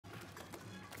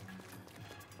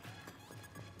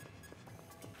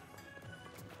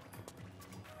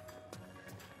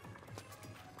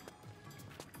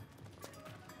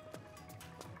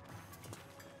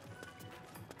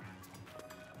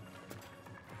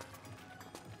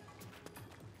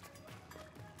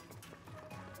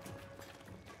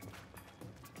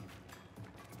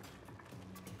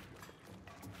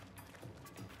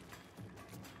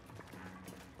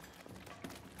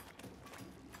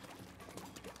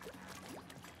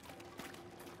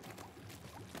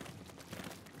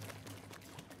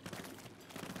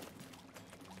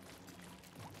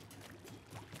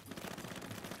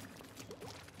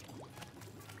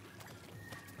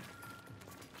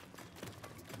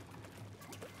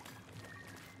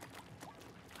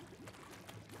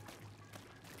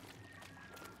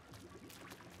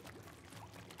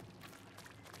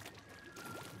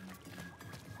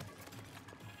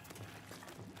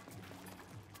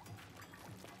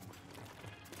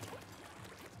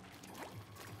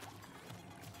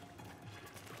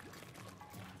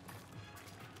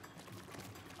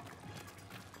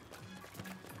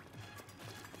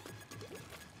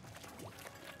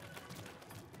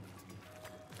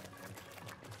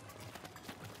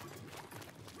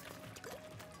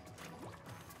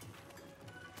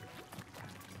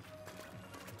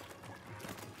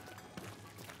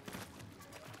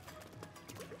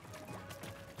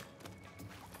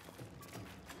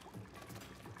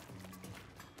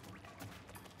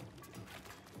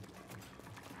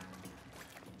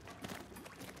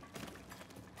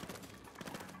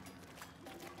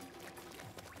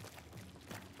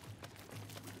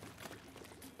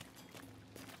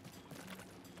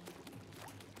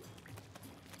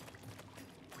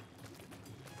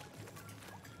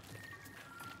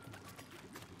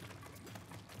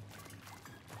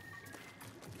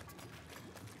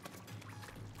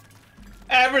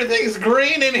Everything's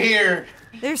green in here.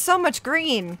 There's so much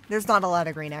green. There's not a lot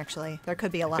of green, actually. There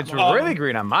could be a lot It's more. really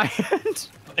green on my end.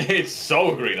 It's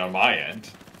so green on my end.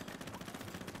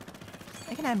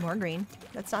 I can add more green.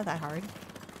 That's not that hard.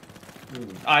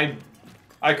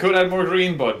 I could add more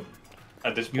green, but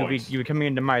at this point... You'll be coming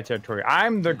into my territory.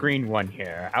 I'm the green one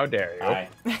here. How dare you? Hi.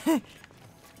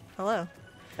 Hello.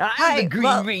 I'm Hi, the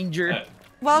Green Ranger.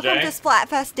 Welcome Jay? to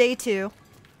Splatfest Day 2.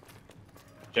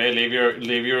 Jay, leave your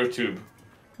tube.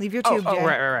 Leave your tube, Oh, Jay.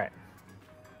 right.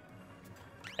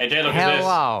 Hey, Jay, look at this.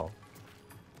 Hello.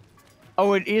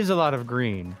 Oh, it is a lot of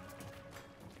green.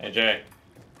 Hey, Jay.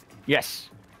 Yes.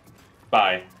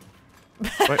 Bye.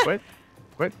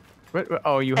 What?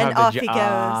 Oh, you And have off the... he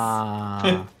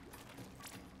goes.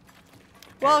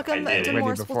 Welcome I did to it. more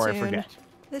Ready before I Splatoon. forget.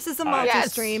 This is a Yes.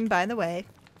 multi-stream, by the way.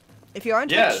 If you're on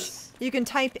Twitch, Yes. you can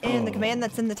type in the command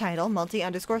that's in the title,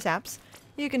 multi_saps.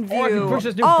 You can Or I can view push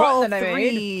this new all button that I made.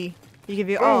 three. You can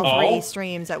view all Oh. 3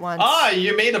 streams at once. Ah,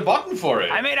 you made a button for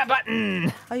it. I made a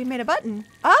button. Oh, you made a button.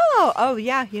 Oh,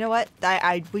 yeah. You know what?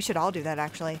 We should all do that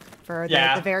actually for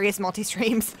Yeah. the various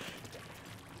multi-streams.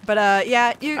 But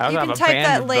yeah, you I also can have a type that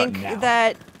banned link button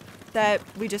now. that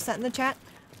we just sent in the chat.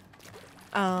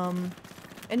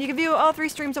 And you can view all 3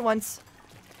 streams at once.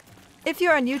 If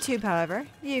you're on YouTube, however,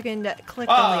 you can click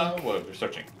the link. Well, we're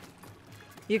searching.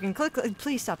 You can click.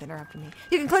 Please stop interrupting me.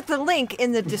 You can click the link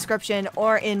in the description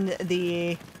or in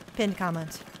the pinned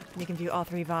comment. You can view all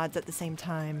 3 VODs at the same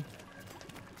time.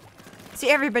 See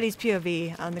everybody's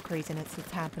POV on the craziness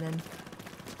that's happening.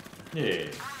 Yeah.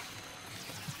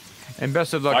 And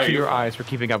best of luck Why are to you your fine? eyes for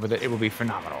keeping up with it. It will be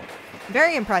phenomenal.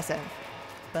 Very impressive,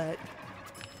 but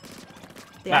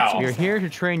the Now- actual You're stuff- here to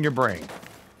train your brain.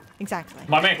 Exactly.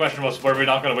 My main question was, were we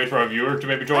not going to wait for a viewer to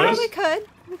maybe join Oh, us? we could.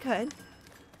 We could.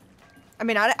 I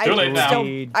mean, I Too late now.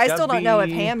 still don't know if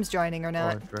Dubby. Ham's joining or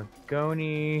not. Or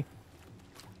Dragoni.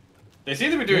 They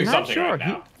seem to be doing You're not something sure. right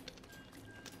now.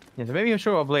 Yeah, so maybe he'll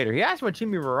show up later. He asked what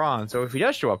team we were on, so if he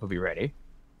does show up, he'll be ready.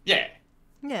 Yeah.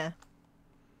 Yeah.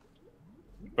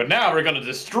 But now we're going to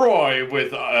destroy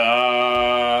with,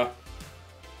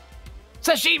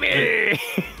 Sashimi!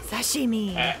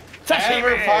 Sashimi. And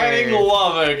we're fighting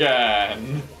love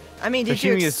again. I mean, did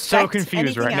you Sashimi is so expect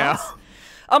confused anything right now. else?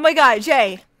 Oh my God,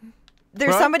 Jay.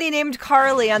 There's What? somebody named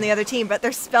Carly on the other team, but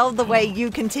they're spelled the way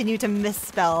you continue to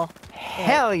misspell.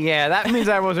 Hell yeah, that means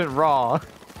I wasn't wrong.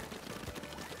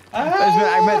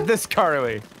 I meant this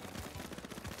Carly.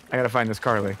 I gotta find this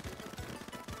Carly.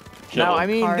 Kill Now, him. I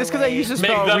mean, just because I Carly. used to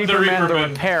Make spell them the Reaperman the Reaperman.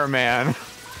 Repairman.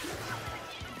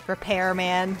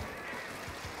 Repairman.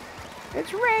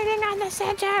 It's raining on the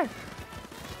center.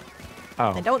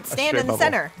 Oh. And don't a stand stray in the bubble.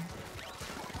 center.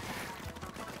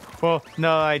 Well,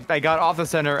 no, I got off the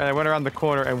center and I went around the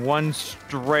corner and one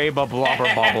stray bubble got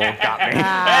me.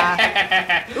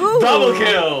 Ah. Ooh. Double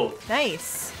kill.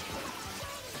 Nice.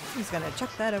 He's gonna chuck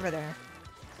that over there.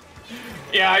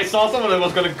 Yeah, I saw someone that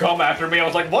was going to come after me. I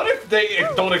was like, what if they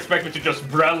don't expect me to just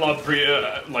run up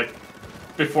like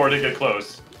before they get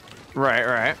close?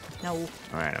 Right. No.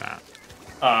 Right about.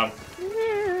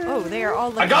 Oh, they are all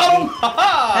looking I got at him! me.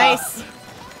 Haha! Nice.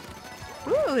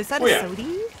 Ooh, is that Oh, a yeah.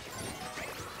 sody?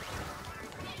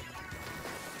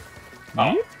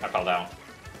 Oh, I fell down.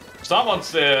 Someone's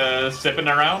sipping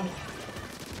around.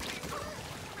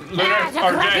 Lunar,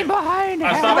 RJ, behind.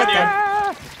 I'm stopping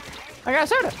you. I got a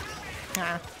soda.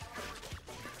 Ah.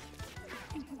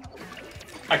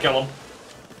 I kill him.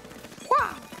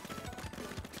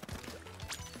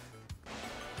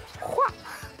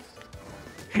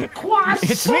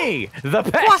 It's me, the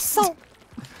pest. Croissant.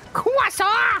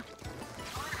 Croissant.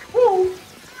 Woo.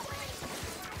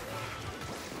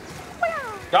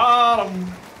 Got him.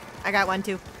 I got one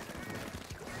too.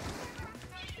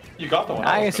 You got the one.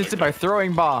 I assisted by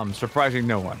throwing bombs, surprising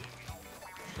no one.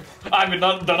 I've been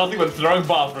done nothing but throwing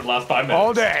bombs for the last 5 minutes.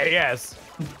 All day, yes.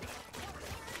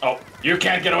 Oh, you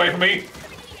can't get away from me.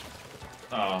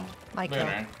 Oh, My kill.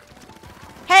 Lunar.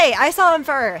 Hey, I saw him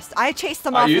first. I chased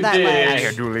them Oh, off you of that did. Out of ledge.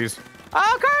 here, doolies.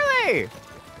 Oh, Carly!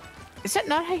 Is that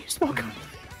not how you spell Carly?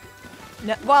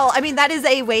 No, well, I mean, that is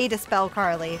a way to spell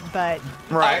Carly, but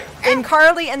Right. in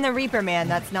Carly and the Reaper Man,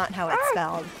 that's not how it's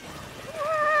spelled.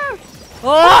 Oh!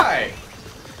 Why?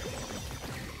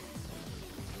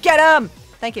 Get him!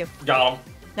 Thank you. Got him.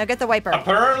 Now get the wiper.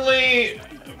 Apparently,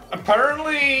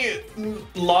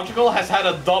 Logical has had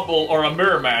a double or a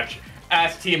mirror match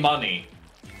as Team Money.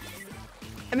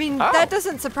 I mean, Oh. that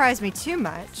doesn't surprise me too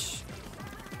much.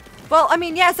 Well, I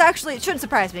mean, yes, actually, it should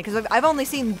surprise me, because I've only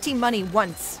seen Team Money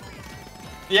once.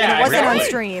 Yeah, And it wasn't on exactly.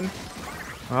 stream.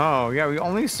 Oh, yeah, we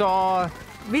only saw...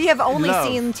 We have only Love.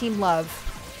 seen Team Love.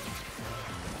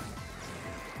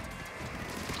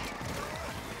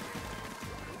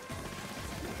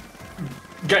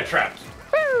 Get trapped.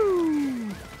 Woo!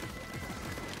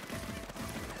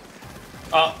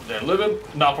 Oh, they're living.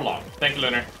 Not for long. Thank you,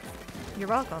 Lunar. You're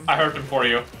welcome. I hurt them for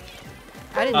you.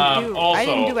 I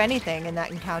didn't do anything in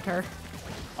that encounter.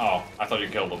 Oh, I thought you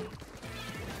killed them.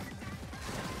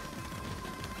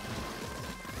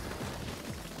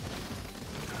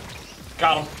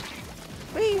 Got him.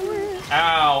 Wee.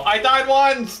 Ow! I died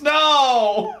once.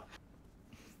 No.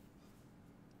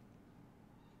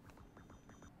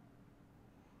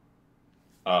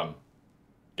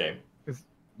 Game.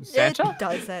 Santa? It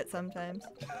does that sometimes.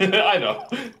 I know.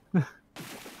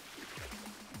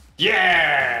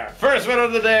 Yeah! First win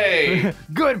of the day!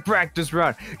 Good practice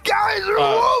run. Guys, you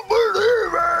won't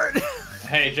believe it!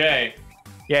 Hey, Jay.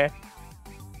 Yeah?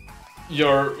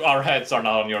 Our heads are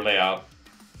not on your layout.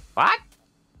 What?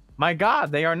 My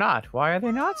god, they are not. Why are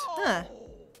they not? Huh.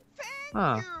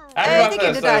 Huh. Hey, thank you,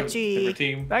 Dadachi.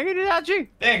 Dadachi. Thank you, Dadachi.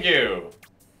 Thank you.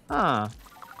 Huh.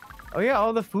 Oh yeah,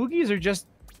 all the Foogies are just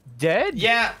dead?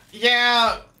 Yeah.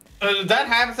 That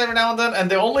happens every now and then, and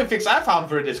the only fix I found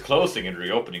for it is closing and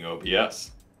reopening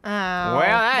OBS. Oh. Well,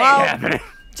 that ain't happening.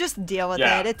 Just deal with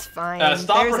Yeah. it. It's fine.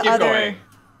 Stop or keep going.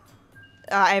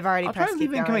 I've already I'll try pressed keep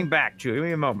leaving going. coming back, Julie. Give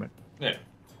me a moment. Yeah.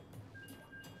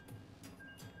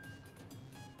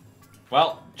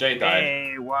 Well, Jay died.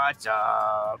 Hey, what's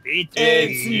up?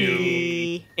 It's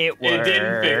you. It worked. It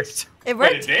didn't fix. It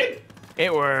Wait, worked? it did?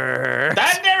 It worked.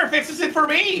 That never fixes it for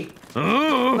me!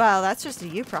 Ooh. Well, that's just a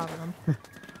you problem.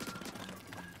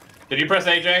 Did you press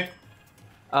AJ?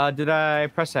 Did I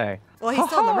press A? Well, he's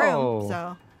still in the room, Oh.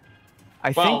 so.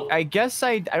 I guess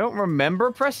I don't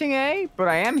remember pressing A, but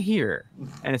I am here.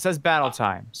 And it says battle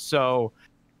time. So,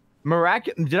 did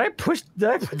I put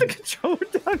the controller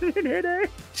down and hit A?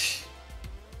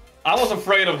 I was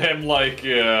afraid of him, like,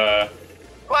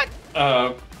 What?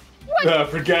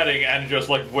 forgetting and just,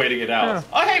 like, waiting it out. Yeah.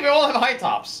 Oh, hey, we all have high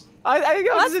tops. I think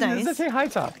That's does nice. it say high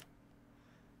top?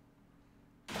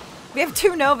 We have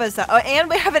 2 Novas, though. Oh, and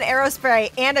we have an arrow spray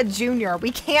and a junior.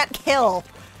 We can't kill.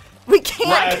 We can't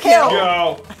Let's kill.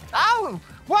 go. Oh,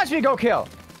 watch me go kill.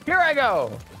 Here I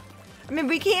go. I mean,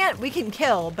 we can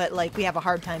kill, but, like, we have a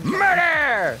hard time killing.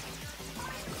 Murder!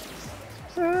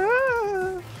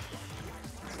 Ah.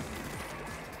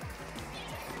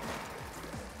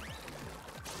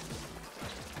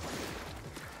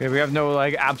 Okay, we have no,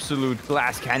 like, absolute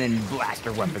glass cannon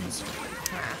blaster weapons.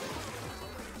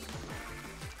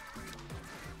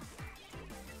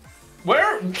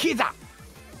 Where? Kita!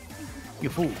 You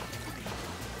fool.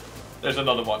 There's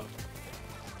another one.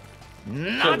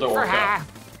 Not the for orca. her.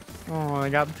 Oh my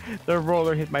god, the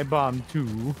roller hit my bomb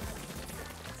too.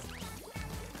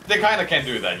 They kind of can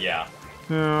do that, yeah.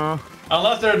 Yeah.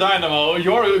 Unless they're dynamo,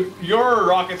 your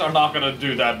rockets are not gonna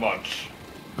do that much.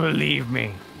 Believe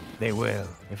me, they will,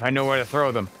 if I know where to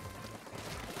throw them.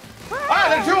 Ah,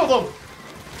 there are 2 of them!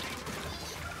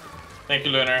 Thank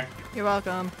you, Lunar. You're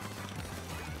welcome.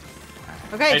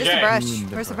 Okay, Hey, just Jay. a brush.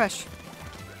 Where's the brush?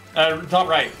 Top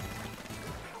right.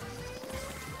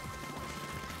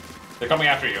 They're coming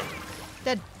after you.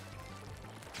 Dead.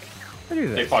 I do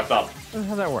They this. fucked up.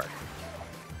 How's that work?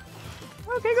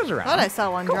 Okay, it goes around. Thought I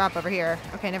saw one drop over here.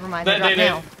 Okay, never mind. They They drop did.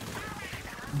 now.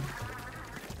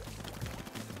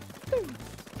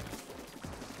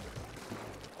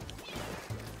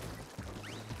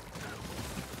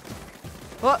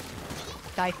 What?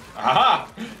 Die. Aha!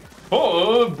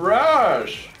 Oh,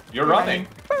 brush! You're running.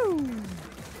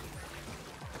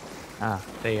 Ah,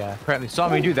 they apparently saw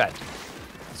me do that.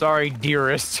 Sorry,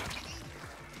 dearest.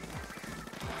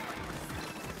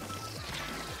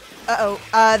 Uh-oh.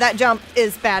 That jump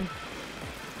is bad.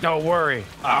 Don't worry,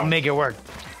 I'll make it work.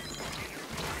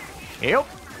 Yep.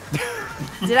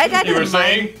 Did I die to You the were mine?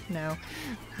 saying? No.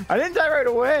 I didn't die right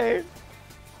away.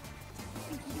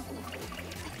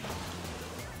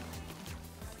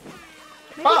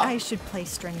 Maybe Oh. I should play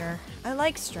Stringer. I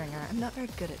like Stringer. I'm not very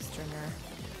good at Stringer.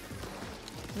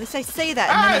 At least I say that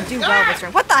and then I do well with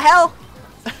Stringer. What the hell?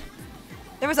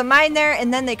 There was a mine there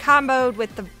and then they comboed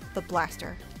with the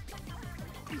blaster.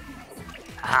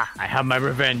 Ah, I have my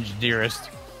revenge, dearest.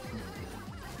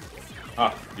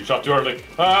 Ah, you shot too early.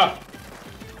 Ah!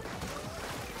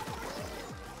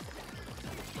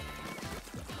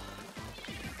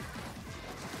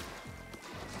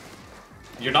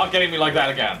 You're not getting me like that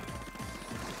again.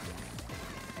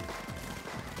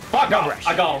 Fuck No off! rush.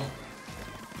 I got him.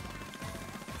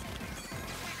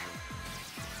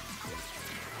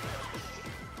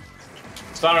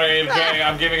 Sorry,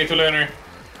 I'm giving it to Lunar.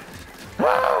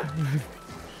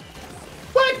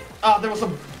 What? Oh, there was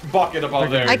a bucket above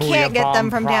there. I can't get them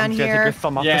from down here.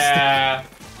 Yeah.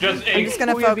 Just I'm just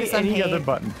gonna focus on any hate. other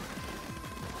button.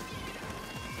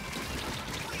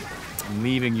 I'm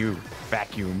leaving you,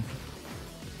 vacuum.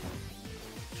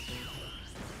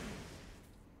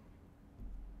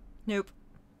 Nope.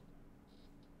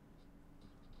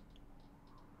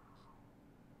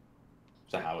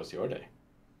 So how was your day?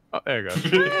 Oh, there you go.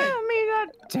 I mean,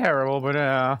 not terrible, but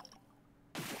I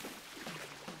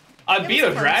beat a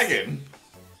close. dragon.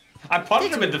 I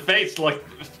punched him in the face like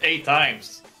 8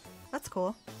 times. That's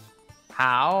cool.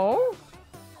 How?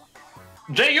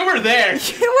 Jay, you were there. You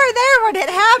were there when it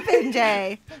happened,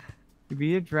 Jay. You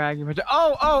beat a dragon. But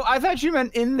oh, I thought you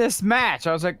meant in this match.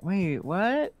 I was like, wait,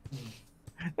 what?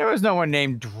 There was no one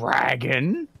named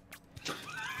Dragon.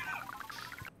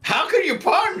 How could you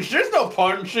punch? There's no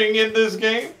punching in this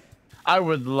game. I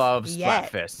would love splat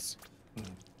Yet. fists.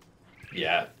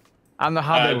 Yeah. I don't know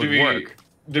how they would work.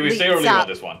 Do we stay or leave Stop. on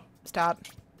this one? Stop.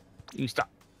 You stop.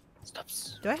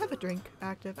 Stops. Do I have a drink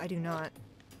active? I do not.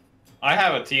 I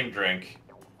have a team drink.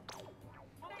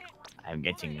 I'm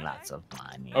getting lots of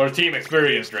money. Or a team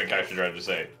experience drink, I should rather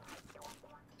say.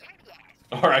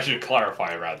 Or I should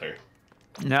clarify, rather.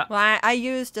 No. Well, I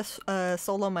used a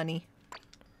solo money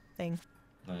thing.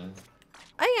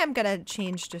 I am gonna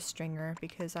change to stringer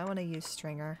because I want to use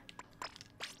stringer.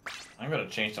 I'm gonna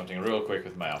change something real quick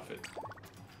with my outfit.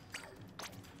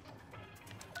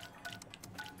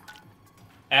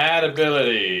 Add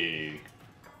ability.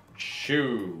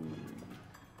 Shoe.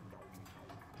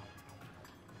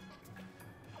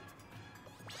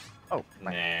 Oh.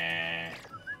 Nah.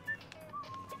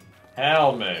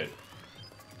 Helmet.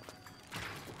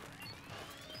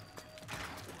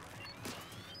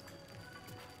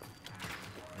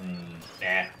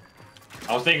 Nah.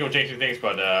 I was thinking of changing things,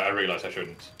 but I realized I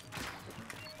shouldn't.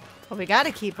 Well, we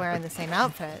gotta keep wearing the same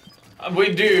outfit.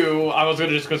 We do. I was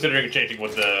just considering changing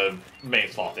what the main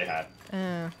slot they had.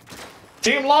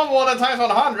 Team Love 1 at times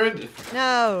 100.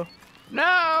 No.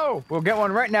 No! We'll get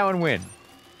one right now and win.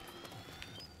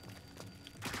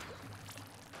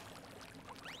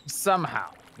 Somehow.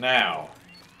 Now,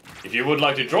 if you would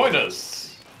like to join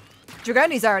us.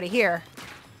 Dragoni's already here.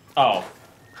 Oh.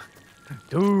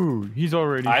 Dude, he's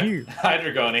already here. Hi,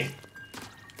 Dragoni.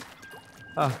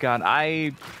 Oh god,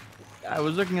 I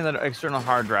was looking at that external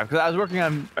hard drive because I was working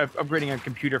on upgrading a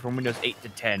computer from Windows 8 to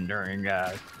 10 during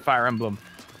Fire Emblem.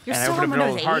 You're and still I opened on up an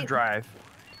Windows old hard 8? drive.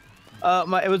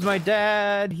 It was my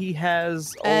dad. He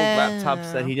has old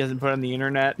laptops that he doesn't put on the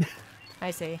internet.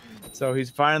 I see. So he's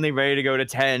finally ready to go to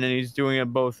 10, and he's doing it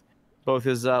both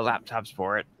his laptops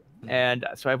for it. And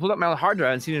so I pulled up my hard drive, I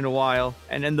hadn't seen it in a while,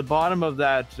 and in the bottom of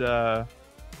that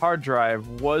hard drive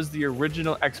was the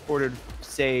original exported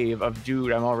save of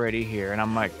 "Dude, I'm already here," and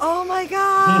I'm like, Oh my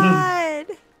god!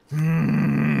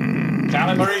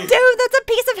 Calamari. Dude, that's a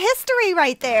piece of history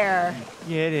right there.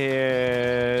 it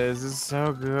is. It's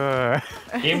so good.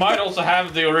 He might also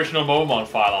have the original Momon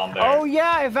file on there. Oh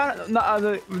yeah, I found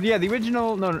the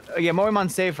original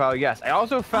Moemon save file. Yes, I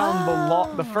also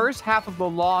found the first half of the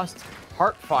lost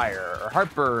Heartfire or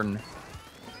Heartburn.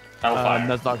 Hellfire.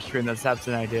 Nuzlocke stream that Saps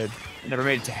and I did. Never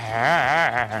made it to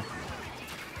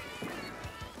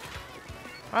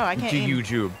Oh, I can't aim.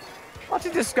 YouTube. Lots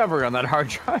of discovery on that hard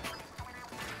drive.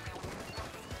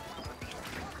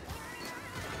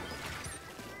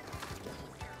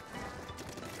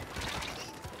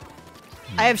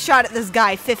 I have shot at this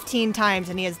guy 15 times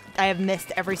and I have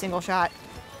missed every single shot.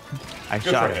 I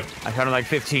Good shot for him. him. I shot him like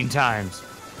 15 times.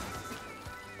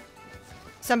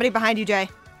 Somebody behind you, Jay.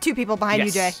 2 people behind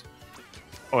you, Jay. Yes.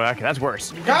 Oh, okay, that's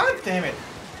worse. God damn it.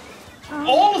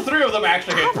 All 3 of them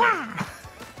actually hit me.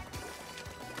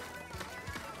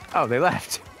 Oh, they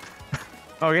left.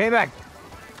 Okay, back.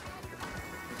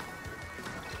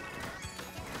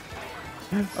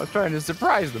 I was trying to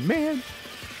surprise them, man.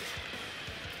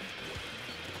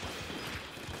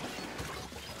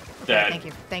 Dead.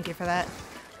 Thank you for that.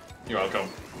 You're welcome.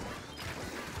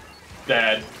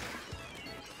 Dead.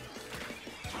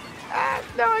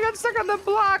 No, I got stuck on the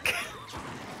block.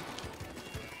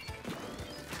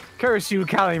 Curse you,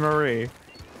 Callie Marie.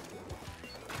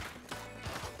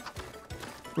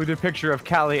 With a picture of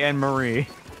Callie and Marie.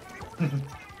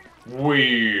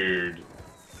 Weird.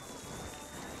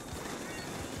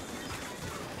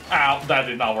 Ow, that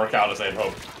did not work out as I had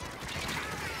hoped.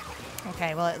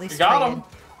 Okay, well at least You got traded. him.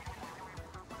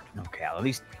 Okay, I'll at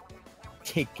least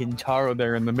take Kintaro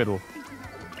there in the middle.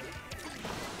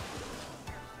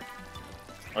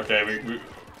 Okay, we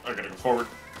are gonna go forward.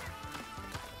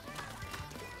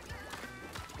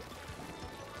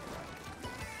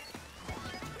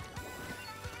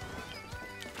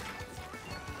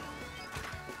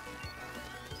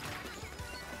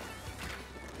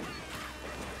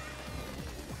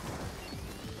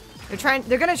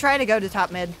 They're gonna try to go to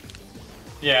top mid.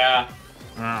 Yeah.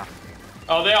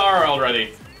 Oh, they are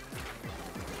already.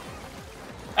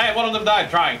 Hey, one of them died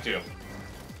trying to.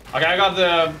 Okay, I got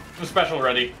the special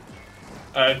ready.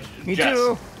 Me Jess.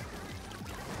 too.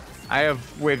 I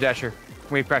have wave dasher,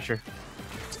 wave pressure,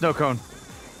 snow cone.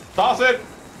 Toss it.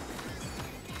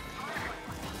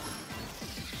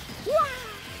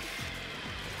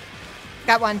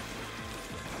 Got one.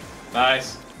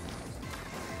 Nice.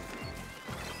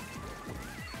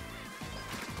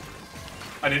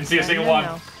 I didn't see a single one.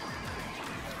 No.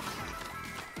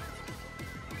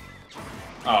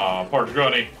 Oh, poor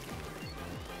Droni.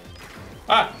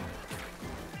 Ah!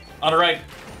 On the right.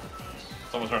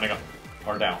 Someone's running up.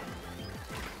 Or down.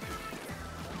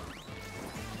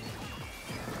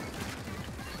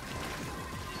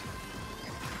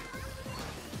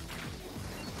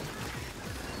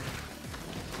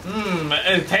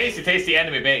 Mmm, tasty, tasty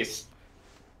enemy base.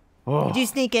 Oh. Did you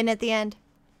sneak in at the end?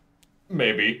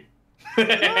 Maybe.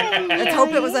 Let's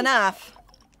hope it was enough.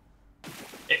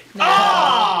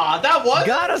 Ah, that was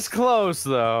Got us close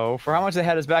though. For how much they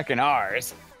had us back in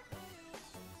ours.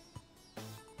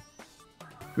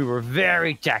 We were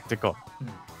very tactical.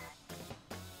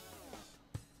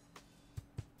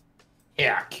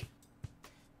 Yuck.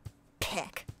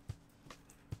 Pick.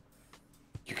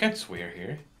 You can't swear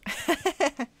here.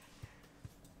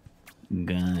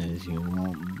 Guys, you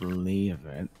won't believe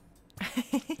it.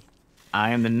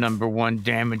 I am the #1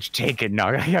 damage taken.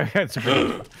 No, that's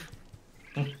pretty.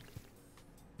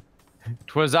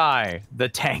 'Twas I, the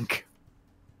tank.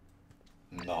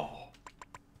 No.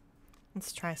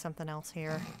 Let's try something else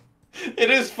here. It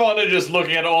is fun at just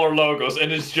looking at all our logos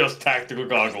and it's just tactical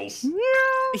goggles.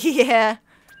 Yeah.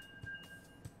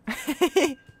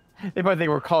 They might think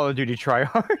we're Call of Duty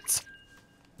tryhards.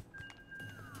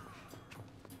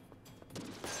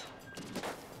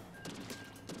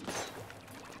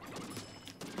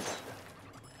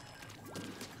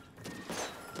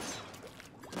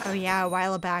 Oh yeah, a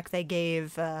while back they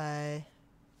gave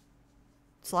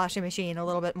Sloshing Machine a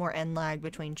little bit more end lag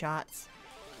between shots.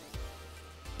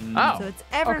 Oh, So it's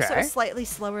ever so okay. slightly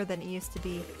slower than it used to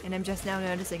be, and I'm just now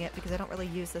noticing it because I don't really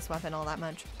use this weapon all that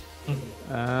much.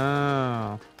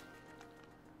 Oh.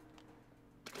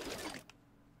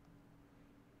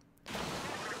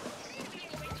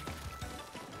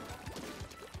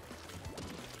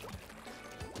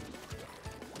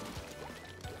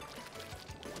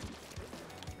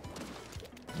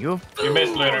 You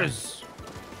missed, Lunar.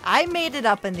 I made it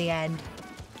up in the end.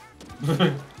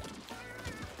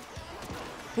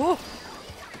 Ooh.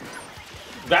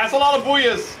 That's a lot of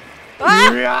booyahs.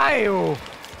 Ah! Ryo.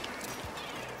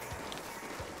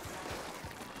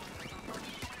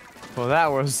 Well, that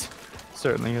was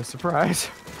certainly a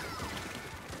surprise.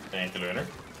 Thank you, Lunar.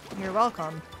 You're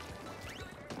welcome.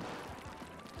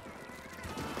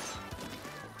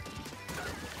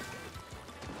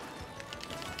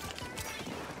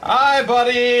 Hi,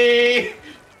 buddy!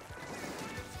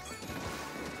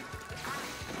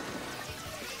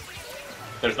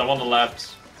 There's no one on the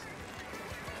left.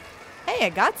 Hey, I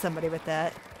got somebody with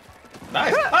that.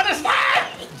 Nice!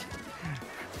 Understand!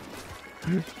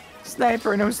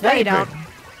 Sniper, no No, sniper. you don't.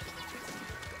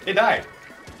 He died.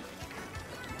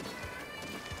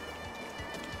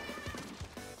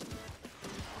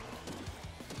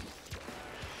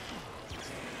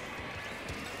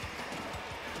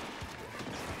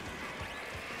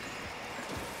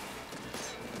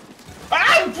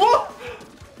 Ah! Whoa!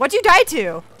 What'd you die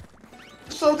to?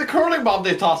 So the curling bomb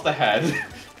they tossed ahead.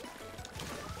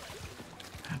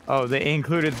 Oh, they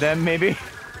included them, maybe?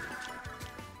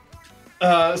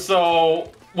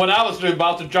 So when I was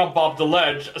about to jump off the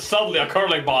ledge, suddenly a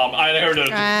curling bomb, I heard it.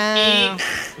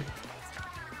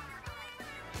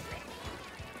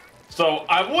 So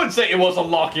I would say it was a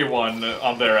lucky one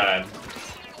on their end,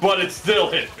 but it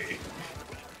still hit me.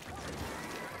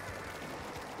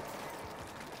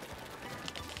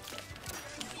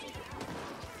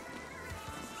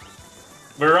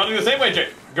 We're running the same way,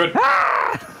 Jake. Good.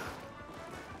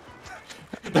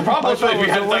 The problem is we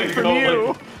had away time to from go you.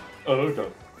 like... Oh, okay.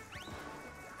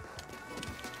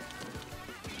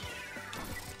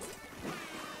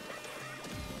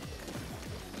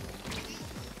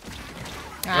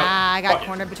 Ah, I got fuck it.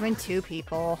 cornered between two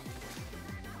people.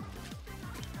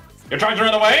 You're trying to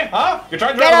run away? Huh? You're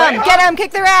trying to Get run away? him! Huh? Get him!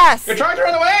 Kick their ass! You're trying to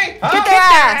run away? Huh? Get their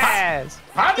ass! Yes.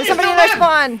 How do There's you somebody still in their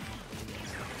live? spawn!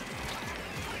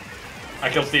 I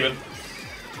killed Steven.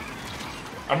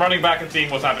 I'm running back and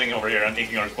seeing what's happening over here and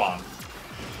taking our spawn.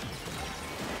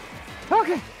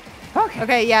 Okay. Okay.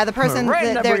 Okay, yeah, the person, Right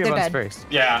in that they're Booyah dead.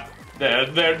 Yeah,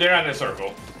 they're in a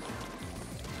circle.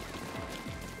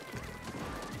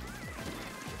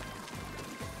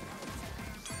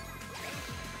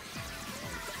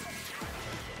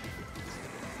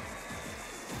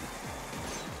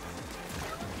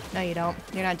 No, you don't.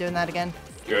 You're not doing that again.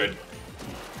 Good.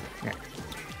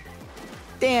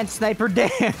 Dance, sniper,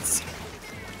 dance.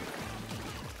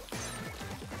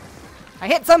 I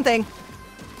hit something.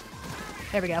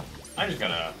 There we go. I'm just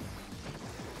gonna...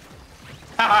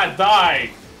 Haha,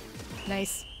 die!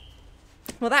 Nice.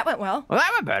 Well, that went well. Well,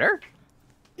 that went better.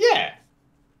 Yeah.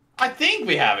 I think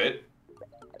we have it.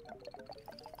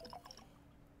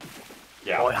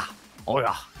 Yeah. Oh yeah. Oh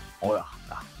yeah. Oh yeah.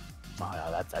 Oh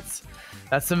yeah.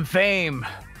 That's some fame.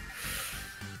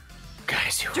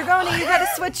 Guys, Dragoni, you gotta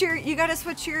switch your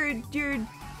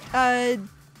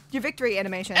victory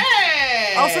animation.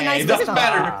 Hey! Also nice It doesn't pistol.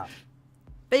 matter.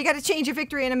 But you gotta change your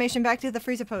victory animation back to the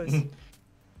Frieza pose.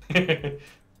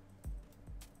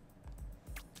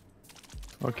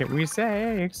 What can we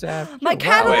say except My you're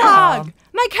catalog! welcome.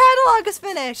 My catalog is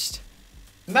finished!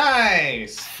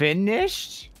 Nice!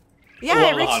 Finished? Yeah,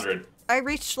 Level 100. I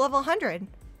reached level 100.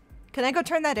 Can I go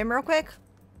turn that in real quick?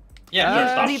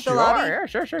 Yeah, stop. leave the lobby? Yeah,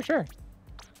 sure.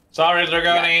 Sorry,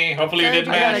 Dragoni. Hopefully you didn't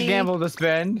I got a manage. gamble to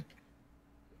spend.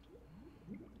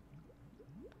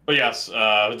 But yes,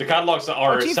 the catalogs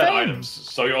are Team set Fame. items,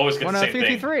 so you always get the same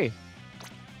thing. 103.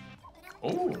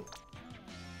 Ooh.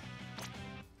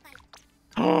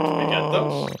 We get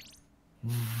those.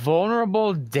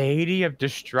 Vulnerable deity of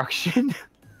destruction.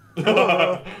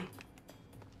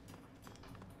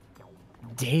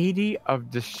 Deity of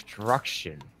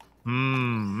destruction.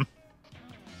 Hmm.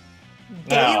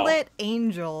 Now- Daylit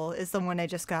Angel is the one I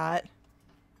just got.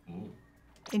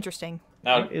 Interesting.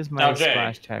 Now, What is now my Jay,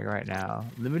 splash tag right now?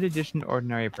 Limited edition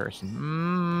ordinary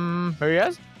person. Who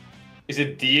yes? is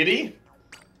it deity?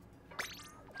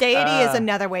 Deity is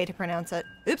another way to pronounce it.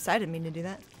 Oops, I didn't mean to do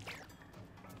that.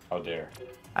 Oh dear.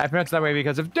 I pronounce it that way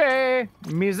because of day.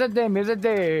 Misa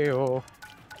day. Oh.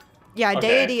 Yeah, Okay.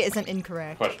 deity isn't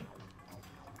incorrect. Question.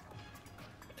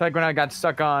 It's like when I got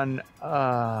stuck on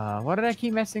what did I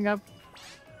keep messing up?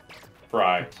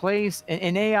 Fry. Place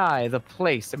in AI, the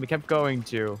place that we kept going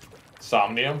to.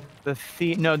 Somnium? The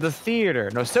theater.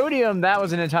 No, sodium, that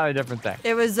was an entirely different thing.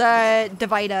 It was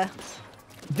Divida.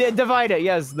 Divida,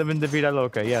 yes, live in the Vida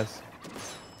Loca, yes.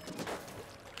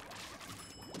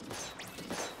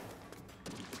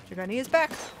 Dragoni is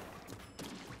back.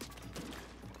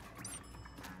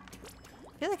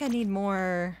 I feel like I need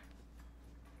more.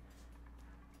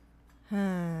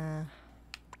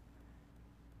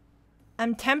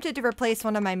 I'm tempted to replace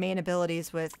one of my main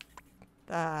abilities with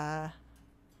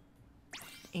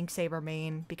Ink Saber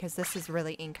main because this is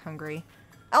really ink hungry.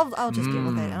 I'll just deal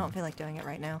with it. I don't feel like doing it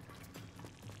right now.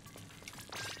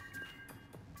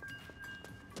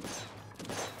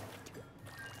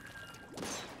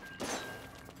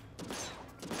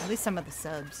 At least some of the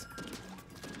subs.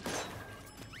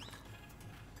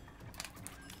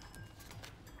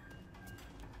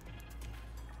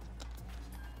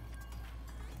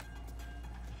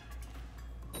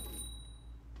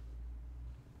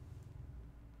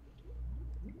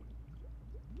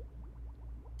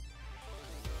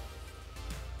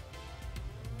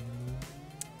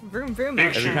 Vroom vroom.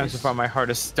 Big Every time so shoes. far my heart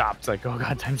has stopped, like, oh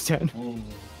god, times 10.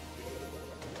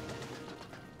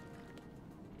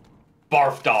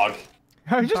 Barf dog.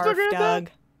 I was just Barf looking at that. dog.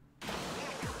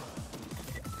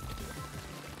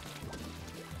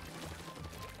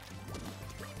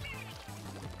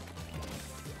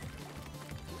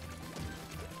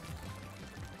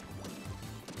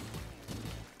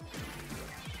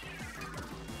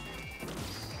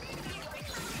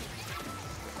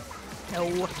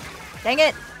 No. Dang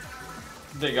it.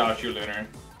 They got you, Lunar.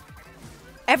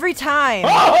 Every time.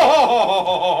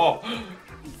 Oh!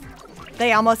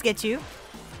 They almost get you.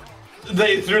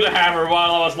 They threw the hammer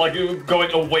while I was like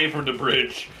going away from the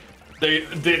bridge. They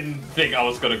didn't think I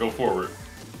was gonna go forward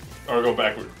or go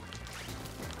backward.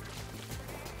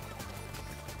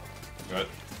 Good.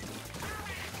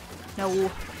 No.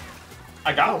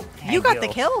 I got him. You got the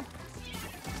kill.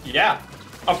 Yeah.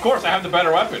 Of course, I have the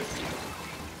better weapon.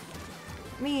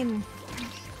 I mean,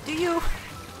 do you?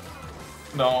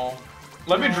 No.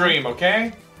 Let me dream,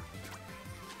 okay?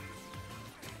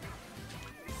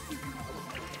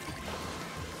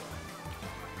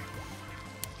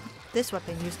 This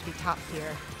weapon used to be top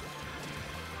tier.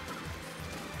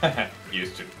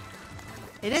 Used to.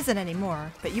 It isn't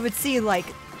anymore, but you would see like,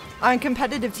 on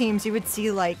competitive teams, you would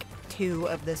see like 2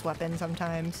 of this weapon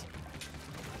sometimes.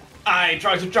 I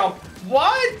tried to jump.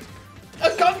 What?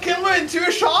 A gun killer in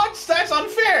 2 shots? That's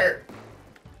unfair.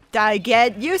 I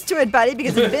get used to it, buddy,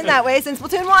 because it's been that way since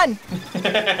Splatoon 1.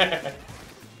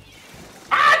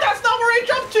 Ah, that's not where I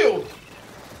jumped to.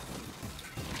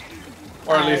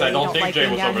 Or at least I don't think like Jay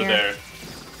being was down over here. there.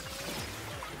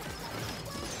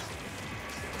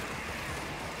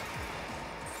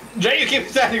 Jay, you keep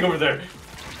standing over there.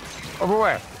 Over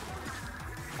where?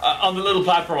 On the little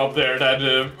platform up there that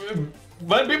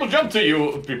when people jump to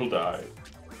you, people die.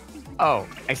 Oh,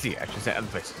 I see. I should say other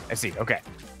places. I see. Okay.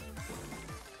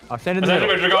 I'll stand in the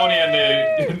Essentially, middle.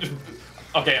 Dragonian.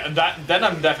 Okay, then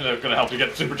I'm definitely gonna help you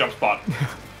get super jump spot.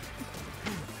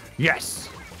 Yes.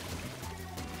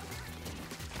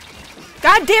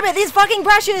 God damn it, these fucking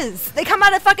brushes! They come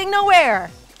out of fucking nowhere!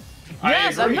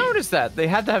 Yes, I've noticed that. They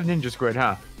had to have Ninja Squid,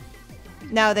 huh?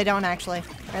 No, they don't actually.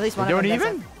 Or at least one They of them don't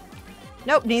doesn't. even?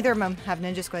 Nope, neither of them have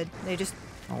Ninja Squid. They just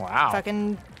Oh, wow.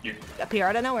 fucking appear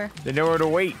out of nowhere. They know where to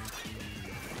wait.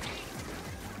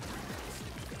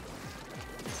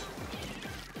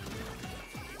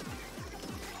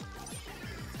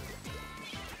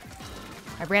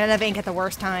 I ran out of ink at the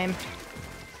worst time.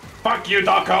 Fuck you,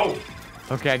 Dako!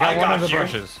 Okay, I got one of the you.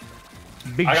 brushes.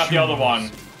 Big I got the other shoes.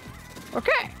 one.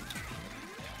 Okay.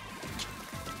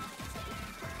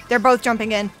 They're both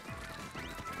jumping in.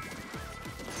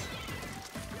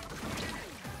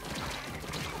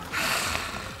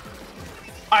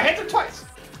 I hit them twice.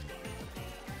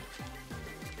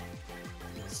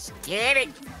 Get it.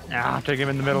 Ah, take him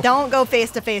in the middle. Don't go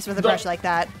face to face with a brush like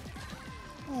that.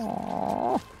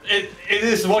 Aww. It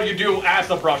is what you do as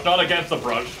the brush, not against the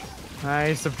brush.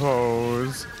 I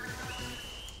suppose.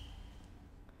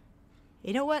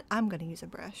 You know what? I'm gonna use a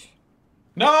brush.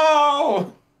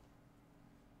 No!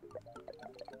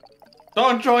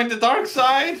 Don't join the dark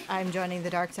side. I'm joining the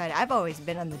dark side. I've always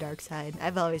been on the dark side.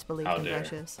 I've always believed How in dare.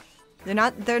 brushes.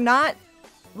 They're not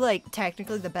like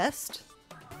technically the best,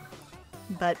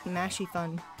 but mashy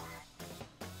fun.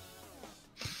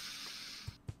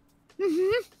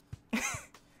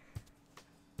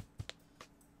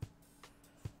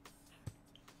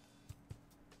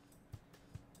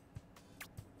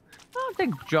 I'll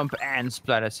take jump and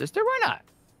splatter sister. Why not?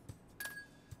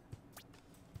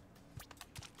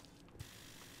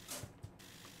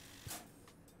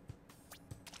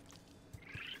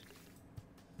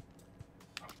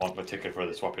 I want my ticket for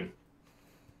this weapon.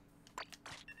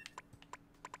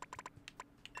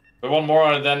 We want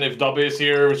more, and then if Dubby is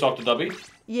here, we swap to Dubby.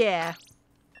 Yeah.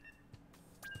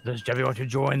 Does Debbie want to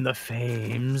join the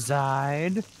fame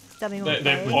side? Debbie They've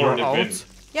play. already Alt? been.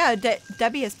 Yeah,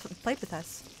 Debbie has played with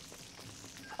us.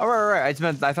 Oh, right.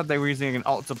 I thought they were using an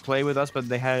alt to play with us, but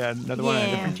they had another one on a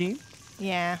Yeah. different team?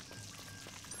 Yeah.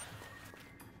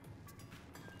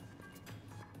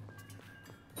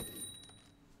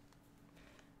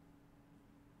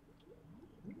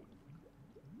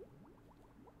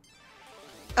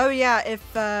 Oh yeah,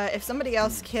 if somebody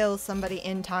else kills somebody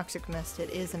in Toxic Mist, it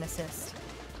is an assist.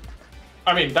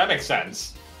 I mean, that makes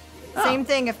sense. Same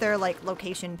thing if they're like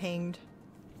location pinged.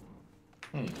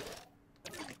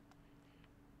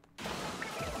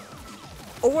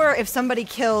 Or if somebody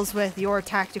kills with your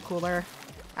tacticooler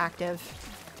active,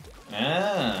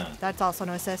 Ah. that's also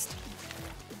an assist.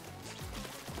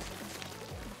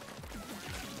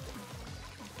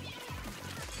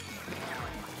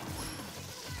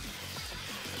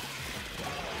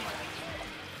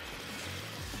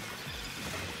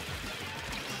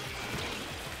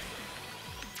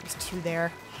 There's two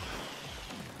there.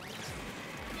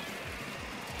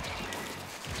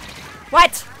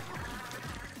 What?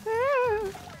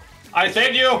 I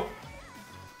saved you!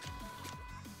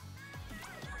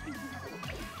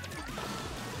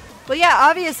 Well, yeah,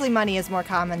 obviously money is more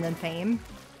common than fame.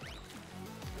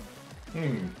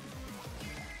 We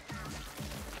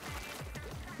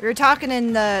were talking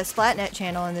in the Splatnet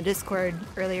channel in the Discord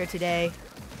earlier today,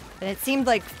 and it seemed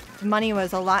like money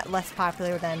was a lot less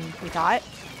popular than we thought.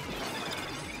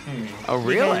 Oh,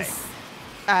 really?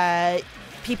 Because,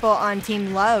 people on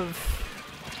Team Love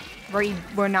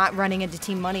were not running into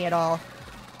Team Money at all.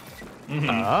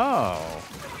 Oh,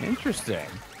 interesting.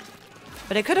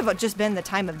 But it could have just been the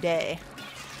time of day.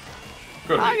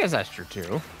 Good. I guess that's true,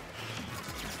 too.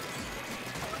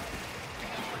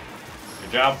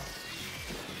 Good job.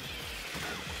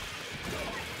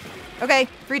 Okay,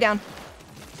 3 down.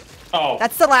 Oh.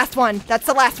 That's the last one. That's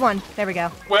the last one. There we go.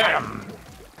 Where?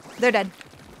 They're dead.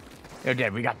 They're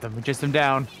dead. We got them. We chased them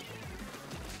down.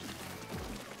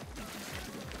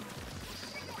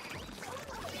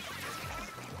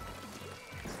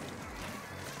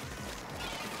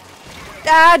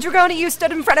 Ah, Dragoni, you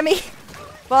stood in front of me.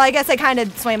 Well, I guess I kind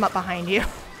of swam up behind you.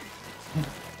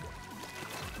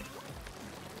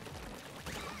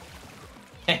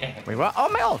 Wait, what? Oh,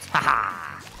 my ult!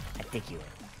 Haha! I think you're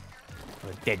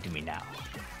dead to me now.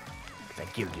 Because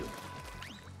I killed you.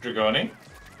 Dragoni?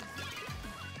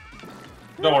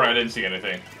 Don't worry, I didn't see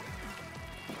anything.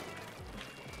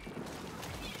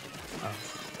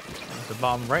 There's a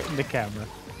bomb right in the camera.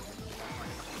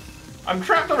 I'm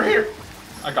trapped over here.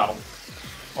 I got him.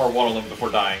 Or one of them before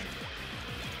dying.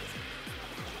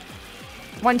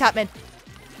 One top mid.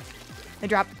 They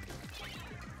drop.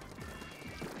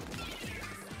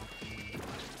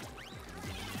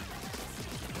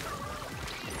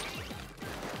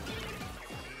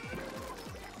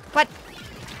 What?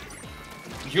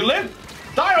 You live?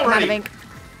 Die already!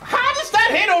 How does that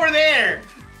hit over there?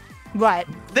 What?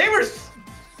 They were...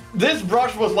 This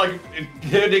brush was like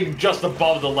hitting just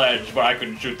above the ledge where I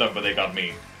couldn't shoot them, but they got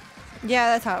me. Yeah,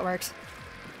 that's how it works.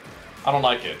 I don't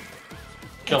like it.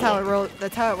 Kill them.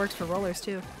 That's how it works for rollers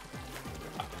too.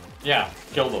 Yeah,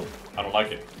 kill them. I don't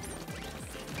like it.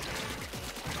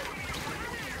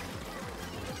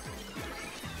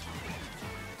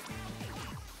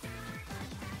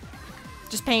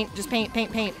 Just paint, paint.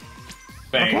 Painting,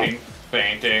 Okay.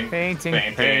 painting,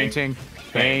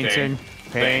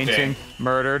 Painting.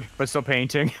 Murdered, but still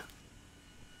painting.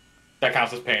 That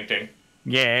counts as painting.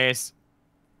 Yes.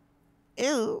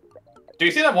 Ew. Do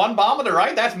you see that one bomb on the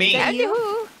right? That's me.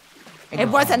 You. It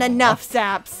wasn't enough,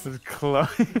 Saps. It was close.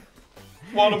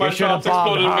 One of my You should've shots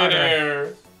exploded bombed harder.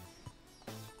 midair.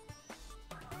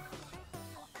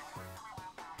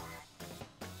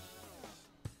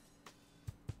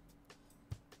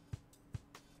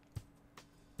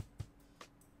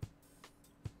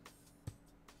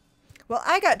 Well,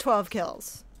 I got 12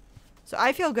 kills. So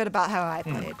I feel good about how I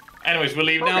played. Anyways, we'll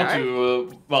leave now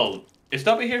to, well, is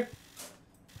Dubby here?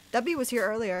 W was here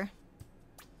earlier.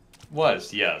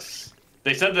 Was, yes.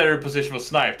 They said their position was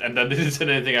sniped, and then they didn't say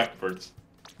anything afterwards.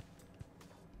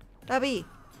 W.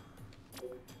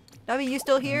 W, you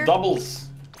still here? Doubles.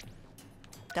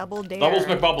 Double dare. Doubles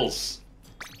McBubbles.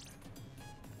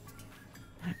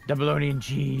 Double onion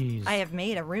cheese. I have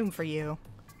made a room for you.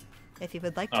 If you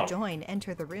would like to join,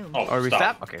 enter the room. Oh, Or we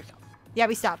stop? Okay, stop. Yeah,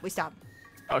 we stop. We stop.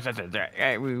 Oh, that's it. All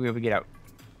right, we get out.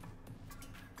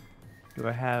 Do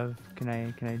I have?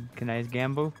 Can I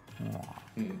gamble?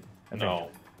 Oh. No.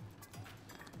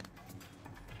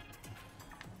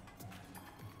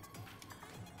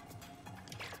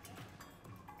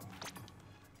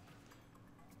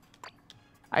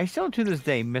 I still to this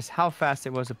day miss how fast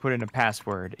it was to put in a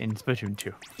password in Splatoon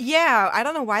 2. Yeah, I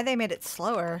don't know why they made it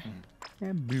slower.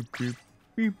 Yeah, boop boop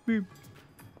boop boop.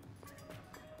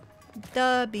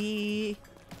 Dubby.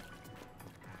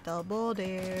 Double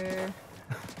dare.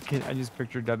 I just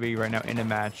picture W right now in a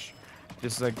match,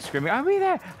 just like screaming, "I'll be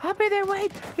there! I'll be there!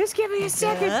 Wait, just give me a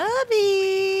second!"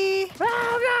 Dubby.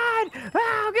 Oh God!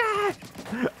 Oh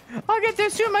God! I'll get there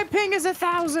soon. My ping is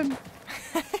 1,000.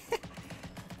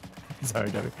 Sorry,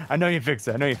 W. I know you fixed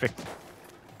it. I know you fixed it.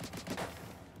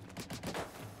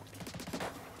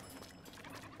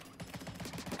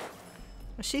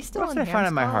 Was she still What on did I find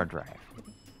on my Ham's hard call? drive?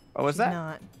 What was She's that?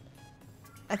 not.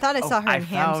 I thought I saw her I in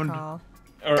Ham's found- call.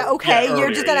 yeah, Okay, you're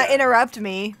earlier, just gonna yeah. interrupt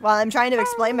me while I'm trying to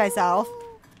explain myself.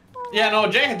 Yeah, no,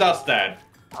 Jay does that.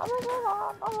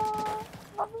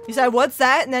 You said, "What's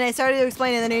that?" And then I started to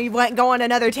explain, and then he went go on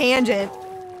another tangent.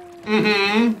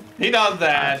 Mm-hmm. He does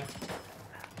that.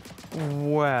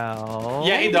 Well.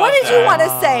 Yeah, he does What did that. you want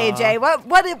to say, Jay? What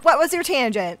was your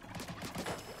tangent?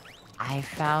 I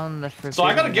found the So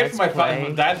I got a forbidden gift from my Let's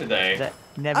Play dad today. that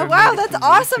never Oh wow, made it that's to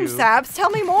awesome, YouTube. Saps. Tell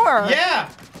me more. Yeah.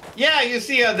 Yeah, you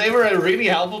see, they were really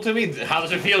helpful to me. How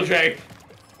does it feel, Jay?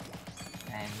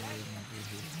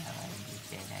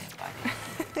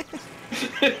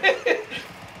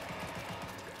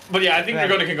 But yeah, I think you're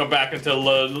going to go back until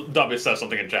W says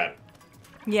something in chat.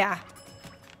 Yeah.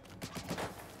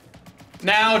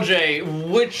 Now, Jay,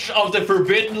 which of the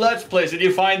forbidden Let's Plays did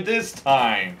you find this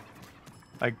time?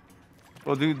 Like,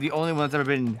 well, the only one that's ever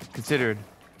been considered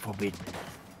forbidden.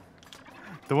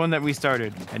 The one that we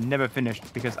started and never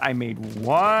finished because I made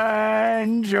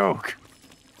one joke.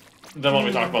 The one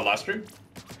we talked about last stream?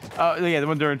 Oh, yeah, the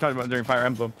one talking about during Fire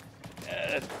Emblem.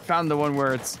 Found the one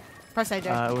where it's Press I, Jay.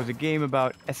 it was a game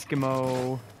about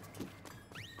Eskimo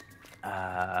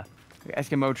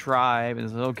tribe, and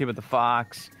there's a little kid with the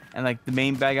fox, and like the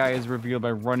main bad guy is revealed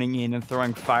by running in and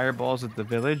throwing fireballs at the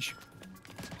village.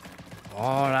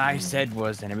 All I said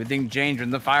was, and everything changed when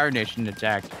the Fire Nation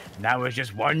attacked. And that was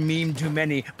just one meme too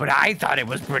many, but I thought it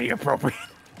was pretty appropriate.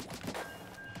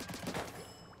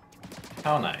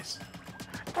 How nice.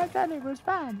 I thought it was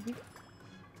fun.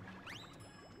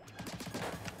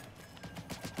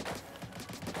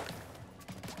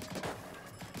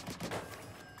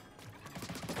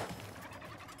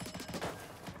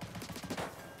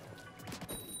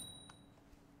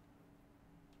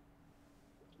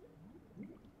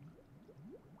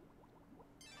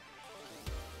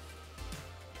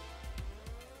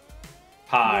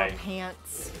 Hi. Your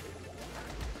pants.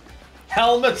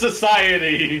 Helmet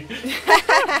Society.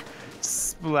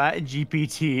 Splat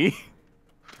GPT.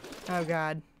 Oh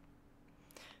god.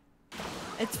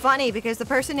 It's funny because the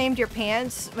person named your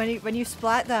pants, when you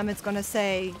splat them, it's gonna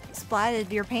say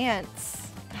splatted your pants.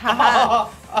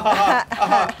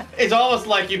 It's almost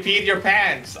like you peed your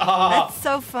pants. That's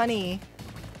so funny.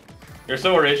 You're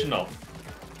so original.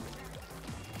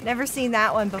 Never seen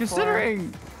that one before.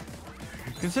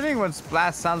 Considering what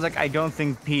splat sounds like, I don't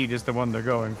think peed is the one they're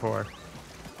going for.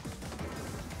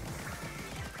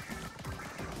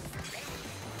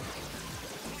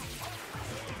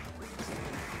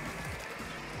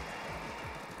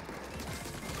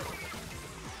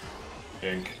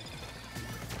 Ink.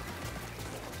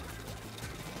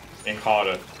 Ink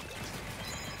harder.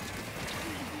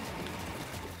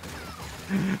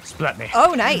 Splat me.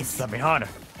 Oh, nice. Splat me harder.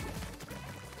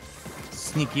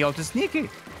 Sneaky ultra sneaky.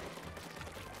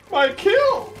 My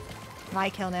kill! My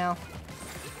kill now.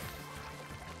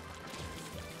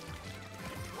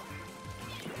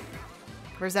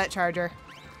 Where's that charger?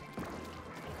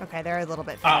 Okay, they're a little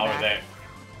bit far Over back. there.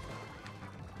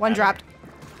 One dropped.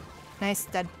 Nice,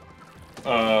 dead.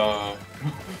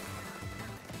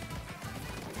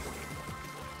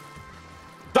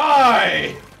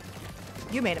 Die!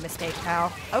 You made a mistake,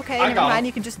 pal. Okay, I never got mind. him.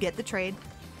 You can just get the trade.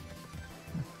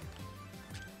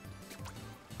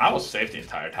 I was safe the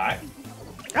entire time.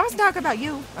 I was talking about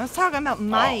you. I was talking about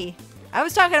my. I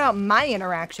was talking about my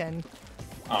interaction.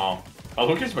 Oh. Oh,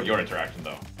 who cares about your interaction,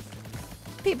 though?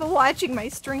 People watching my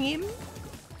stream.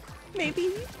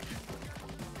 Maybe.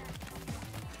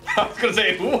 I was gonna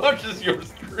say, who watches your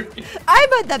stream? I'm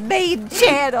on the main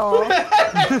channel.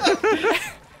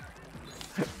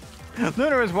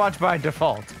 Lunar is watched by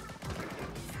default.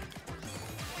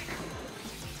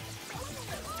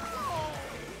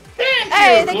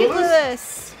 Hey, thank you for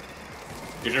this.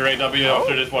 You should rate W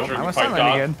after this watcher I can was fight silent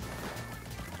God. again.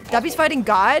 W's fighting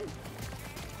God?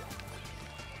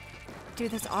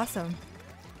 Dude, that's awesome.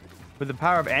 With the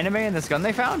power of anime and this gun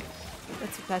they found?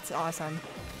 That's awesome.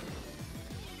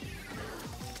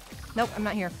 Nope, I'm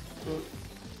not here.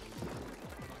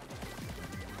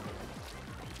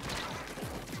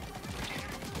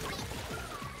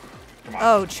 Come on.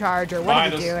 Oh, Charger, what are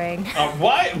you doing?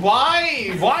 Why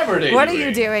were they What are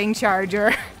you doing,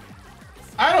 Charger?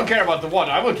 I don't care about the what,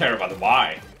 I would care about the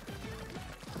why.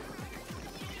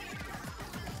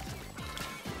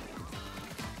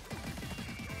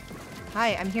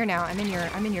 Hi, I'm here now. I'm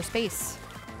in your space.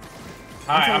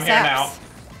 Hi, Until I'm here now. Saps.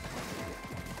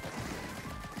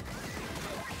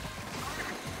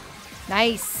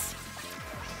 Nice.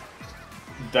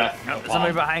 Death. Oh,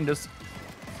 somebody behind us.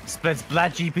 Split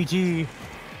Splat GPT.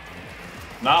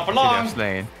 Not for Should have long.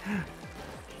 slain.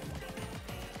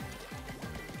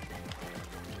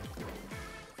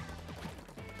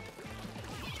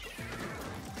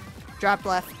 Drop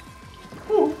left.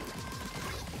 Ooh.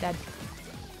 Dead.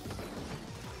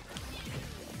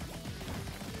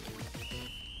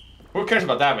 Who cares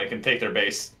about that? We can take their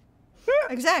base.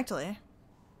 Exactly.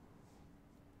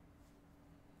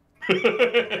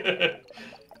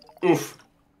 Oof.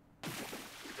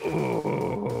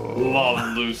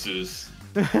 Love loses.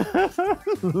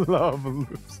 Love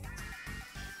lose.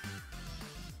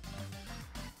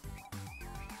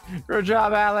 Good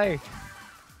job, Allie.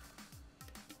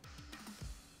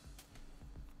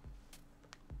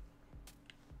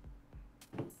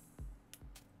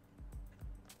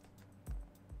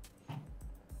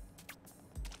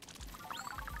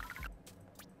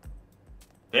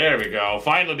 There we go.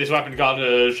 Finally, this weapon got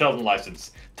a Sheldon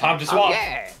license. Time to swap. Oh,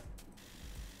 yeah.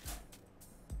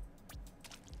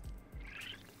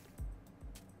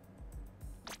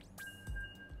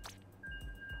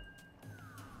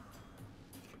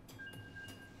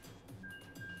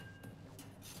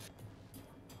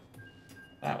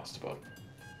 That was the book.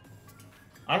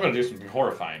 I'm gonna do something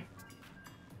horrifying.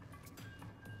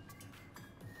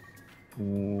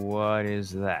 What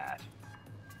is that?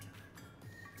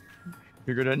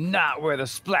 You're gonna not wear the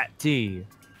splat tee.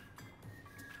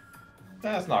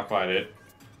 That's not quite it.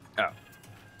 Oh.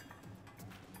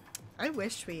 I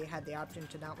wish we had the option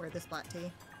to not wear the splat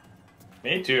tee.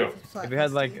 Me too. If you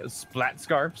had like splat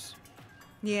scarps.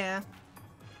 Yeah.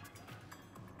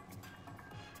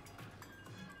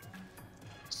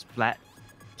 Splat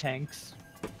tanks.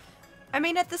 I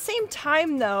mean, at the same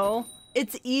time, though,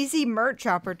 it's easy merch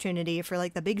opportunity for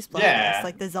like the big splat Yeah. list,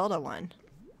 like the Zelda one.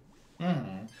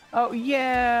 Mm-hmm. Oh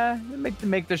yeah,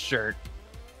 make the shirt.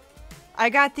 I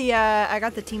got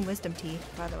the Team Wisdom tee,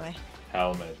 by the way.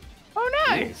 Helmet. Oh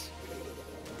nice.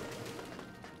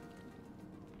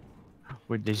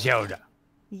 With the Zelda.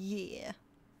 Yeah.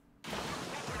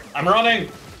 I'm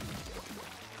running.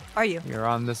 Are you? You're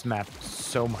on this map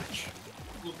so much.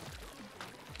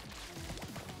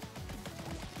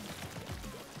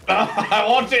 I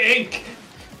want the ink!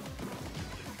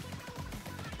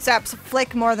 Saps,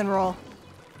 flick more than roll.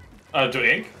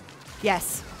 To ink?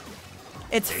 Yes.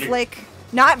 It's Really? flick,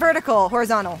 not vertical,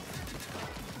 horizontal.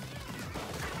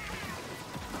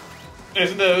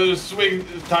 Isn't the swing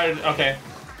tired? Okay.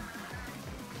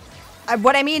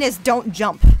 What I mean is don't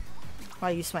jump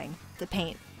while you swing the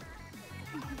paint.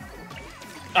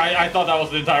 I thought that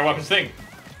was the entire weapons thing.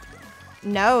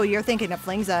 No, you're thinking of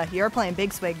Flingza. You're playing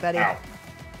Big Swig, buddy. Ow.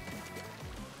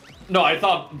 No, I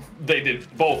thought they did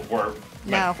both were meant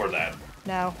No. for that.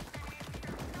 No.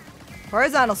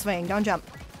 Horizontal swing, don't jump.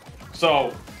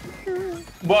 So,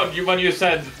 when you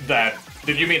said that,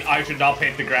 did you mean I should not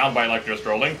paint the ground by like just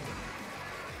rolling?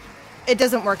 It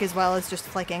doesn't work as well as just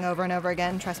flicking over and over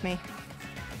again, trust me.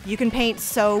 You can paint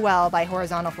so well by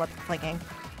horizontal flicking.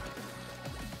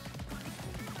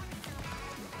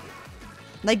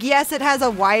 Like, yes, it has a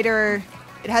wider...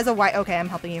 Okay, I'm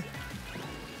helping you.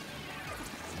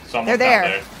 Someone's They're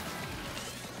down there.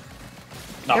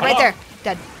 No, They're right there.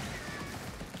 Dead.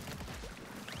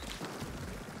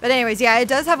 But anyways, yeah, it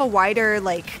does have a wider,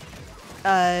 like,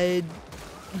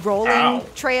 rolling Ow.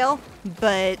 trail,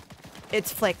 but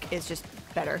its flick is just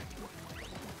better.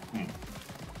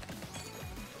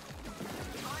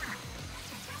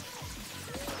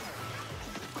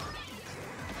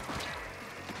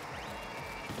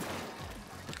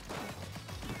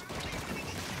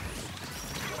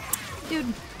 Dude,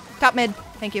 top mid.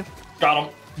 Thank you. Got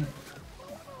him.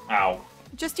 Ow.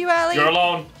 Just you, Allie. You're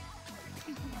alone.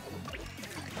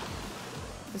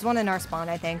 There's one in our spawn,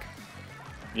 I think.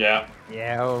 Yeah.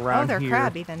 Yeah, around Oh, they're here.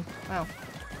 crab even. Wow.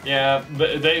 Yeah,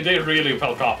 they really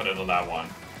felt confident on that one.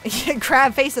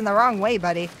 Crab facing the wrong way,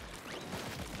 buddy.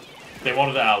 They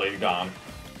wanted the alley gone.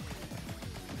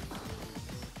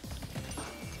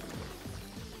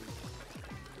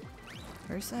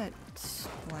 Where's that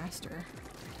blaster?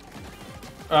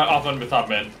 Off on the top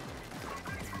mid.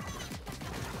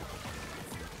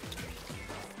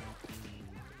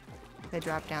 They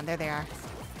dropped down. There they are.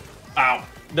 Ow.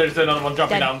 There's another one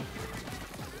jumping Dead. down.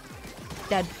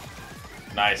 Dead.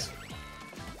 Nice.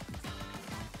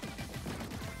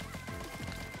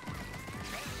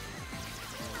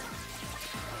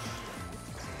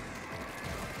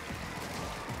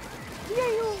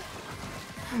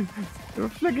 They were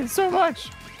flicking so much.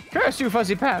 Curse you,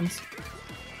 fuzzy pants.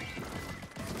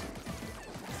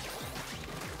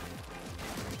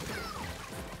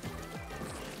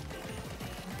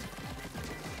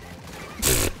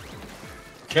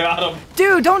 Got him.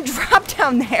 Dude, don't drop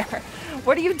down there.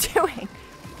 What are you doing?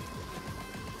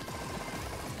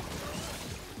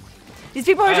 These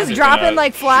people are I'm just just dropping gonna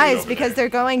like shoot flies over because there. they're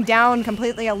going down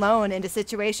completely alone into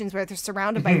situations where they're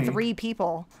surrounded by 3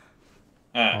 people.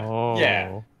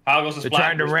 Yeah. How goes the They're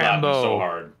trying to Rambo. so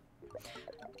hard?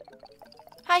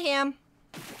 Hi, Ham.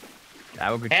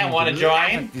 Ham, wanna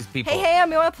join? These people. Hey,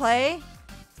 Ham, you want to play?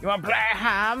 You want to play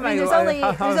Ham? I mean, there's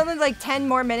only like 10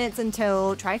 more minutes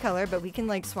until Tricolor, but we can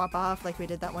like swap off like we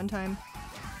did that one time.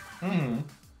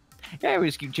 Yeah, we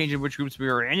just keep changing which groups we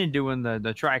were in and doing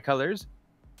the tricolors.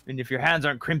 And if your hands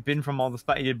aren't crimping from all the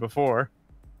stuff you did before,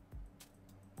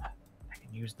 I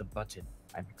can use the button.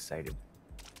 I'm excited.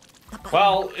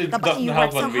 Well, it The button doesn't you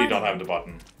help worked so when we hard don't on. have the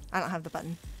button. I don't have the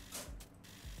button.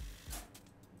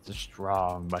 It's a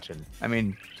strong button. I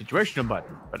mean, situational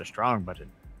button, but a strong button.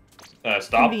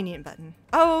 Stop. Convenient button.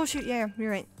 Oh, shoot, yeah,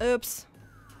 you're right. Oops.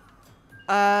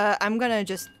 I'm gonna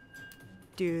just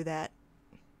do that.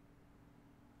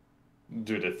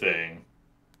 Do the thing.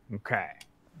 Okay.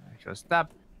 I shall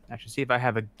stop. I should see if I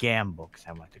have a gamble, because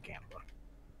I want to gamble.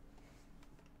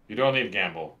 You don't need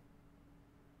gamble.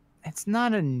 It's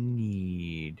not a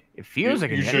need. It feels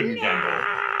like a you need. shouldn't gamble.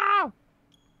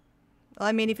 Well,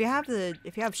 I mean, if you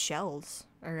have shells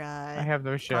or I have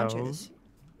no shells. conches.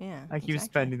 Yeah. I keep exactly.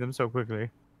 spending them so quickly.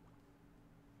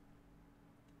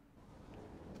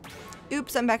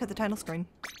 Oops, I'm back at the title screen.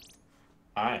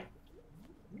 Aye.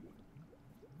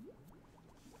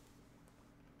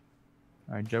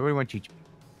 Alright, Joe, what do you want to teach me?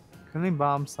 Curling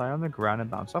bombs, slide on the ground, and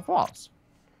bounce off walls.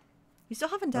 You still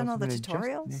haven't done all the Ultimate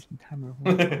tutorials? destination timer of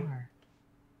 1 hour.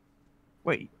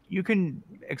 Wait, you can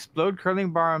explode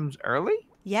curling bombs early?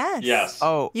 Yes. Yes.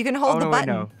 Oh. You can hold the no, button.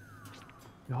 Wait, no.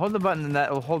 You hold the button and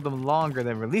that will hold them longer,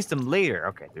 then release them later.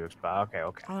 Okay, do explode. Okay.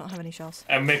 I don't have any shells.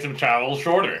 And make them travel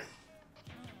shorter.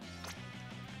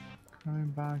 Curling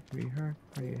bomb can be hurt.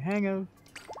 What do you hang of?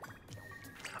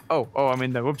 Oh, I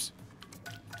mean the whoops.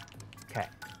 Okay.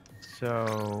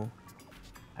 So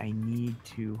I need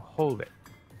to hold it.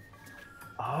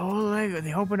 Oh,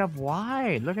 they open up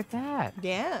wide. Look at that.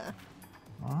 Yeah.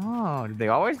 Oh, did they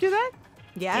always do that?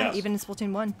 Yeah, Yes. even in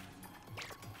Splatoon 1.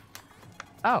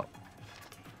 Oh.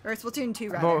 Or Splatoon 2,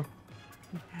 rather. Well,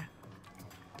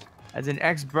 as an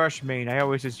ex-brush main, I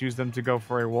always just use them to go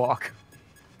for a walk.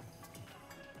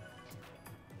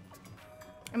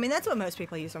 I mean, that's what most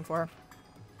people use them for.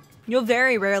 You'll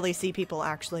very rarely see people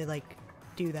actually, like,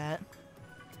 do that.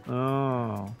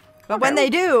 Oh. But Okay.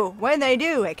 when they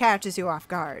do, it catches you off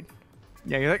guard.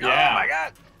 Yeah, you're like, Yeah. oh my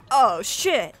god. Oh,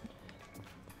 shit.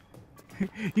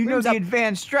 You know Rooms the up.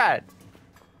 advanced strat.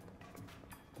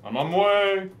 I'm on my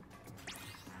way.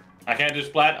 I can't do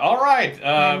splat. All right.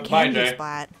 Bye, Candy Jay.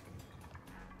 splat.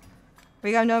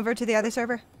 We going over to the other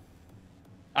server?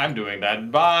 I'm doing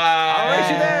that. Bye. All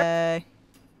right, you there.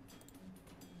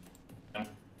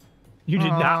 You did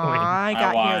not win. I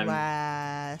got here won.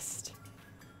 last.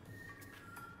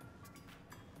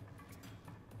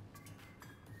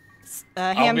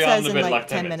 Ham be on says the in bit like like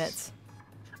 10 10 minutes.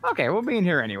 Okay, we'll be in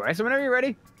here anyway. So whenever you're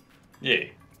ready, Yeah.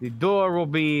 the door will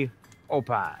be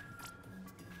open.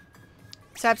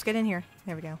 Saps, get in here.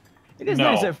 There we go. It is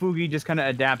No. nice that Fugi just kind of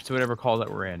adapts to whatever call that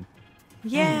we're in.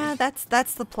 Yeah, that's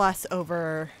the plus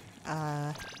over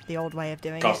the old way of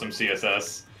doing it. Custom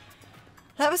CSS.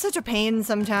 That was such a pain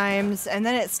sometimes, and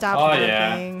then it stopped Oh, working.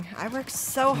 yeah. I worked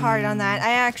so hard on that.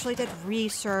 I actually did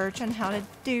research on how to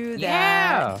do that.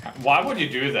 Yeah. Why would you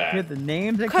do You that? get the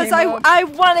names that Because came up? I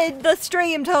wanted the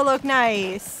stream to look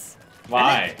nice.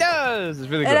 Why? It does. It's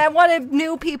really And good. I wanted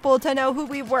new people to know who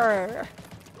we were.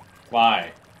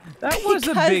 Why? That was a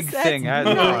Because big that's thing I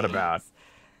hadn't nice. thought about.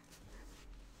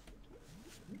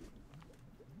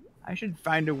 I should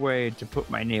find a way to put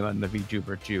my name on the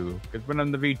VTuber too, because when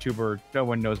I'm the VTuber, no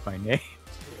one knows my name.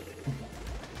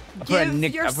 I'll put a Give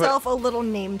nick- I'll put- yourself a little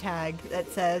name tag that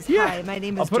says, Yeah. "Hi, my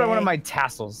name is I'll put Jay." on one of my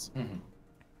tassels. It's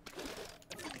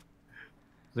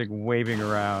like waving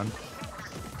around.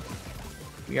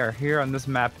 We are here on this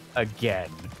map again.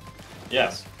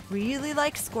 Yes. Really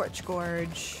like Scorch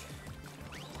Gorge.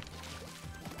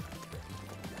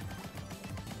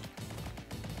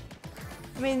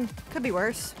 I mean, could be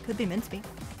worse. Could be mincemeat.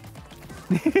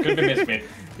 Could be mincemeat.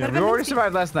 Yeah, Could've we been already Misty.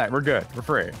 survived last night. We're good. We're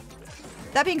free.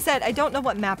 That being said, I don't know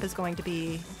what map is going to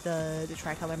be the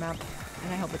tricolor map,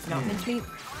 and I hope it's not mincemeat.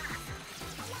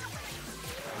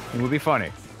 It would be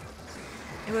funny.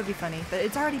 It would be funny, but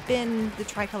it's already been the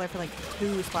tricolor for like 2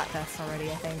 Splatfests already,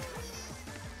 I think.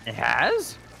 It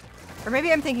has? Or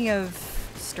maybe I'm thinking of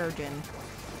Sturgeon.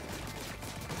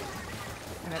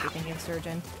 I might be thinking of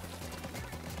Sturgeon.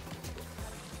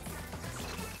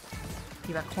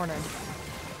 You are cornered.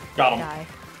 Got him. Die.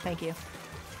 Thank you.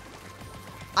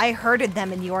 I herded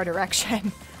them in your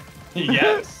direction.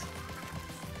 Yes.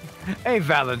 A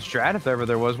valid strat, if ever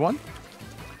there was one.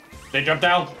 They jumped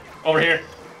down. Over here.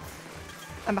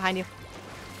 I'm behind you.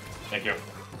 Thank you.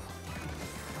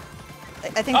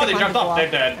 I think Oh, they they jumped climbed the off. wall.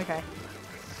 They're dead. Okay.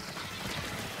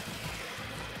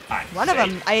 I'm One of safe.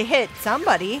 them, I hit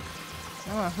somebody. I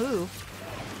don't know who.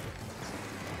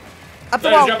 Up the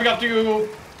They're wall. jumping up to you.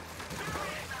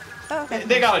 Oh, okay.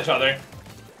 They got each other.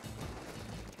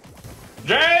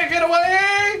 Jay, get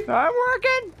away! I'm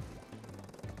working.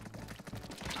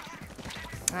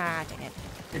 Ah, dang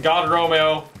it. Got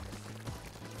Romeo.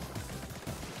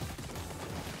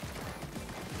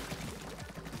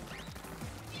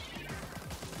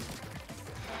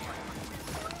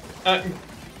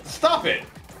 Stop it!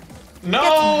 some No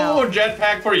help.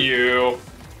 jetpack for you.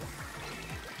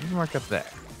 You can work up there.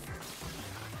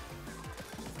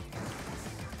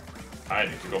 I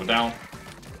need to go down.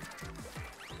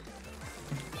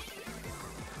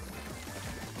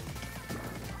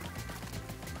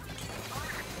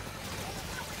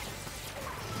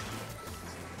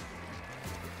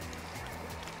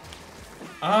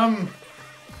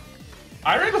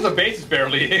 I reckon the base is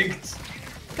barely inked.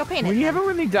 Go paint it. We then. haven't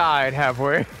really died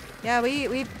halfway. Yeah,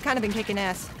 we've kind of been kicking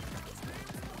ass.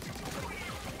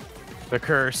 The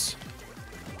curse.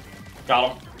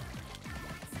 Got him.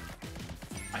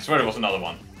 I swear there was another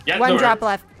one. Yeah, One there. drop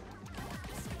left.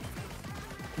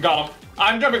 Got him.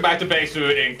 I'm jumping back to base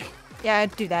to ink. Yeah,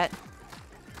 do that.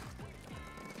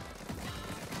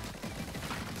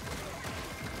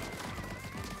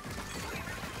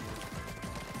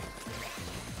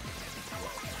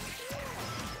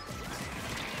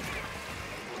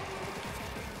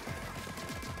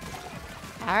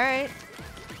 Alright.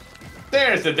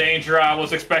 There's the danger I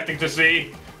was expecting to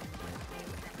see.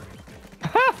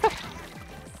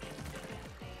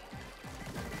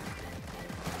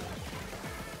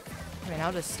 I mean,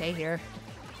 I'll just stay here.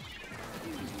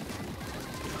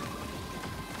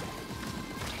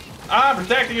 I'm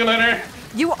protecting you, Lunar.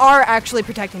 You are actually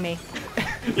protecting me.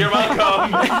 You're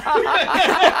welcome. Nice.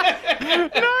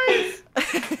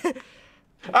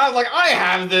 I was like, I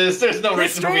have this. There's no The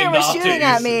reason for me stringer not was to. shooting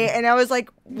at me, and I was like,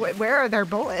 where are their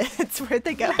bullets? Where'd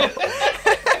they go?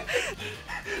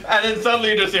 And then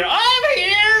suddenly you just hear, I'm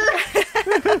here!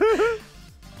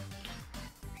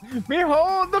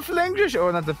 Behold the flinging,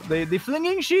 or not the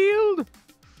flinging shield.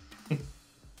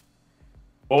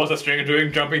 What was the stringer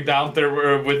doing? Jumping down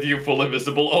there with you fully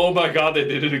visible. Oh my god, they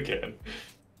did it again.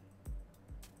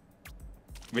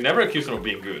 We never accused them of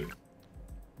being good.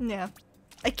 Yeah.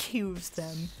 Accuse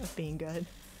them of being good.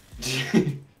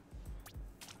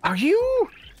 Are you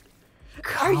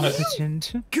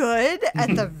competent? Good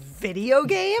at the video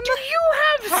game? Do you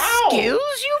have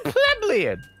skills, you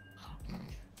plebeian?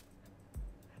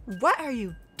 What are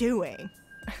you doing?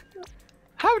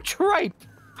 How tripe.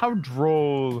 How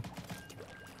droll.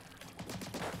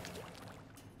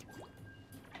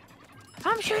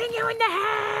 I'm shooting you in the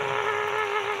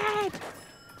head!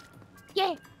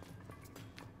 Yeah.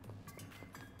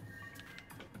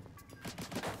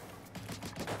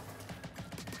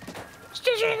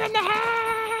 Shooting in the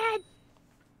head!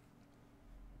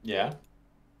 Yeah?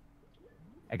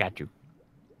 I got you.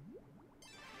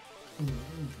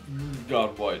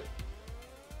 God, what?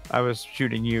 I was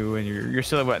shooting you and your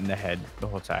silhouette in the head the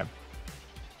whole time.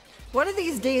 One of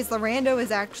these days, Lorando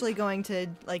is actually going to,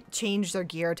 like, change their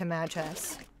gear to match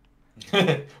us.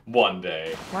 One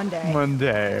day. One day. One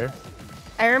day.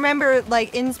 I remember,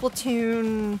 like, in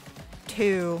Splatoon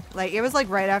 2, like, it was, like,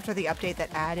 right after the update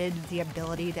that added the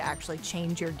ability to actually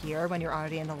change your gear when you're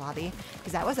already in the lobby.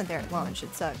 Because that wasn't there at launch.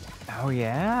 It sucked. Oh,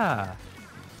 yeah.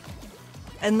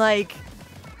 And, like,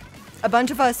 a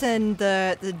bunch of us in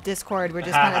the Discord were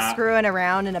just kind of screwing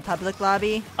around in a public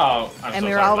lobby. Oh, and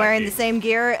we were all wearing the same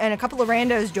gear, and a couple of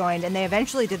randos joined, and they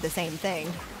eventually did the same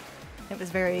thing. It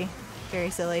was very, very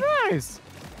silly. Nice.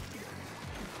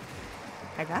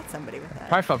 I got somebody with that.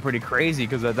 Probably felt pretty crazy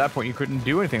because at that point you couldn't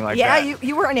do anything like that. Yeah,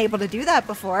 you weren't able to do that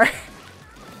before.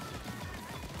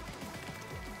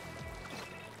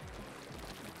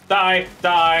 Die!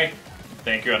 Die!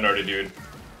 Thank you, a nerdy dude.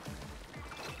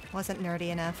 Wasn't nerdy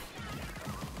enough.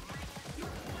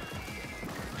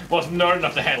 Wasn't nerd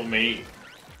enough to handle me.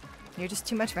 You're just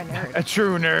too much of a nerd. A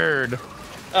true nerd.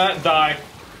 Die.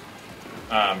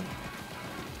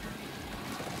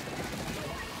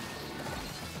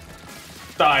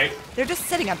 Die. They're just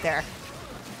sitting up there.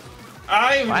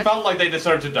 I felt like they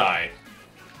deserved to die.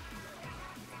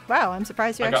 Wow, I'm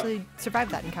surprised you actually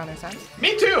survived that encounter, Saps.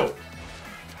 Me too!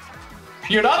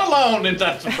 You're not alone in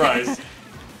that surprise.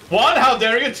 One, how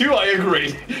dare you? Two, I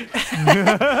agree.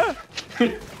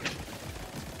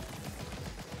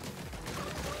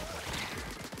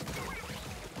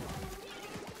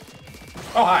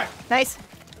 Oh, hi. Nice.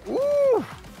 Ooh.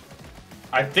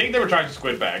 I think they were trying to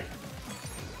squid bag.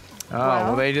 Oh,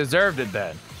 well, they deserved it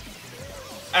then.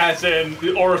 As in,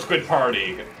 or a squid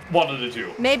party. One of the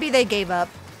two. Maybe they gave up.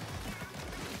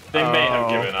 They may have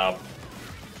given up.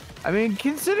 I mean,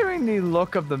 considering the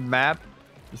look of the map,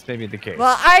 this may be the case.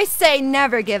 Well, I say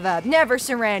never give up, never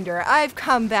surrender. I've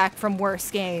come back from worse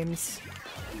games.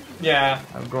 Yeah.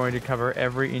 I'm going to cover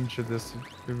every inch of this.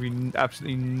 There'll be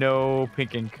absolutely no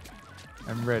pink ink.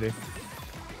 I'm ready.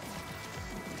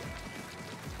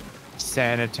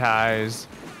 Sanitize.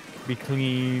 Be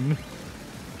clean.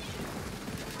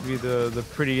 Be the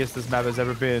prettiest this map has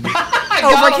ever been.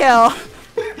 Overkill.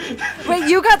 Wait,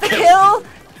 you got the kill?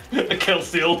 A kill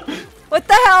steal. What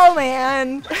the hell,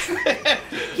 man?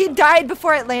 He died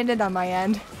before it landed on my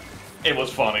end. It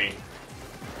was funny.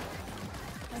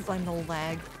 I blame the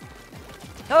lag.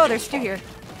 Oh, there's two here.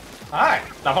 Hi.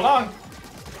 Now hold on.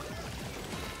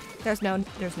 There's none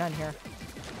here.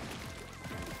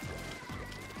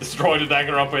 Destroy the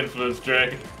Danganronpa influence,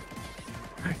 Jay.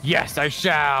 Yes, I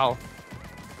shall.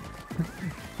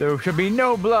 There should be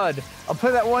no blood. I'll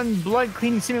put that one blood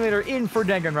cleaning simulator in for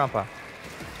Danganronpa.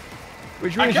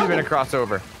 Which means you've been a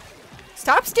crossover.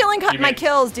 Stop stealing my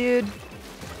kills, dude.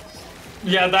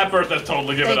 Yeah, that person's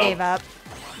totally given up. They gave up.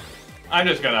 I'm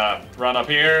just gonna run up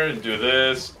here and do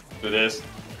this, do this.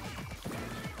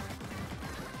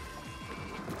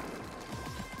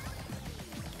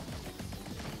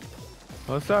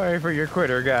 Well, sorry for your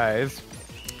quitter, guys.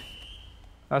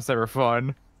 That's never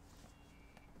fun.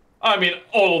 I mean,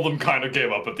 all of them kind of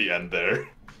gave up at the end there.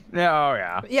 Oh,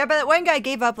 yeah. Yeah, but that one guy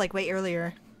gave up, like, way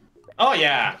earlier. Oh,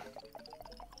 yeah.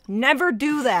 Never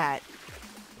do that.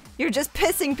 You're just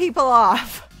pissing people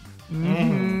off.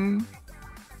 Mm-hmm.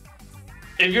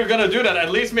 If you're gonna do that,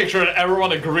 at least make sure that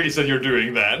everyone agrees that you're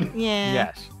doing that. Yeah.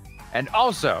 Yes. And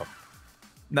also,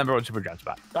 #1 super jump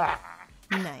spot.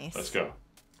 Nice. Let's go.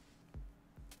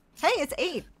 Hey, it's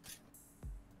 8.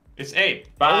 It's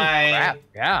 8. Bye. Oh, crap.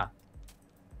 Yeah.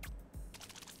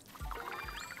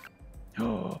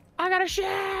 Oh, I got a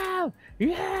shell!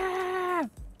 Yeah!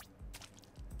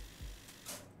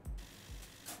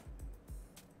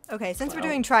 Okay, since we're Well.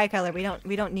 doing tricolor,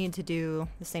 we don't need to do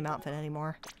the same outfit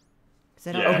anymore. Because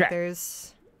I don't Yeah. think Okay.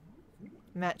 there's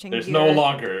matching There's gear. no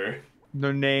longer.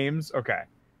 No names? Okay.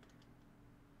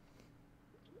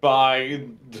 Bye,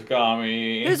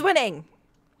 Takami. Who's winning?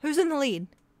 Who's in the lead?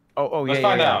 Oh, yeah, Let's yeah,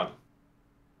 find yeah. out.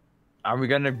 Are we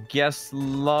gonna guess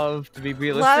love to be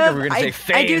realistic, Love, or are we gonna say I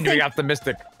fame do to be think-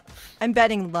 optimistic? I'm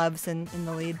betting Love's in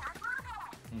the lead.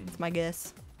 That's my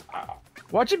guess.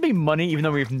 Watch it be money, even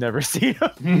though we've never seen him.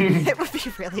 It would be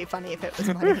really funny if it was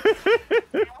money.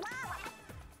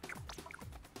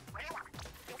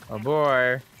 Oh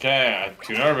boy. Okay, I'm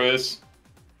too nervous.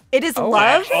 It is Oh,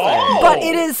 Love, actually. but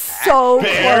it is so close.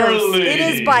 Barely. It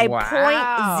is by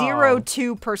Wow.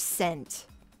 0.02%.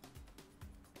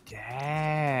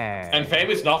 Dang. And Fame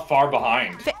is not far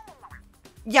behind.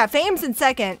 Yeah, Fame's in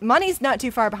second. Money's not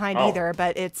too far behind Oh. either,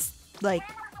 but it's like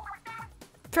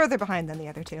further behind than the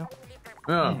other two.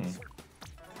 Oh,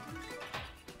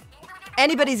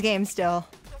 Anybody's game still.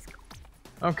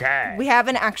 okay. We have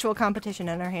an actual competition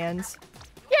in our hands.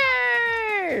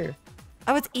 Yay!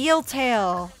 Oh, it's Eel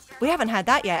Tail. We haven't had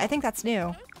that yet. I think that's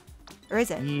new. Or is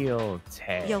it? Eel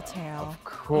tail. Eel Tail. Of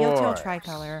course. Eel Tail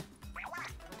tricolor.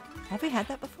 Have we had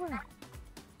that before?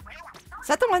 Is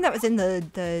that the one that was in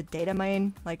the data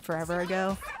mine like forever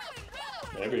ago?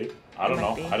 Maybe. I don't It know.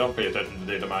 might be. I don't pay attention to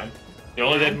data mine. The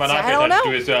only data mine So I I pay don't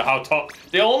attention know. to is how tall.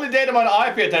 The only data mine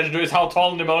I pay attention to is how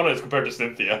tall Nimona is compared to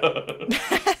Cynthia.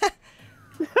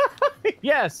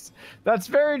 Yes, that's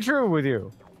very true with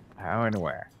you. How and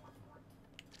where?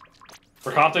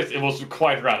 For context, it was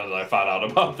quite random that I found out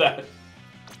about that.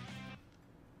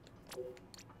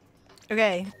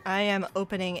 Okay, I am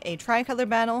opening a tricolor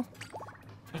battle.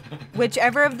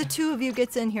 Whichever of the two of you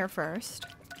gets in here first.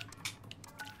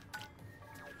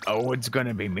 Oh, it's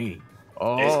gonna be me.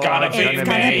 Oh, It's gonna be It's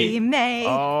gonna me. be May.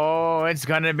 Oh, it's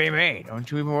gonna be me. Don't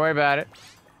you even worry about it.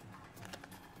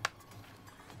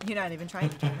 You're not even trying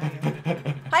to join, are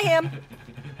you? Hi, Ham.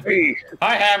 Hey,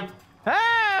 Hi, Ham.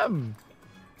 Ham!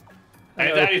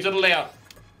 Hey, Daddy to the left.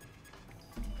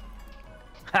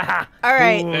 Haha. All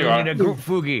right. There you are. Need a group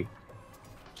Fugi.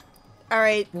 All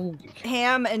right.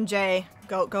 Ham and Jay,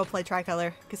 go play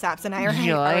tricolor. Because Saps and I are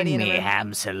already in the room.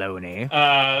 Ham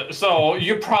Saloni. So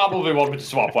you probably want me to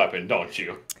swap weapon, don't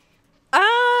you?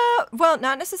 Well,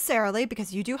 not necessarily,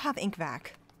 because you do have Inkvac.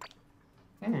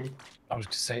 I was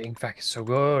gonna say Inkvac is so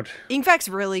good. Inkvac's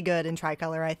really good in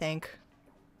tricolor, I think.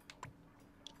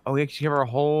 Oh, we actually have a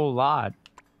whole lot.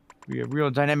 We have a real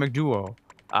dynamic duo.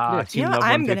 Yeah. Team You know, Love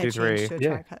I'm gonna 153. change to a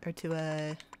Yeah. tricolor or to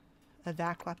a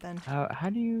vac weapon. How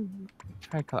do you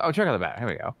tricolor? Oh, tricolor battle. Here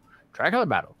we go. Tricolor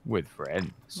battle with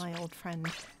friends. My old friend.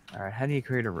 All right. How do you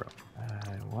create a room?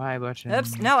 Y button.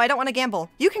 Oops, no, I don't want to gamble.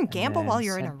 You can and gamble then while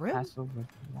you're in a set room. passive with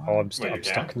Y. Oh, I'm, Wait, you I'm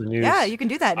stuck can? in the news. Yeah, you can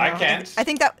do that now. I can't. I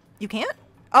think that you can't.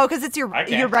 Oh, because it's your I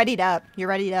you're can't. readied up. You're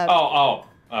readied up.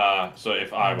 So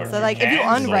if I were So to like if you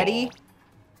cancel- unready,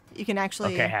 you can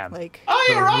actually Okay, Ham. like. Oh,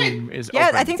 The you're right. room is Yeah, I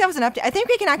open. think that was an update. I think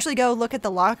we can actually go look at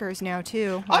the lockers now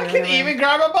too. I while can we're in. even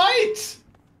grab a bite.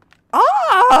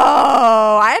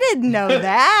 Oh, I didn't know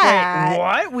that. Wait,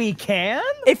 what? We can?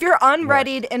 If you're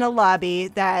unreadied in a lobby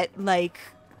that like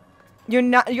you're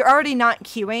already not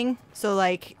queuing, so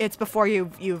like it's before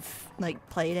you've like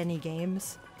played any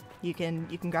games, you can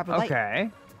grab a bite. Okay.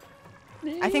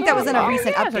 I think that was in a Oh,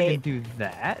 recent yes, I can update. do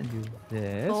that. and Do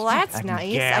this. Well, that's I can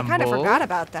nice. I kind of gamble. forgot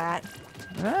about that.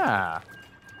 Ah.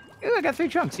 Ooh, I got 3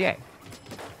 chunks. Yay.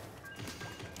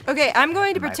 Okay, I'm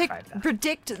going to I might try that.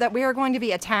 predict that we are going to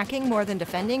be attacking more than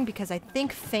defending because I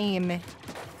think Fame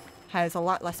has a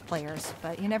lot less players,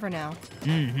 but you never know.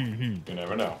 You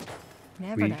never know.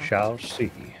 Never We know. shall see.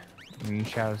 We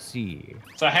shall see.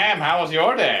 So Ham, how was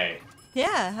your day?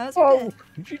 Yeah, how's it Oh,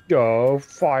 been? you know,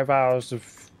 5 hours of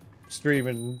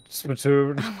streaming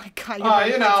Splatoon. Oh my god, Oh, you're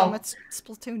you played so know. much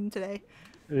Splatoon today.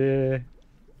 Yeah.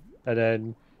 And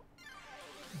then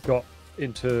got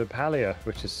into Palia,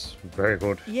 which is very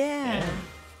good. Yeah.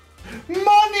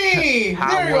 Money!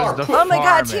 How there you was are. the Oh my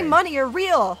god, farming? Team Money, you're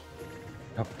real!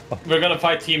 We're gonna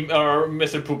fight Team or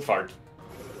Mr. Poop Fart.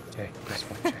 Okay, that's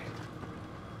one, Jay.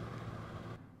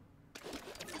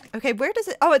 Okay, where does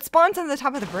it... Oh, it spawns on the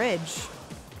top of the bridge.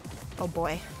 Oh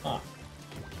boy, Huh.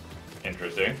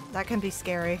 Interesting. that can be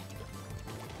scary.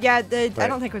 Yeah, I Right.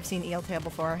 don't think we've seen Eel Tail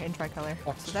before in tricolor,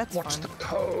 so that's What's fun. the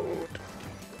code?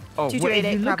 Oh, wait, if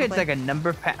 2288 you look at probably. like a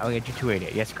number pad. Oh, yeah,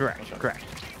 2288. Yes, correct. Correct.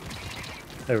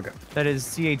 There we go. That is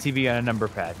CATV on a number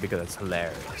pad because it's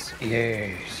hilarious.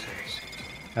 Yes.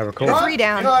 I recall. You know what? 3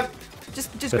 down. You know what?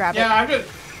 Just grab Yeah, it.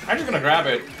 I'm just gonna grab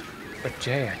it. But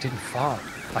Jay, I didn't farm.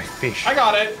 I fished. I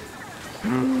got it.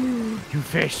 You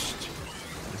fished.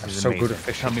 This I'm is so amazing. good at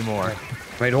fishing. Tell me more.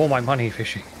 Made all my money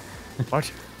fishing. What?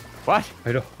 What?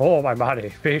 Made all my money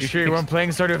fishing. You sure you weren't playing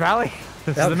Stardew Valley?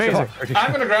 This is I'm amazing. sure.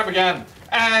 I'm gonna grab again,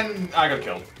 and I got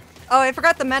killed. Oh, I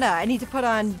forgot the meta. I need to put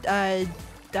on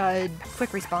quick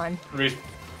respawn.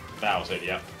 That was it.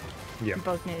 Yeah. Yeah. You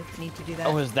both need to do that.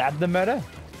 Oh, is that the meta?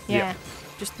 yeah.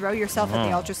 Just throw yourself at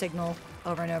the Oh. ultra signal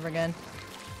over and over again.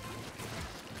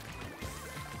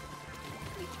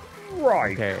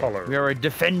 Right Okay. color. We are a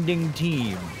defending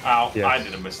team. Ow! Yes. I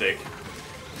did a mistake.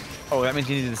 Oh, that means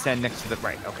you need to stand next to the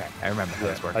right. Okay, I remember how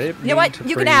this works. I didn't You know mean what? to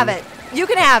You can bring- have it. You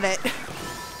can have it.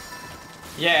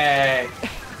 Yay!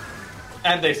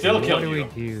 And they still What killed do you.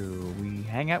 we do? We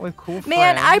hang out with cool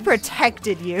Man, friends. I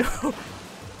protected you.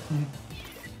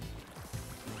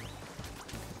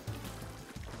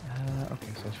 Okay,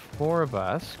 so there's 4 of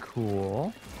us.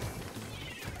 Cool.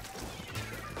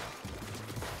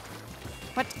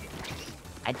 What?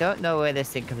 I don't know where this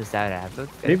thing comes down at.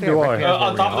 Neither do I.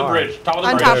 On top of the bridge. Top of the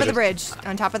On bridge. top of the bridge.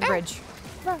 On top of the bridge.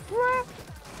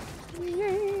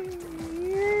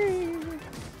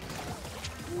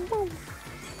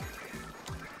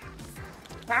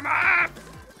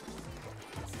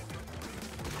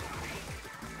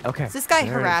 Okay. Is this guy There it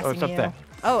is. harassing Oh, it's up you? there.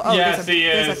 Oh, Yes, there's a he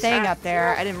is. thing up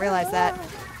there. I didn't realize that.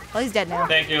 Well, he's dead now.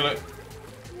 Thank you.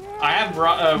 I have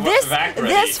vac ready.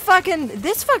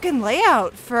 This fucking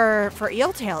layout for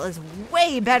Eeltail is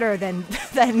way better than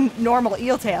normal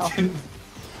Eeltail.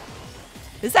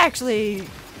 It's actually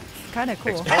kind of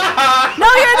cool. No, you're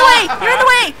in the way! You're in the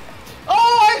way!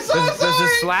 Oh, I'm so Does sorry!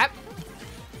 this slap?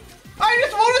 I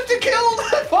just wanted to kill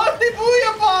the fucking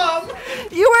booyah bomb!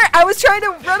 I was trying to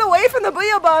run away from the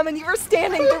booyah bomb and you were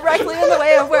standing directly in the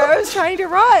way of where I was trying to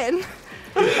run.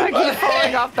 I keep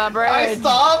falling off the bridge. I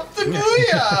stopped the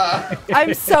booyah!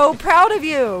 I'm so proud of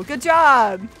you. Good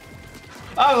job.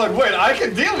 I was like, wait, I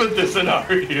can deal with this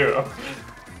scenario.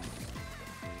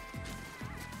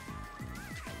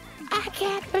 I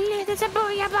can't believe there's a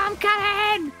booyah bomb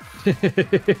coming!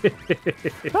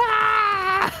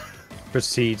 Ah!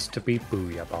 Proceeds to be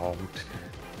booyah bombed.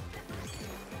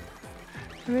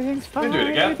 Everything's We fine. do it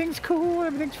again. Everything's cool.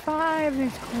 Everything's fine.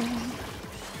 Everything's cool.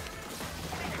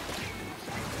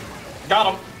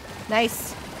 Got him.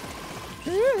 Nice.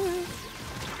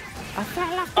 I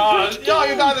fell off the bridge. Yeah,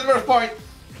 you died at the first point.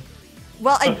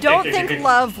 Well, I don't think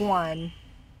love won.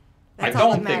 I That's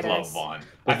all don't that think matters. Love won. I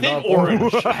But think Love won.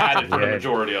 Orange had it for the Yeah.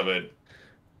 majority of it.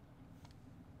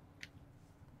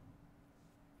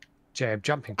 Jay, I'm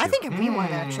jumping. I to think you. we won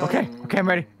actually. Okay, I'm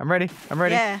ready. I'm ready. I'm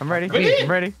ready. Yeah. I'm ready. Really?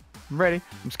 I'm ready. I'm ready.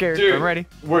 I'm scared. Dude, I'm ready.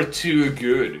 we're too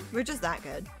good. We're just that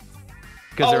good.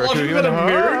 Because Oh, there are look, two you of got you a in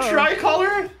the mirror hall.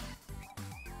 tricolor?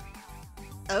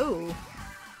 Oh.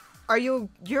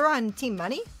 You're on Team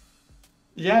Money?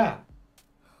 Yeah.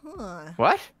 Huh.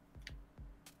 What?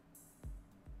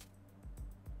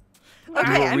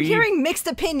 Okay, Will I'm we- hearing mixed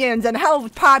opinions on how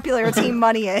popular Team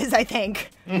Money is, I think.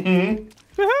 Mm-hmm.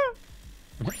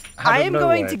 Out I of am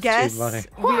going nowhere, to Team guess, Money.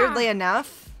 weirdly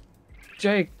enough.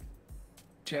 Jay.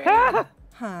 Huh.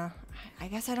 I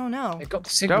guess I don't know. They got the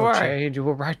signal, worry. Jay, and you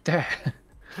were right there.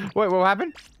 Wait, what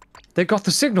happened? They got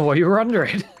the signal while you were under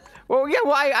it. Well, yeah,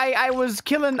 well, I was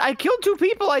killing. I killed 2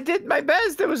 people. I did my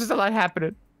best. There was just a lot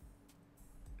happening.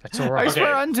 That's all I right.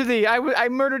 swear Okay. unto thee, I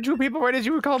murdered 2 people right as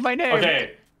you called my name.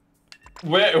 Okay.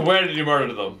 Where did you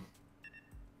murder them?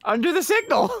 Under the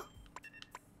signal.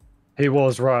 He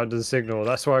was right under the signal.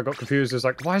 That's why I got confused. It's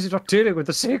like, why is he not dealing with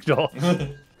the signal?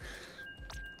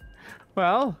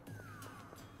 Well,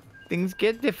 things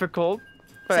get difficult,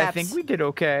 but I Saps. think we did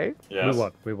okay. Yes.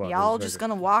 We won. Y'all It was just very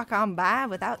gonna walk on by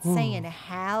without saying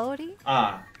howdy?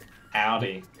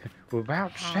 Howdy. good.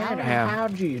 Without saying Ham. how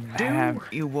do you do?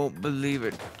 You won't believe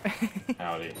it.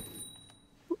 Howdy.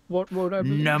 What would I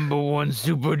believe? #1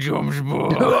 Super Jumps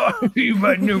Ball. You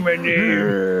might know my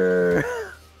name.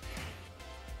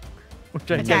 Which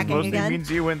I guess Attacking mostly again?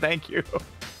 means you and thank you.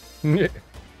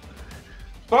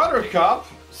 Buttercup.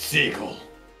 Seagull.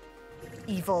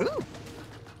 Evil.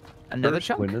 Another First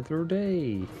chunk. win of the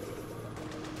day.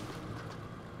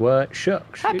 What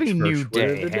shucks? Happy it's New first win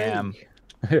of Day, the day. Ham.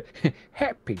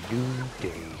 Happy New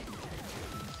Day.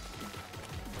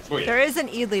 Sweet. There is an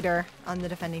E-leader on the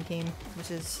defending team,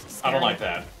 which is scary. I don't like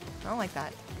that. I don't like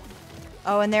that.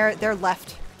 Oh, and they're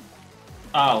left.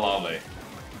 Ah, lovely.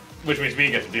 Which means we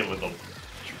get to deal with them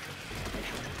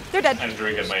They're dead. and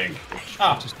drink at my ink.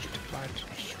 Ah,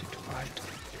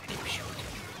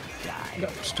 No,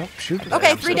 stop shooting.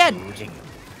 Okay, 3 dead. Okay.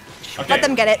 Let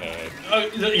them get it.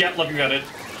 Yeah, let me get it.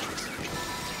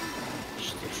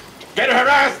 Get her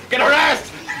ass! Get her ass!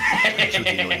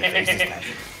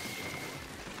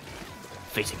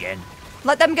 Face again.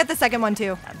 Let them get the second one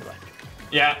too.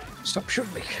 Yeah. Stop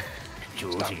shooting me.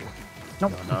 Shooting you.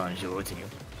 Nope. No, I'm shooting you.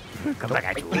 Come back,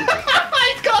 I shoot you.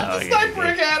 I got the sniper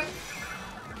again!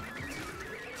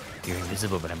 You're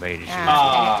invisible, but I'm ready to shoot.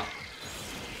 Ah.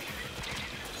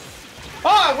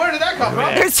 Ah, where did that come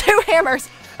from? There's 2 hammers.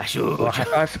 I shoot. Oh,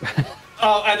 high five.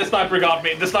 Oh, and the sniper got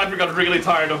me. The sniper got really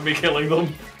tired of me killing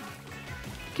them.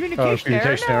 Communication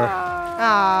error.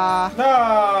 Ah.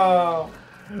 No.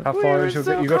 How far is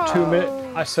your You got 2 minutes.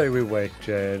 I say we wait,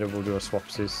 Jade, and we'll do a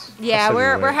swapsies. Yeah, I say we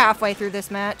we're wait. halfway through this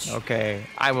match. Okay,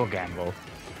 I will gamble.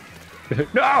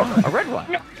 No! A red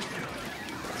one.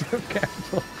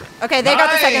 Okay, they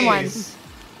got the second one. Nice.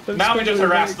 Now we just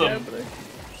harass them.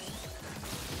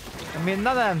 I mean,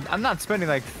 not that I'm not spending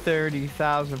like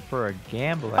 30,000 for a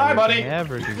gamble. Hi, I would buddy.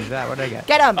 never do that. What did I get?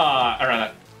 Get him. I ran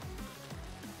it.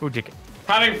 Ooh, chicken.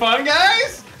 Having fun,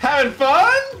 guys? Having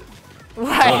fun? Oh, they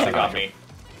What? got me.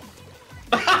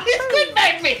 He's good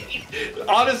back me.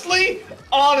 Honestly,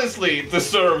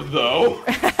 deserved though.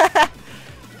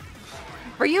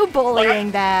 Were you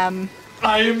bullying them?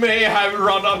 I may have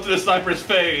run up to the sniper's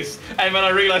face, and when I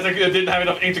realized I didn't have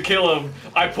enough ink to kill him,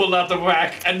 I pulled out the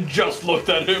whack and just looked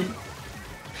at him.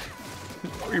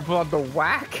 You pull out the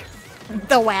whack?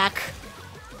 The whack.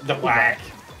 The whack.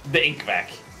 The ink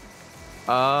whack.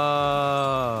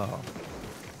 Oh.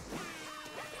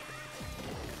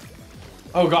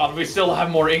 Oh god, we still have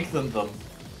more ink than them.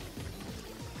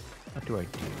 What do I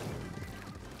do?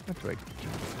 What do I do?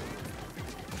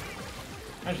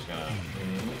 I'm just gonna...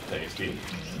 tasty.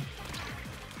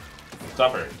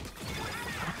 Supper.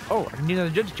 Oh, I need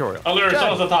another tutorial. Oh, there's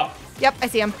someone's on top. Yep, I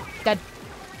see him. Dead.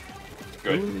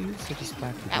 Good. Ooh, such a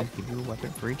spot Ow. to give you a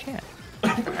weapon for each hand.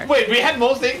 Wait, we had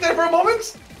most ink there for a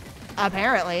moment?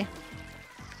 Apparently.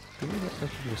 Ooh, that's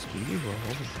such a speedy roll.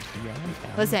 Beyond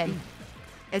Listen,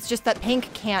 it's just that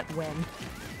Pink can't win.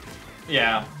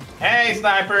 Yeah. Hey,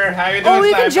 Sniper, how you doing, Oh, we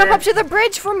Sniper? can jump up to the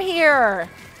bridge from here.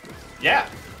 Yeah.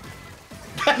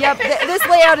 Yep, this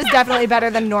layout is definitely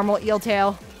better than normal eel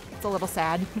tail. It's a little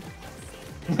sad.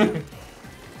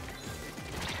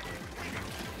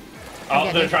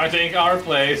 Oh, they're trying to take our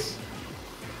place.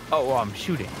 Oh, well, I'm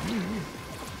shooting.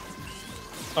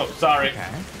 Oh, sorry. Okay.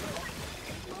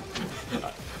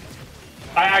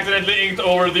 I accidentally inked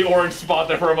over the orange spot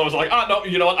there for a moment. I was like, no,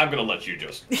 you know what? I'm gonna let you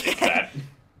just take that.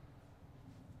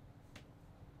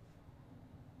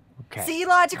 Okay. See,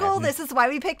 Logical? This is why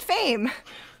we picked Fame.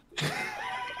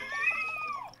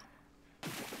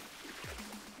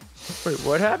 Wait,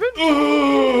 what happened?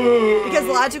 Because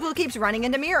Logical keeps running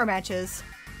into mirror matches.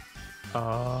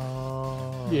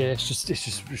 Oh. Yeah, it's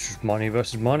just money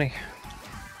versus money.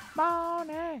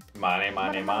 Money. Money,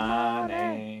 money,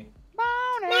 money.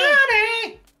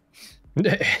 Money.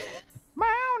 Money!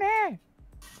 Money.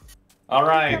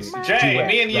 Alright, Jay,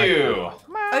 me and you. Oh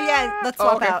yeah, let's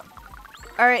swap okay. out.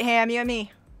 All right, Ham, you and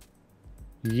me.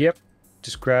 Yep.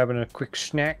 Just grabbing a quick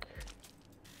snack.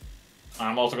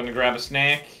 I'm also gonna grab a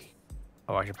snack.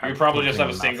 Oh, I should You probably put just it have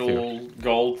a in my mouth, single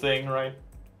gold thing, right?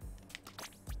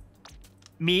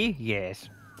 too. Me? Yes.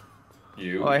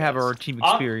 You. Well, I have yes. our team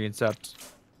experience up.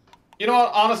 You know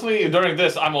what? Honestly, during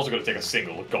this, I'm also gonna take a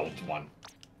single gold one.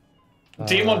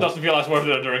 Team one doesn't feel as worth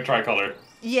it during tricolor.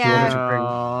 Yeah.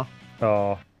 Aw.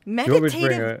 Oh. You want me to bring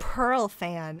Meditative a- Pearl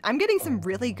fan. I'm getting some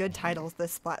really good titles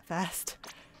this Splatfest.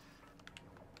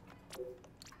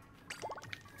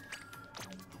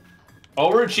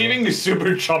 Overachieving the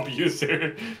super chump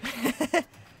user.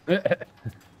 Do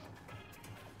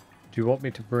you want me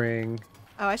to bring...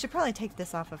 Oh, I should probably take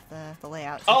this off of the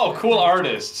layout. Oh, cool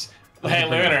artists. Hey,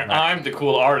 Lunar, I'm the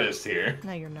cool artist here.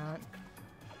 No, you're not.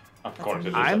 According to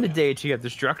this. I'm the deity of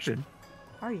destruction.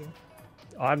 Are you?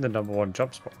 I'm the #1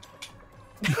 jump spot.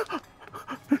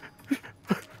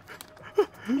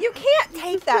 You can't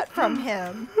take that from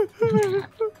him.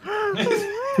 I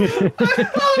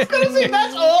was gonna say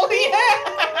that's all he had.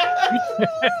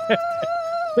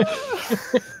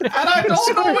 And I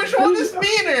don't know which one is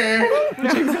meaner.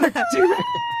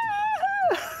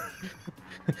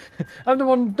 I'm the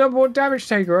 #1 damage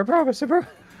taker, I promise, Okay.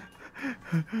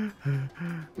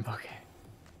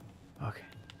 Okay.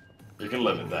 You can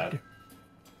live with that.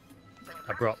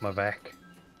 I brought my vac.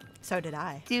 So did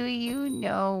I. Do you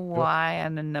know why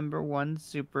I'm the #1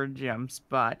 super jump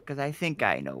spot? Because I think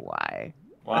I know why.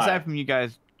 Why? Aside from you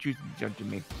guys choosing to jump to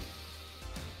me.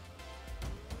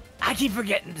 I keep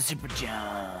forgetting the super jump.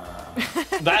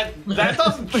 That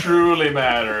doesn't truly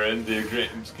matter in the great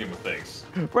scheme of things.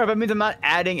 Right, that means I'm not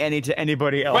adding any to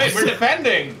anybody else. Wait, we're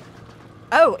defending.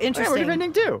 Oh, Yeah, interesting. we're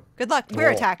defending too. Good luck. We're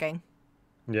Oh. attacking.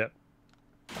 Yep.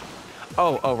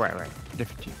 Oh, right.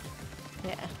 Different team.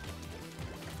 Yeah.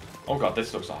 Oh god,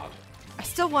 this looks odd. I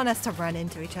still want us to run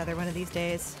into each other one of these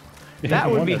days. That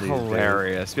would One be of these days.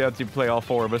 hilarious. Be able to play all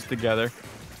 4 of us together.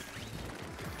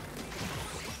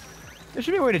 There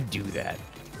should be a way to do that.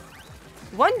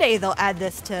 One day they'll add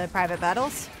this to private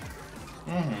battles.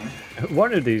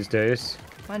 One of these days.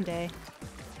 One day.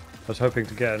 I was hoping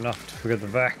to get enough to forget the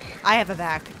vac. I have a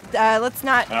vac. Let's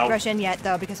not Ow. rush in yet,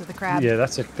 though, because of the crab. Yeah,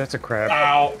 that's a crab.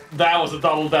 Ow, that was a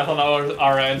double death on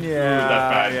our end. Ooh,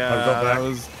 that's bad. I've got that back.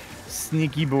 was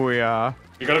sneaky booyah.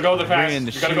 You gotta go there fast. Bring in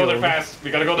the You gotta go there shield. fast.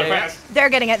 We gotta go there Yeah. fast. They're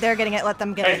getting it. They're getting it. Let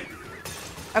them get Hey, it.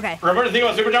 Okay. remember the thing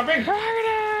about super jumping?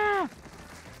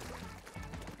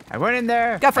 I went in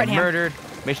there. Go for it, I Ham. murdered.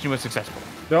 Mission was successful.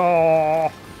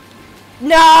 Oh,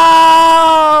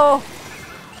 No!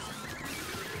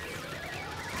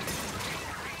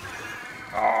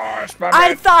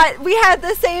 I thought we had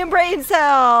the same brain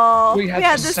cell. We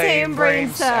had the same brain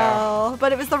cell,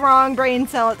 but it was the wrong brain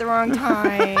cell at the wrong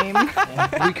time.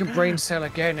 we can brain cell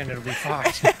again and it'll be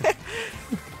fine.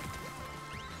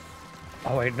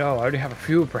 Oh wait, no, I only have a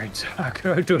few brain cells. I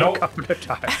can only do it Nope. a couple of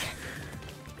times.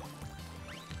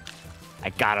 I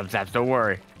got him, Saps. Don't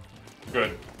worry.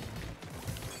 Good.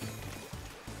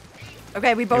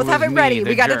 Okay, we both It have was it me, ready. the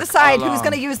We got to jerk, decide all who's along.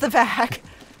 going to use the vac.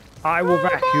 I will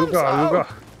back. You go. You go.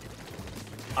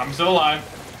 I'm still alive.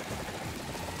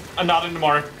 I'm not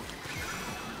anymore.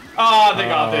 Ah, they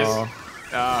got this. Oh,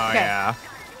 Okay. yeah.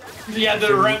 Yeah,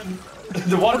 the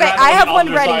one Okay, rat I on have the one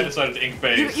other ready. side decided to ink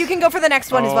base. You can go for the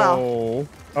next one as well. Oh.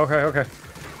 Okay, okay.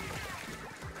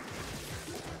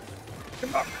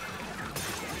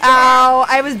 Ow,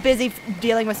 I was busy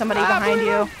dealing with somebody behind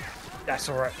you. That's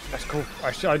alright. That's cool.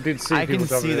 I did see I people can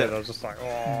see jumping in. that. I was just like,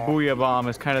 oh. Booyah Bomb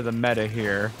is kind of the meta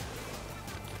here.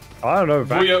 I don't know.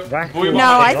 Booyah- Vac Booyah No,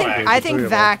 Bomb I is think vac. I think Booyah Bomb.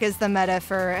 vac is the meta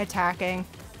for attacking.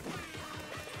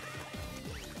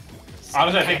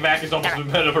 Honestly, I think Mac is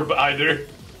almost better for either.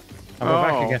 I'm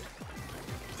back Oh. again.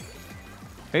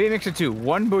 Maybe mix of 2.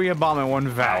 1 Booyah Bomb and 1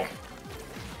 Vac.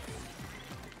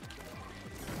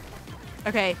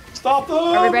 Okay, Stop them!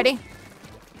 are we ready?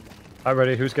 I'm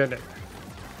ready. Who's getting it?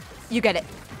 You get it.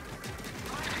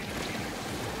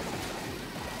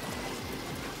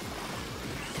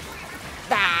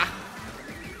 Ah,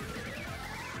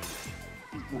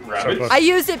 Rabbits? I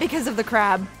used it because of the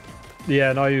crab. Yeah,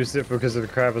 and I used it because of the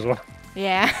crab as well.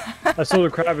 Yeah. I saw the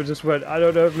crab and just went, I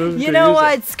don't know if Luna's You gonna know use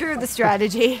what? Screw the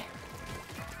strategy.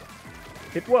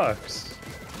 It works.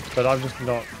 But I'm just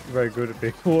not very good at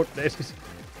being coordinated.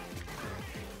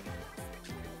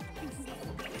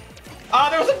 Ah,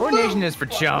 there was a Coordination blue- is for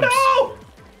chumps. No!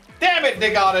 Damn it,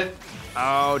 they got it.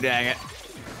 Oh, dang it.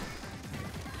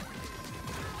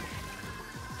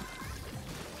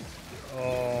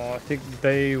 Oh, I think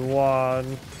they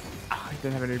won. I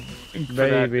didn't have any ink for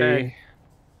that Maybe. thing.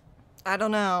 I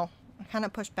don't know. I kind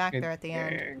of pushed back there at the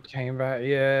end. It came back.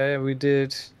 Yeah, we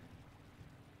did.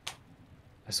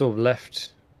 I sort of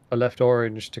left. I left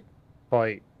orange to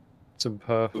fight some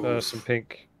some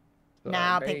pink.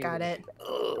 Nah, Pink got it.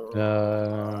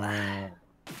 Damn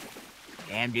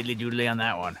diddly doodly on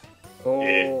that one.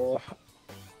 Oh,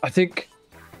 I think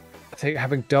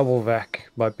having double vac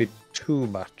might be too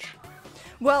much.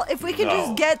 Well, if we could No.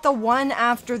 just get the one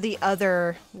after the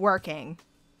other working.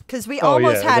 Because we Oh,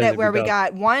 almost yeah, had then it it'd be where we done.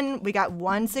 got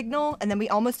one signal, and then we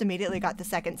almost immediately got the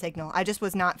second signal. I just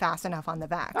was not fast enough on the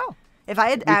vac. Oh. If I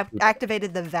had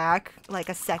activated the vac like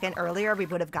a second earlier, we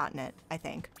would have gotten it, I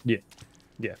think. Yeah,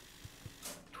 yeah.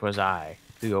 'Twas I,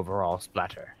 the overall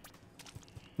splatter.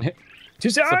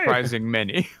 Just Surprising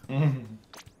many.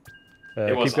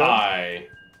 It was keep going.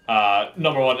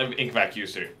 number 1 ink vac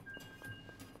user.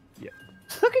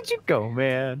 Look at you go,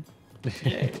 man. Look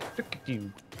at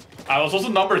you. I was also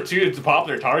number 2 to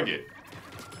popular target.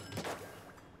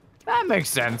 That makes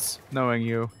sense, knowing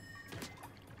you.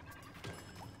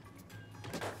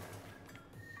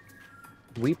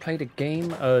 We played a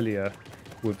game earlier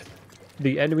with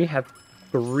the enemy had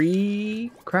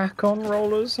 3 crack-on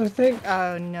rollers, I think.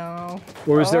 Oh, no.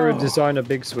 Or is there a Oh. designer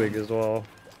big swig as well?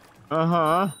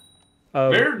 Uh-huh.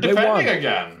 We're they won. defending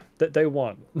again. They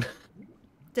won.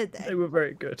 Did They they? were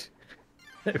very good.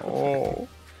 Oh.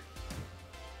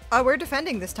 Oh, we're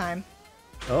defending this time.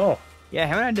 Oh, Yeah,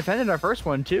 haven't I defended our first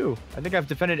one, too? I think I've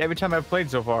defended every time I've played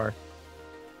so far.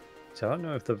 so I don't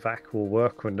know if the vac will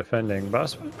work when defending, but I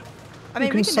suppose- I mean,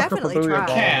 can we can suck up a definitely booyah try.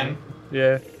 bomb. Can.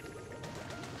 yeah.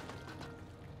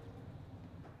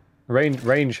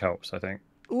 Range helps, I think.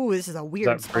 Ooh, this is a weird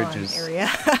That spawn bridge is- area.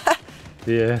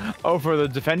 Yeah. Oh, for the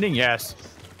defending, yes.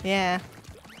 Yeah.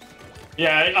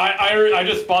 Yeah, I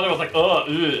just spotted. I was like,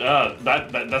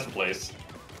 that's the place.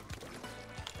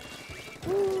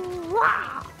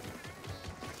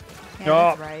 Yeah,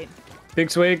 Oh. that's right. Big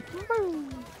swig.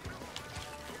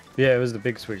 Yeah, it was the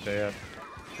big swig they had.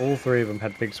 All three of them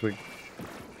had big swig.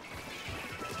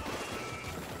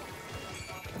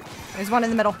 There's one in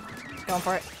the middle. Going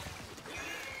for it.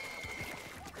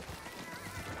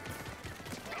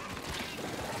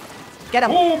 Get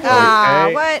him. Oh, Ah,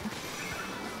 okay. what?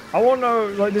 I want to know,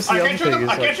 like, this is I the other can't shoot thing. them. Is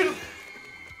I can't like, shoot them.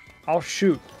 I'll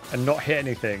shoot and not hit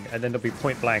anything, and then it'll be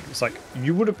point blank. It's like,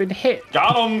 you would have been hit.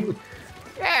 Got him.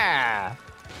 Yeah.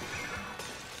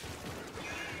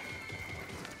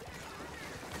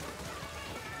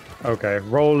 Okay,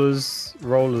 rollers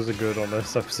are good on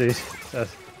this, I've seen.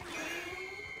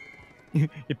 You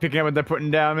picking up what they're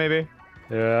putting down, maybe?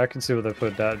 Yeah, I can see what they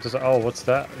put down. Just, oh, what's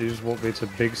that? You just want me to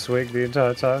big swig the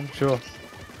entire time? Sure.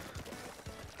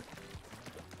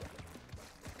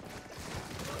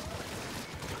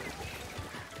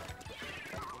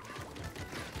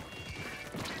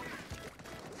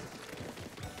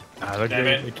 Ah, look, Damn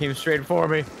it. it came straight for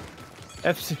me.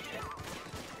 F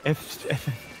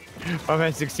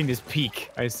 516 is peak.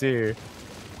 I see.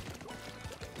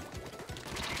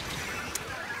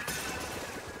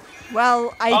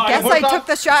 Well, I Oh, guess what's I up? took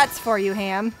the shots for you,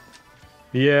 Ham.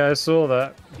 Yeah, I saw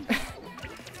that.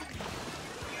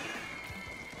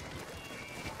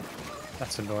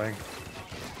 That's annoying.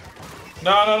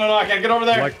 No, I can't get over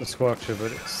I there. like the squelcher,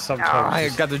 but it's sometimes. Ah, I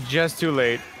just- got there just too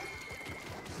late.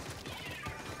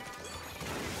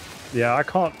 Yeah, I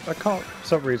can't for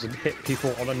some reason hit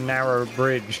people on a narrow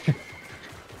bridge.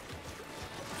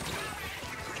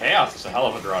 Chaos is a hell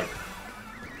of a drug.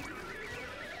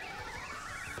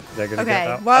 They're gonna get Okay,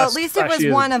 that. well, at That's least it was actually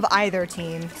a- one of either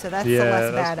team, so that's Yeah, a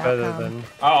less that's bad better outcome. than.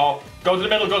 Uh-oh. Go to the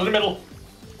middle, go to the middle.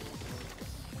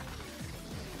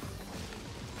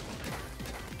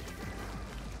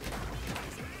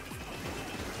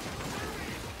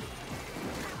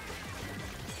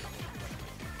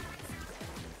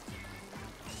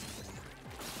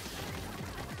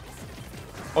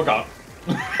 Oh god.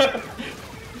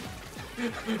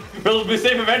 We'll be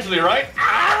safe eventually, right?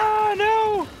 Ah,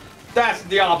 no! That's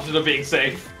the opposite of being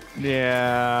safe.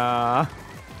 Yeah.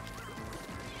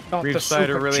 Not the Reef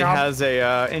Cider super really chump. has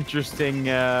a interesting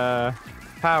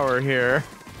power here.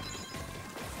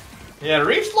 Yeah,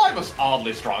 Reef Slide was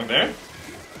oddly strong there.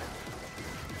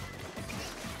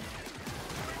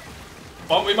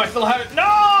 Oh, we might still have it. No!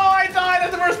 I died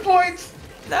at the worst point!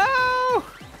 No!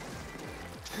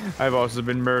 I've also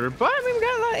been murdered, but I mean, we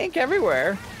got a lot of ink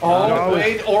everywhere. Oh, no.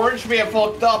 wait, Orange may have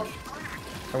fucked up.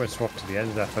 I'm gonna swap to the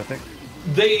end death, I think.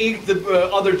 They inked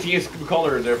the other team's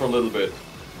color in there for a little bit.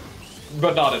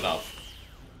 But not enough.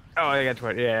 Oh, I got to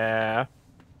it, yeah.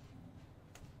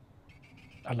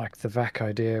 I like the vac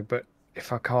idea, but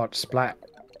if I can't splat,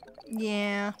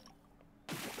 Yeah.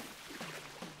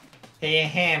 Hey,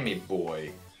 Hammy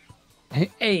boy.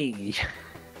 hey,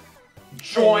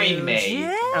 Join me.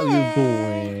 oh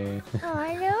boy.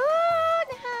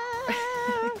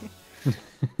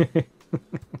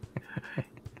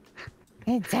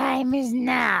 The time is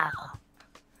now.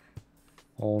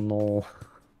 Oh no.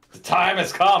 The time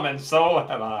has come, and so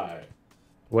have I.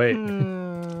 Wait.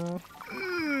 Hmm.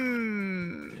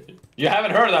 You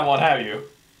haven't heard that one, have you?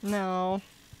 No.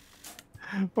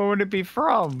 What would it be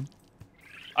from?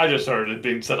 I just heard it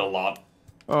being said a lot.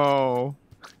 Oh.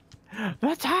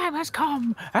 The time has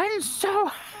come, and so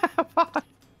have I.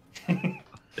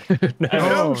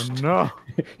 Oh, no.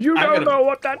 You I'm don't gonna- know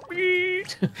what that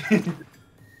means.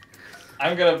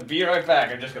 I'm gonna be right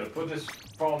back. I'm just gonna put this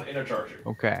phone in a charger.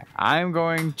 Okay, I'm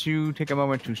going to take a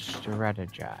moment to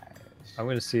strategize. I'm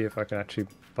gonna see if I can actually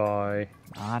buy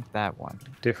Not that one.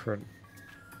 different.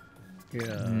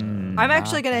 Yeah. I'm Not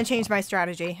actually gonna that change my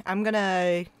strategy. I'm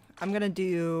gonna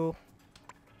do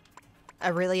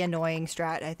a really annoying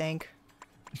strat, I think.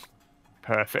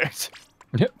 Perfect.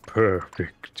 Yep.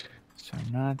 Perfect. So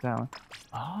not that one.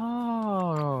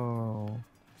 Oh.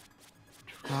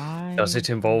 Try. Does it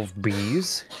involve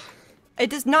bees? It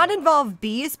does not involve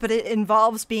bees, but it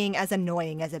involves being as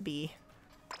annoying as a bee.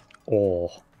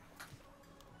 Or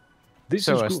this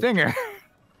So is a good. stinger?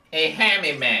 Hey,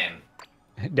 Hammy man.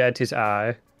 That is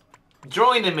I.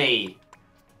 Join me.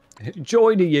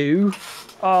 Join you.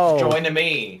 Oh. Join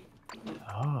me.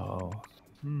 Oh.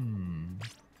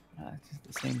 That's just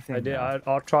the same thing. I did. though.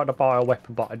 I tried to buy a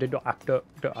weapon, but I did not have to.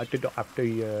 I did not have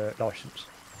the license.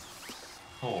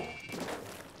 Oh.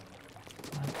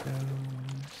 Not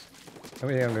those. I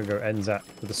think I'm gonna go NZAT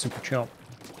with the super chomp.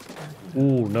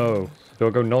 Ooh, no. Do I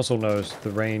go nozzle nose,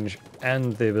 the range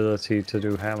and the ability to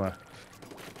do hammer?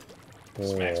 Smack,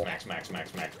 Or smack, smack, smack,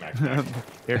 smack, smack, smack.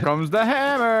 Here comes the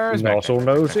hammer. nozzle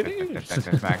nose it Smack, is. smack,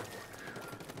 smack, smack.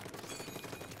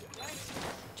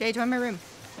 Jay, join my room.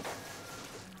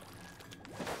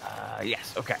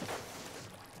 Yes. Okay.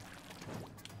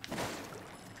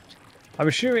 I'm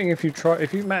assuming if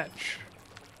you match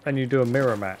and you do a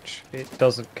mirror match, it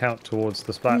doesn't count towards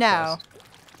the splat No. test,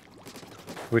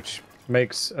 which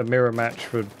makes a mirror match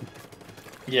for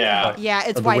Yeah. Yeah,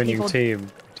 it's the why winning people team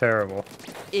terrible.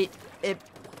 it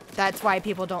that's why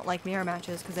people don't like mirror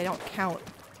matches because they don't count.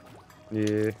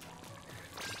 Yeah,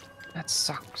 that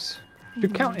sucks. You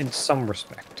count in some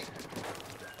respect.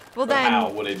 Well But then, how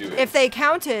would they do it? if they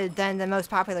counted, then the most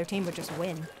popular team would just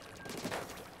win.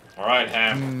 All right,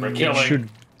 Ham, we're It killing.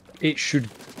 should.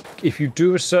 If you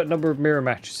do a certain number of mirror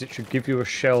matches, it should give you a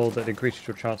shell that increases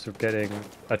your chance of getting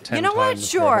a 10 You know what? times or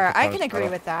Sure, 100 I times can agree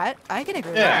better. with that. I can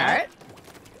agree Yeah. with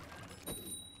that.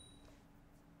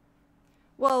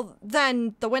 Well,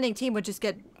 then the winning team would just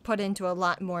get put into a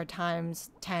lot more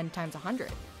times, 10 times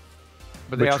 100.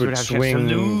 But they Which also would would have a chance to swing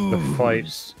the lose.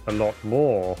 fight a lot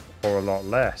more or a lot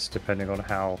less, depending on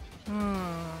how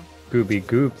gooby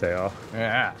goob they are.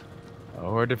 Yeah.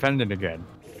 Oh, we're defending again.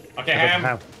 Okay,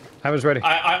 Ham. Hammer's ready.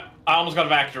 I almost got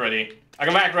back ready. I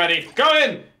got back ready. Go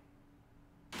in!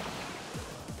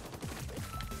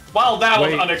 Well, that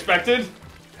was Wait. unexpected.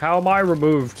 How am I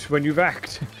removed when you've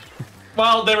act?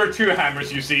 Well, there were two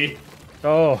hammers, you see.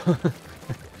 Oh,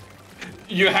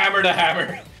 You hammered a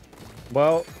hammer.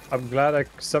 well, I'm glad I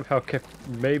somehow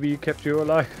maybe kept you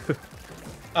alive.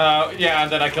 Yeah,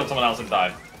 and then I killed someone else and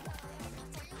died.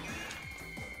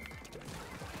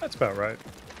 That's about right.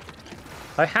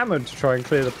 I hammered to try and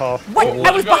clear the path. What? Oh, I was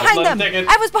let him go. behind Let him them! take it.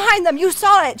 I was behind them! You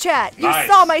saw it, chat! You Nice.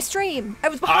 saw my stream! I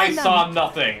was I behind them! saw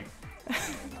nothing.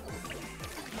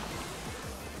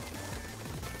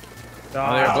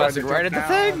 Oh, they're blasting right at the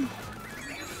thing.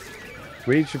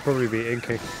 We should probably be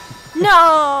inking.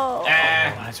 No!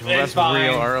 It's That's fine.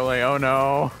 real early. Oh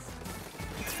no.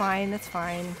 It's fine, it's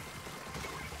fine.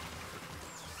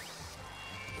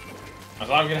 As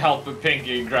long as I can help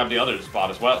Pinky grab the other spot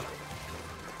as well.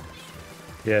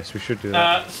 Yes, we should do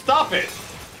that. Stop it!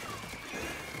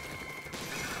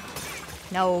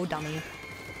 No, dummy.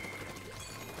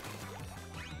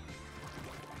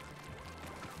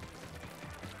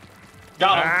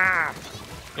 Got him. Ah!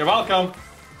 You're welcome.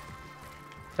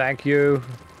 Thank you.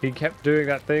 He kept doing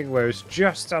that thing where it's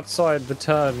just outside the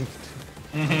turn.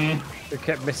 Mm-hmm. It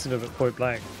kept missing him at point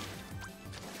blank.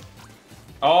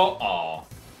 Oh.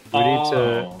 We need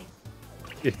to.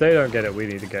 If they don't get it, we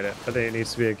need to get it. I think it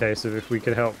needs to be a case of if we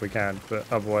can help, we can. But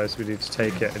otherwise, we need to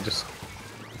take it and just.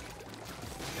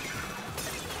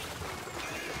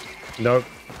 Nope.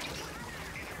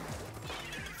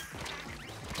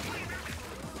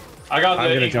 I got I'm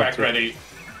the gonna ink jump rack to it. ready.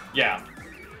 Yeah.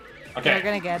 They're Okay.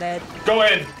 gonna get it. Go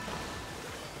in.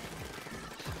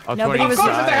 Oh, Nobody 20 Of was- course,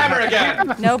 it's the side. hammer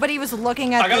again. Nobody was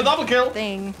looking at I got a the double kill.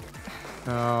 thing.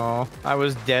 Oh, I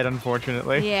was dead,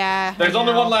 unfortunately. Yeah. There's I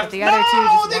only know. one left. The other No, two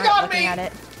just they weren't got looking me! at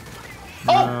it.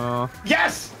 Oh, No.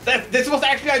 yes! This was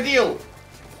actually ideal.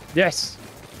 Yes.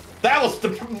 That was the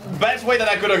best way that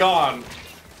I could have gone.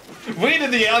 We did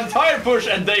the entire push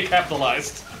and they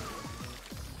capitalized.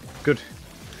 Good.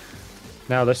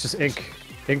 Now let's just ink.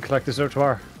 Ink like there's no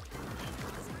tomorrow.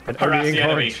 And Harass only ink the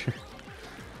enemy. orange.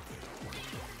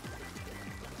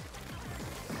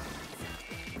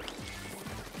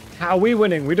 How are we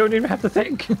winning? We don't even have to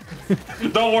think.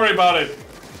 Don't worry about it.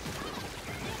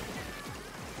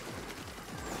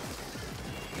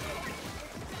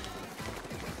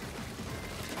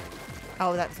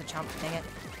 Oh, that's a chump. Dang it.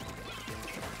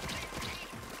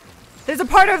 There's a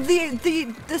part of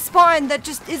the spawn that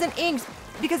just isn't inked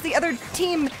because the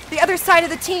other side of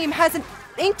the team hasn't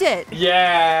inked it.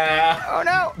 Yeah. Oh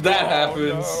no. That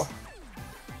happens. no.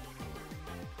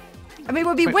 I mean,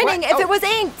 we'd be Wait, winning what? if Oh. it was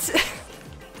inked.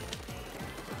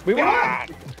 We won.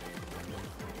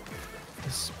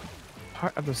 This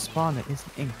part of the spawn that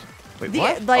isn't inked. Wait, The-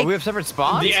 what? like- oh, we have separate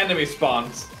spawns? The enemy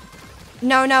spawns.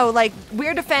 No, like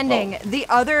we're defending Oh. the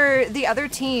other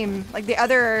team, like the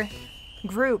other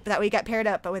group that we got paired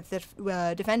up with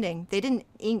the defending. They didn't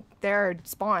ink their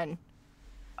spawn.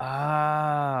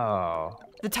 Oh.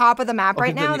 The top of the map right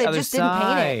Okay, then now, the they other just didn't paint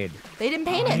it. side. They didn't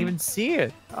I paint didn't it. even see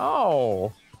it.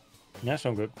 Oh. That's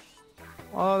not good.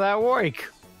 Oh, that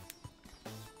work.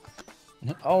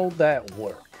 All that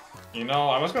work. You know,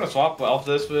 I was gonna swap off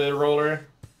this roller.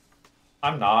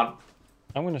 I'm not.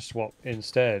 I'm going to swap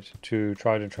instead to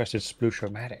tried and trusted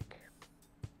Splooshomatic.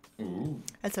 Ooh.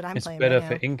 That's what I'm It's playing better right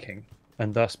for now. inking,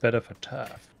 and thus better for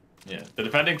turf. Yeah, the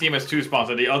defending team has 2 spawns,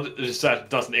 and the other set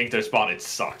doesn't ink their spawn. It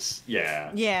sucks.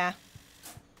 Yeah. Yeah.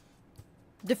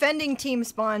 Defending team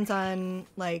spawns on,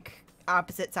 like,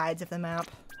 opposite sides of the map.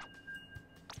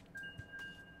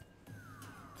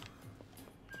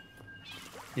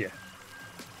 Yeah.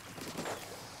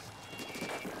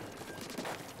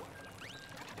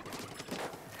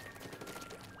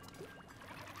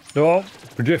 No,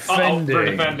 we're defending. We're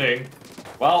defending.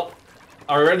 Well,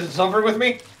 are you ready to suffer with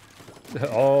me?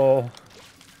 Oh,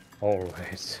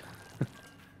 always.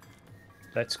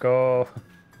 Let's go.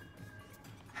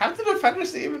 Have the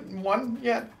defenders even won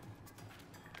yet?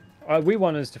 We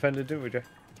won as defender, didn't we, Jay?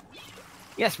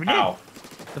 Yes, we did. Ow.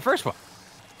 The first one.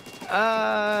 It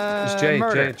was Jay.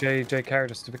 Murder. Jay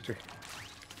carried us to victory.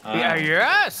 Yeah,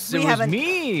 yes, We it was haven't-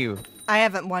 me. I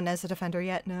haven't won as a defender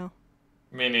yet, no.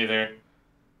 Me neither.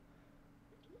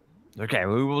 Okay,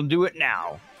 we will do it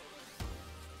now.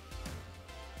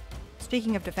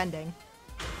 Speaking of defending.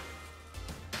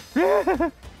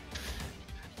 I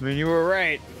mean, you were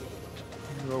right.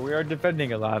 Well, we are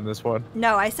defending a lot in this one.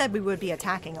 No, I said we would be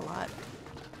attacking a lot.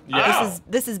 Yeah.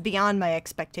 This is beyond my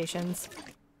expectations.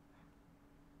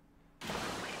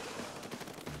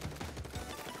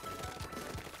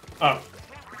 Oh.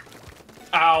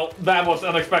 Ow, that was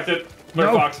unexpected.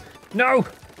 No. Fox. No!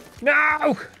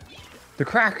 No! The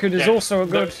Kraken is Yeah, also a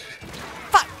good...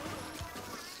 Fuck!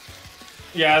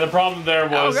 Yeah, the problem there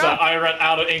was God. I ran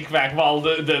out of ink vac while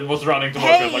the was running towards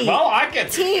me. I was like, well, I can.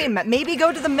 Team, maybe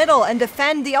go to the middle and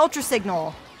defend the ultra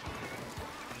signal.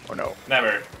 Oh no.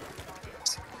 Never.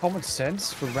 Common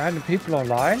sense for random people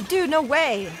online? Dude, no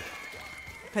way.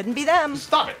 Couldn't be them.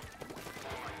 Stop it.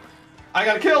 I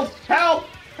got killed. Help!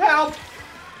 Help!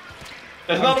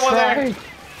 There's another one there.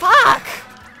 Fuck!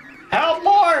 Help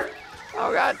more!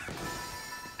 Oh god.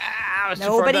 Ah,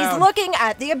 Nobody's looking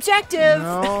at the objective.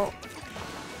 No.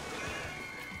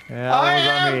 Yeah, I that was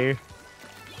on am- me.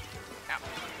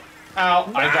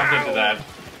 Ow, I jumped into that.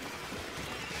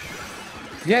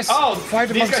 Yes! Oh, fight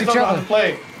these amongst guys each don't know how to other!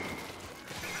 play.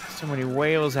 So many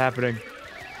whales happening.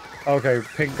 Okay,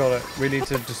 Pink got it. We need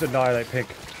to just annihilate Pink.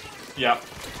 Yeah.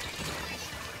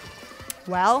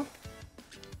 Well,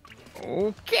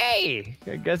 Okay.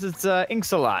 I guess it's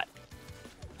Inks-a-Lot.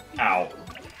 Ow.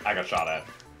 I got shot at.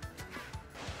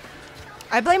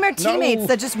 I blame our teammates No.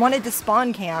 that just wanted to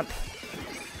spawn camp.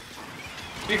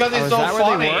 Because Oh, it's is so that where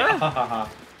funny. they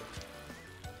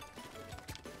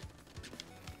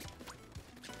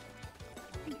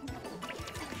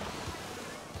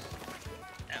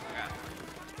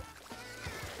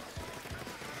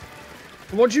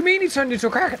What do you mean he turned into a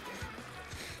Kraken?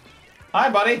 Hi,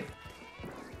 buddy.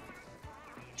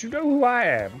 Do you know who I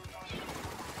am?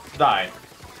 Die.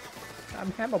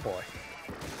 I'm Hammer Boy.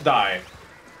 Die.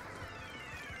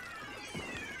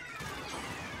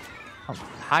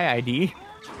 Hi, ID.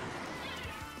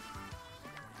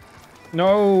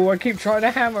 No, I keep trying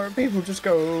to hammer and people just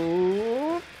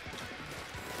go...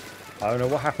 I don't know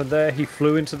what happened there. He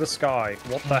flew into the sky.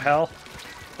 What the hell?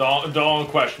 Don't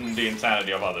question the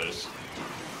insanity of others.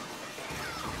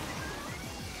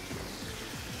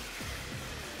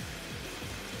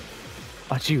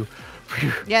 Watch you.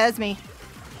 Yeah, that's me.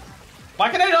 Why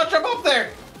can I not jump up there?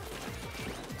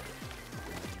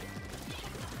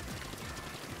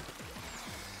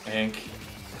 Ink.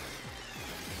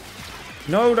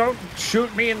 No, don't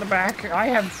shoot me in the back. I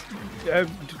have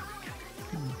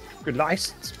good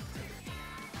license.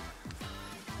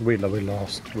 We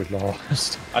lost. We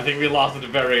lost. I think we lost at the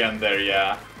very end there,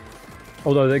 yeah.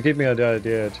 Although they give me the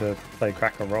idea to play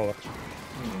crack and roller.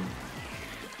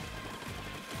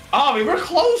 Oh, we were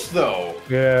close though.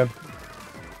 Yeah.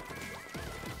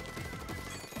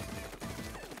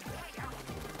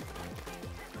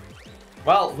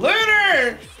 Well,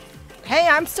 Lunar! Hey,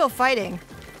 I'm still fighting.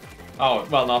 Oh,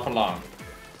 well, not for long.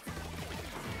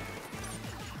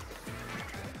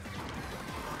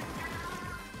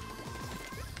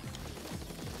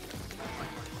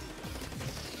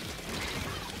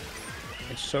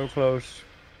 It's so close.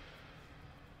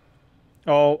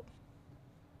 Oh,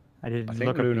 I didn't I think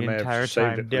look up Lunar the may have entire saved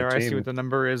time. it for Dare the I see team. what the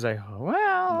number is?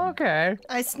 Well, okay.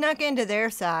 I snuck into their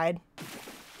side,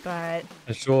 but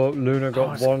I saw Lunar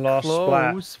got it's one last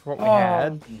splat. close for what we Oh.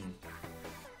 had.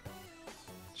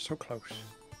 So close.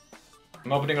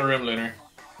 I'm opening a room, Lunar.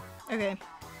 okay.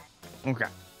 Okay.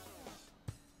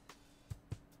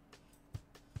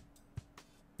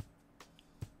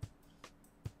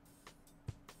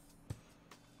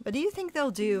 What do you think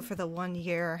they'll do for the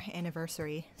 1-year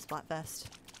anniversary Splatfest?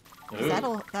 'Cause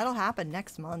Ooh. that'll happen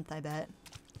next month, I bet.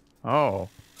 Oh.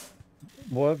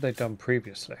 What have they done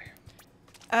previously?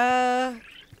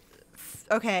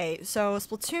 Okay, so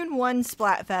Splatoon 1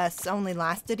 Splatfest only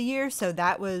lasted a year, so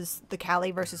that was the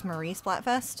Callie versus Marie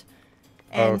Splatfest.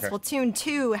 And okay. Splatoon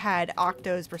 2 had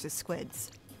Octos versus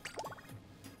Squids.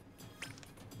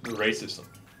 Racism.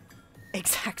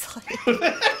 Exactly.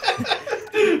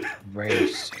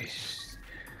 Racist.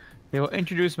 They will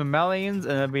introduce mammalians,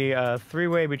 and it'll be a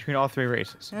three-way between all three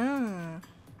races. Hmm.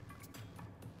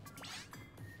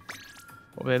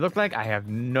 What they look like, I have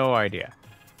no idea.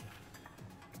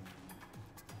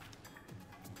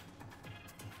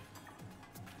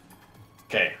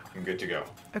 Okay, I'm good to go.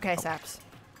 Okay, Saps.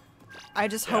 I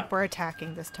just hope we're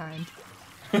attacking this time.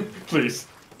 Please.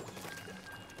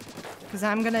 Because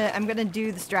I'm gonna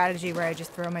do the strategy where I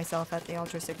just throw myself at the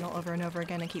ultra signal over and over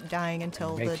again and keep dying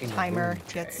until the Making timer room,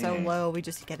 gets Jay. so low we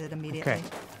just get it immediately. Okay.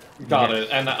 Got it.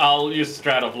 And I'll use the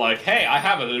strat of like, hey, I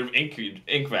have an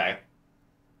ink bag.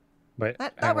 Wait,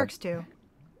 hang That on. works too.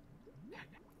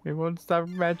 It won't stop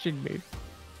matching me.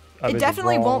 I'm in It the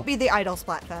definitely wrong- won't be the Idle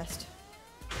Splatfest.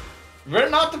 We're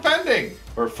not defending.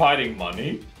 We're fighting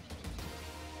money.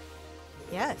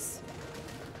 Yes.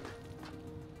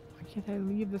 Why can't I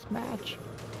leave this match?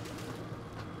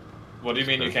 What do you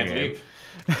mean you can't Okay. leave?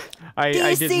 I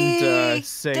DC! didn't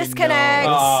say Disconnect!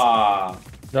 no. Ah.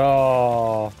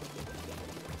 Oh.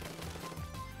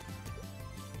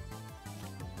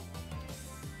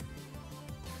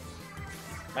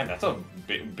 Man, that's a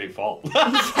big fault.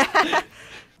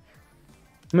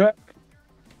 Meh.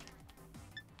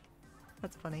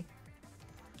 That's funny.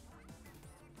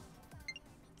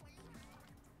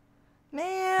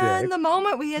 Man, Yeah. the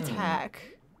moment we attack.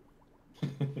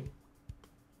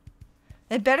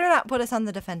 It better not put us on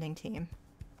the defending team.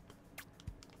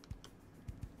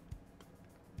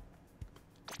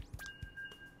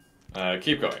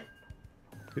 Keep going.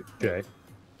 Okay.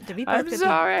 Did we both I'm get the-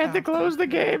 sorry, I had to oh. close the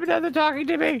game and now they're talking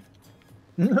to me.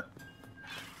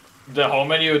 The home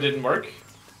menu didn't work.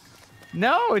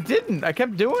 No, it didn't. I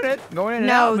kept doing it, going in and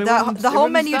No, out. It the wouldn't- it home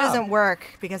wouldn't menu stop. doesn't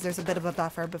work because there's a bit of a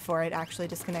buffer before it actually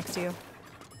disconnects you.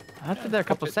 After that, a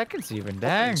couple seconds even.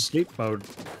 Dang. Sleep mode.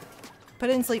 Put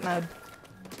it in sleep mode.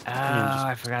 Ah,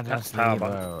 I forgot That's that's power sleep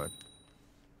button. mode.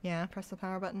 Yeah, press the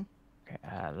power button. Okay,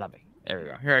 lovely. There we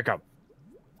go. Here I come.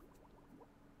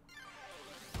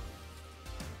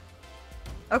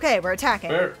 Okay, we're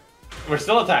attacking. We're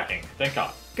still attacking. Thank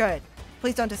God. Good.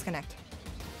 Please don't disconnect.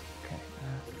 Okay.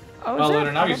 Oh, Well, is Lunar,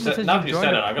 it? now I you thought it said- said now you joined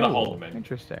said a it, I'm gonna pool. hold them in.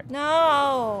 Interesting.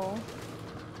 No.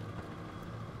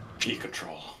 P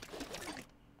control.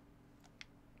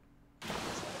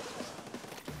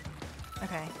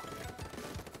 Okay.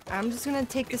 I'm just gonna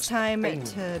take this time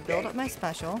to build up my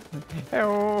special.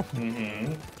 Oh.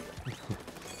 Mm-hmm.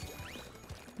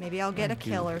 Maybe I'll get a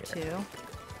kill or two.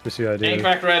 Just the idea. Ink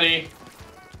back ready.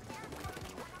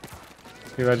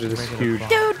 Can you imagine this huge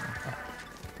Dude!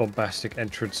 bombastic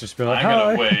entrance just be like, I'm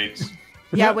gonna hi. wait.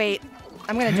 Yeah, wait.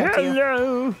 I'm gonna jump to you.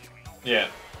 Hello. Yeah.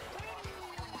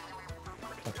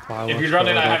 Wow, If you that's run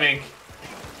in, I horrible. have ink.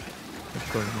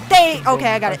 Okay,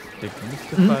 I got it.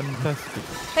 Fantastic.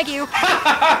 Thank you.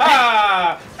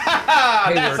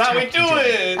 That's how we do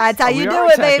it. That's how Oh, you we do are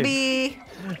it, attacking. baby.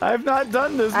 I've not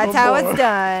done this That's before. how it's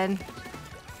done.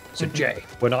 So Jay,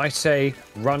 when I say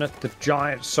run at the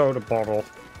giant soda bottle,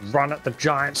 run at the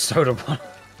giant soda bottle.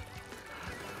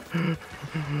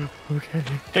 Okay.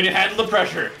 Can you handle the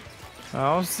pressure?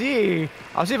 I'll see.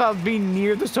 I'll see if I'll be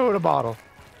near the soda bottle.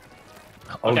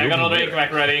 Okay, I got another ink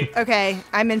back ready. Okay,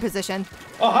 I'm in position.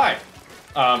 Oh, hi.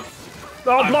 Oh, I'm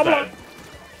blah, blah. dead.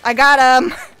 I got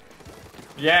him.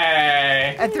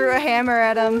 Yay. I threw a hammer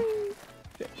at him.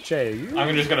 Jay, you...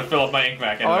 I'm just gonna fill up my ink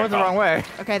back. Oh, I went the wrong way.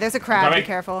 Okay, there's a crab. Be Coming.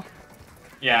 careful.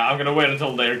 Yeah, I'm gonna wait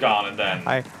until they're gone and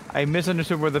then. I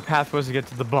misunderstood where the path was to get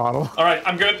to the bottle. Alright,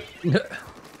 I'm good.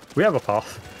 we have a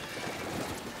path.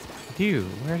 Dude,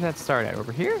 where's that start at?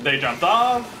 Over here? They jumped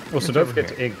off. Also, It's don't over forget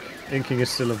here. to ink. Inking is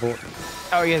still important.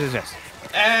 Oh, yes, yes, yes.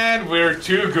 And we're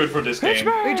too good for this game.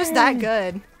 We're just that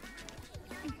good.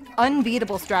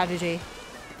 Unbeatable strategy.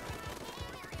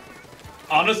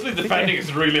 Honestly, defending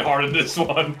is really hard in this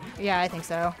one. Yeah, I think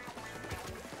so.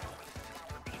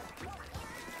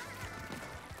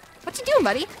 What you doing,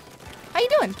 buddy? How you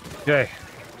doing? Jay,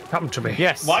 come to me.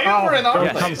 Yes. Why over in our Don't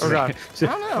place? come to Oh, me. God. I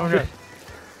don't know. Okay.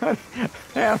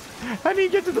 Ham, how do you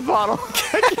get to the bottle?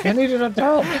 I need an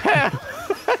adult. Ham,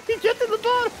 how do you get to the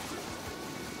bottle?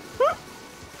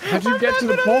 How'd you get to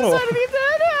the bottle?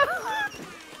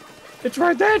 It's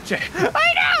right there, Jay.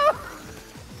 I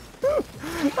know!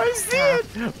 I see it,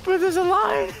 but there's a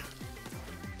line.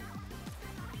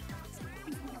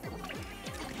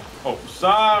 Oh,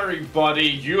 sorry, buddy.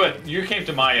 You came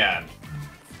to my end.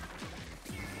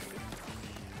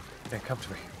 Yeah, come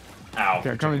to me. Ow. Okay,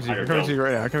 I'm coming to you. I'm coming to you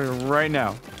right now. I'm coming right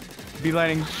now. Be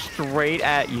lining straight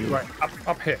at you. Right,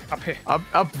 up here, up here.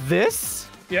 Up this?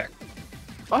 Yeah,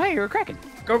 Oh, hey, you're cracking.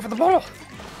 go for the bottle.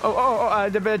 I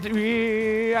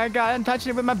got touched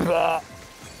it with my.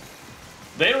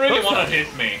 They really want to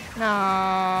hit me. No,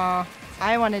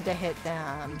 I wanted to hit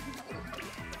them.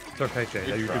 It's okay, Jay.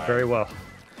 Good You try. did very well.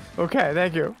 Okay,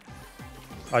 thank you.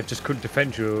 I just couldn't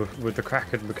defend you with the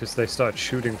Kraken because they started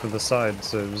shooting from the side,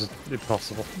 so it was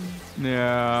impossible.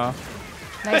 Yeah.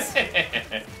 Nice.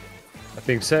 That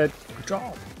being said, good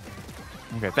job.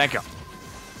 Okay, thank you.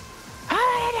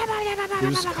 He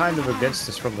was kind of against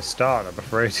us from the start, I'm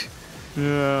afraid.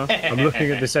 Yeah. I'm looking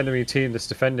at this enemy team that's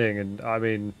defending, and I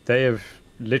mean, they have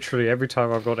literally every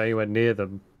time I've got anywhere near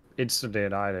them, instantly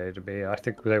annihilated me. I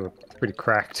think they were pretty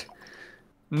cracked.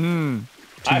 Mmm.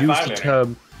 To High use five, the Amy.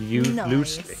 term Nice.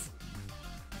 loosely.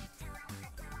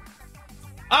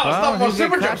 Oh, it's not more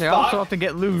super jump They also spot. have to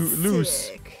get loose.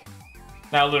 Sick.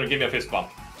 Now, Lunar, give me a fist bump.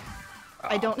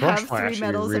 I don't Brush have might 3 actually be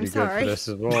medals, really I'm good sorry. for this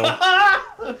as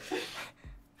well.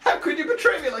 How could you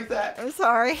betray me like that? I'm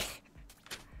sorry.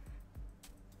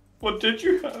 What did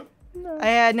you have? I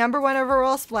had #1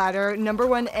 overall splatter,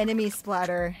 #1 enemy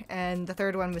splatter, and the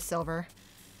third one was silver.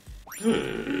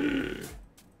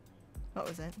 What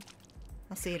was it?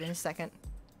 I'll see it in a second.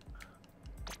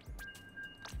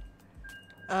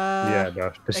 Yeah,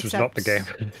 no, this was not the game.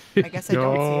 I guess I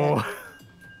don't see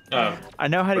it. I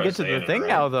know how to get Press to A the and thing right.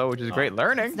 now, though, which is great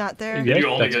learning. It's not there. Yeah. Did you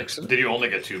only that's get? excellent. Did you only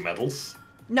get 2 medals?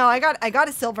 No, I got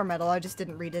a silver medal. I just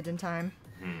didn't read it in time.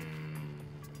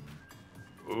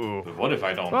 Ooh. But what if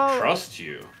I don't Well- trust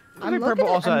you? I'm Purple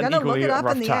also had gonna an look equally it up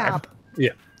rough in the time. app. Yeah.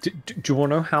 Do you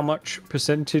want to know how much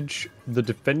percentage the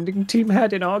defending team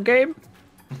had in our game?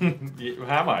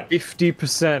 How much?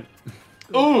 50%.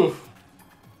 Ooh.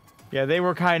 Yeah, they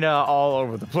were kind of all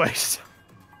over the place.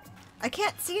 I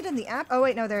can't see it in the app. Oh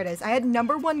wait, no, there it is. I had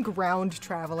 #1 ground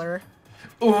traveler.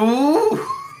 Ooh.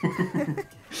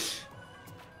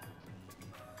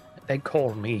 They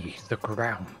call me the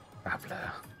ground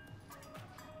traveler.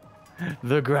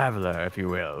 The Graveler, if you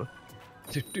will.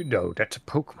 No, that's a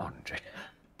Pokemon, Jay.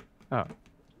 Oh.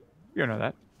 You know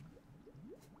that.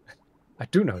 I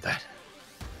do know that.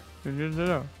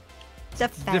 No.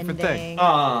 Defending. thing.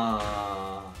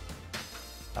 Ah.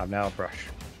 I'm now a brush.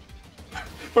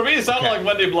 For me, it sounded Okay. like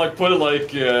when they put it like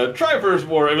Triverse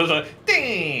War. It was a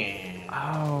ding.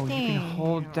 Oh, you can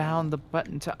hold down the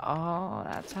button to. Oh,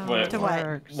 that's how Wait, it To what?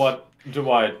 works. What do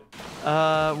I?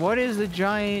 What is the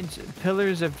giant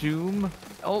Pillars of Doom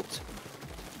ult?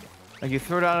 Like you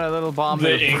throw down a little bomb. The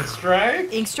that- ink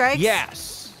strike? Ink strikes?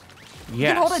 Yes.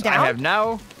 Yes. hold it down? I have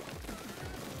now.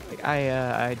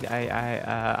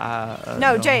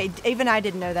 No, Jay, even I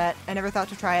didn't know that. I never thought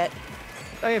to try it.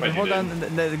 Oh yeah, but Wait, hold you down.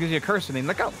 It gives you a cursor, and then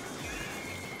look out.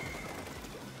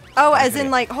 Oh, as in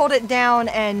like hold it down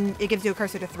and it gives you a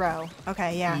cursor to throw.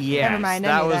 Okay, yeah. Yes, Never mind. I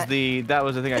that knew was that. the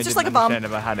thing I It's just didn't like a bomb. understand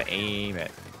about how to aim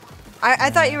it. I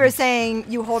thought you were saying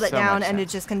you hold it So down much and it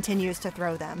sense. just continues to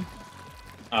throw them.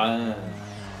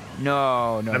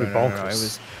 No. That'd be It bonkers.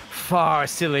 was far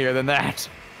sillier than that.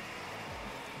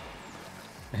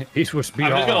 It was I'm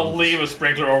beyond. just gonna leave a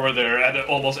sprinkler over there at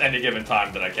almost any given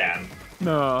time that I can.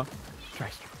 No.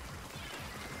 Christ.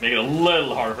 Make it a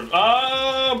little harder for.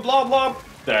 Blah blah.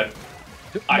 That.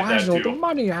 I Why is all that the too.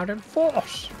 money out in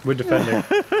force? We're defending.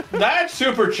 That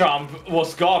super chump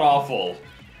was god awful.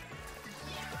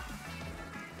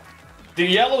 The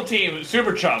yellow team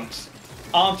super chumps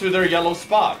onto their yellow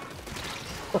spot.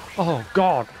 Oh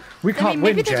God, we I can't mean,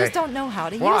 maybe win, they Jay. just don't know how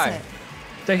to Why? use it.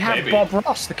 They have Maybe. Bob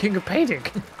Ross, the king of painting.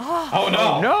 Oh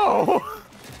no! No.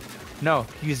 No,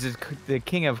 he's the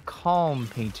king of calm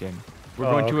painting. We're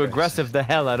Oh, going to okay. aggressive the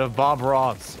hell out of Bob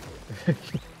Ross.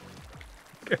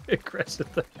 Aggressive.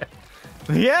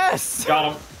 Yes.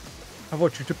 Got him. I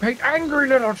want you to paint angry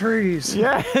little trees.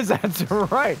 Yes, that's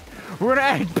right. We're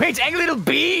gonna paint angry little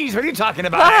bees. What are you talking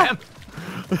about? Em?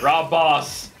 Rob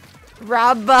Boss.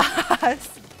 Rob Boss.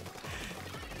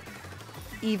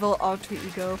 Evil alter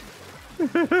ego.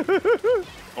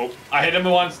 Oh, I hit him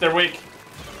once. They're weak.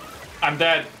 I'm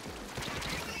dead.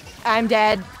 I'm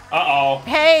dead. Uh oh.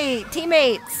 Hey,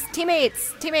 teammates. Okay,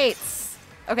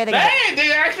 they got it. Hey,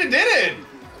 they actually did it.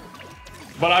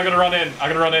 But I'm gonna run in. I'm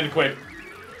gonna run in quick.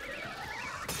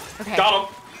 Okay. Got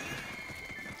him.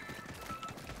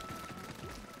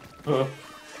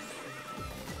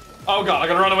 Oh god, I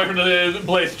gotta run away from the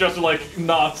place just to like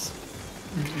not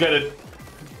get it.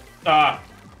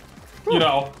 You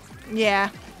know, Yeah,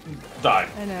 die.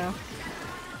 I know.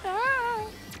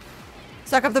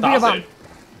 Suck up the Toss beer bomb. it.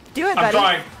 Do it, I'm buddy.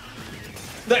 trying.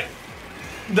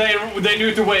 They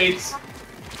knew to wait.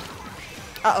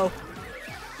 Uh-oh.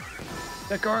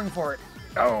 They're going for it.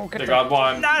 Oh, They got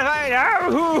one. Not right.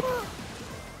 Oh.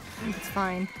 It's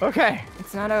fine. Okay.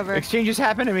 It's not over. Exchanges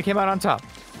happened and we came out on top.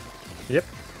 Yep.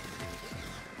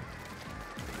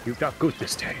 You got good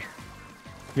this day.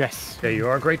 Yes. Yeah, you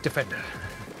are a great defender.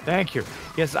 Thank you.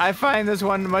 Yes, I find this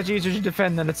one much easier to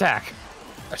defend than attack.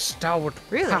 A stalwart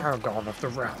Really? paragon of the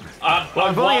realm. Well,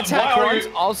 I've only attacked once,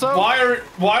 also. Why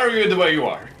are you the way you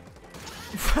are?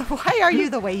 Why are you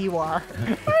the way you are?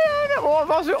 Well, I've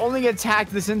also only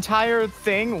attacked this entire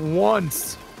thing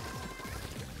once.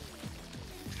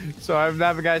 So I've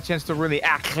never got a chance to really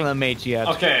acclimate yet.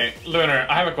 Okay, Lunar,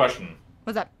 I have a question.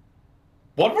 What's that?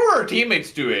 What were our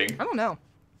teammates doing? I don't know.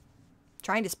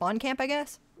 Trying to spawn camp, I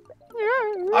guess?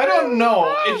 I don't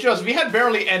know. It's just we had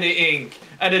barely any ink,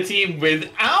 and the team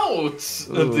without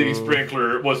the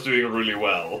sprinkler was doing really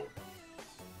well.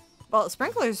 Well,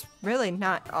 Sprinkler's really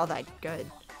not all that good.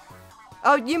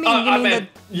 Oh, you mean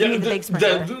the big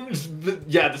sprinkler?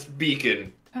 This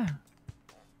beacon.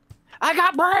 I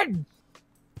got bread!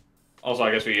 Also,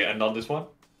 I guess we end on this one.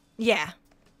 Yeah.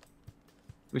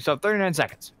 We still have 39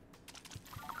 seconds.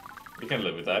 We can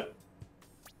live with that.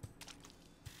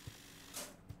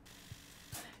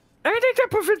 I think that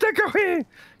perfect decoration.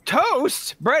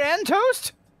 Toast? Bread and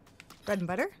toast? Bread and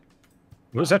butter?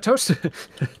 Was that toast?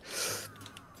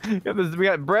 Yeah, we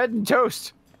got bread and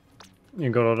toast. You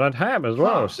got all that ham as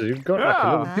well, so you've got like a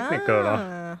little picnic going on.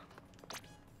 Ah.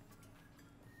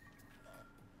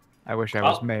 I wish I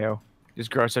was mayo.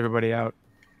 Just gross everybody out.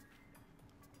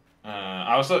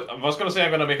 I was gonna say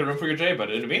I'm gonna make a room for you, Jay, but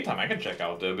in the meantime, I can check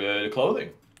out the clothing.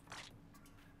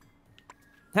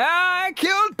 I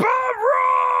killed Bob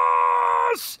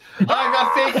Ross! I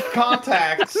got fake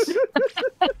contacts.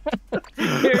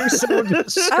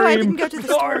 Oh, I didn't go to the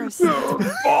stores.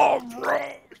 Bob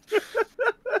Ross!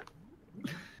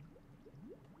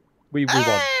 We won.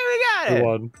 Hey, we got We it!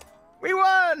 won. We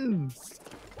won!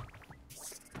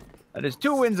 That is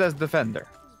 2 wins as defender.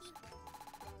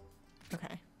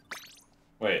 Okay.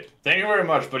 Wait, thank you very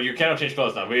much, but you cannot change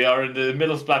clothes now. We are in the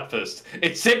middle of Splatfest.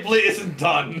 It simply isn't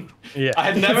done. Yeah. I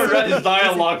had never read his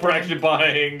dialogue for actually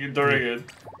buying during it.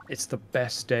 It's the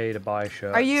best day to buy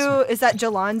shirts. Are you, is that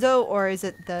Gelonzo or is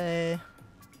it the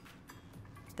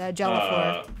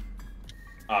Jello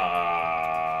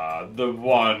The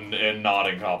one in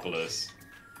Nottinghopolis.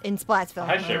 in Splatsville?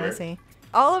 Hi, Oh, I Shiver. see.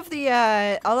 All of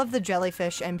the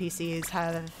jellyfish NPCs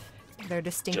have their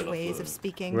distinct ways of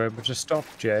speaking. Remember to stop,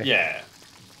 Jay. Yeah.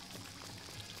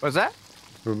 What's that?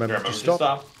 Remember Remember to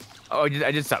stop. Oh,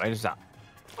 I just stopped.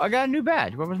 I got a new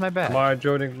badge. What was my badge? Am I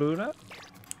joining Lunar?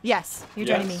 Yes, you're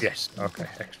joining me. Yes. Okay.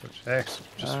 Excellent.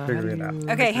 Excellent. Just figuring it out.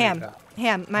 Okay,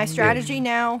 Ham. My strategy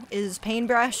now is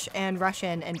paintbrush and rush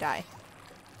in and die.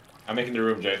 I'm making the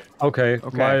room, Jay. Okay.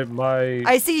 Okay. My.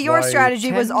 I see your my-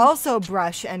 strategy was also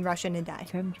brush and rush in and die.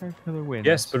 10 killer wins.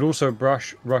 Yes, but also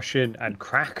rush in, and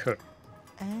crack her,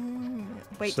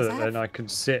 Wait, so does that that, then I can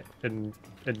sit and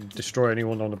destroy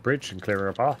anyone on the bridge and clear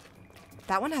her path.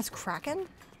 that one has Kraken?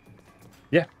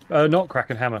 Yeah. Not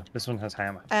Kraken, hammer. This one has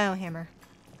hammer. Oh, hammer.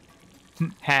 I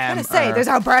Ham. was gonna say, there's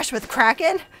a brush with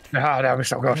Kraken? Ah, that was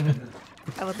so good.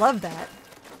 I would love that.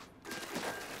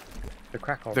 The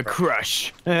crackle. The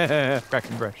crush.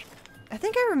 Kraken brush. I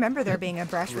think I remember there being a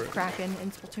brush with Kraken in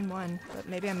Splatoon 1, but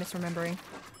maybe I'm misremembering.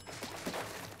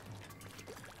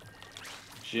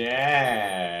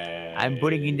 Jay. I'm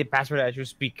putting in the password as you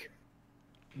speak.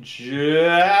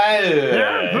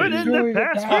 Jay. Put in the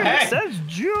password. Hey. It says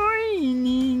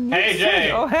joining. Hey,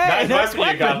 Jay. Oh, hey, nice nice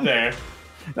weapon you got there.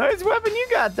 Nice weapon you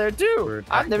got there too. We're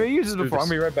I've never used this do before. this.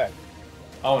 I'll be right back.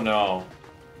 Oh no.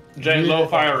 Jay, low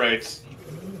fire rates.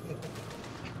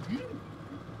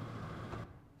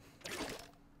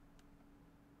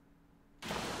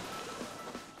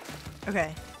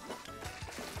 Okay.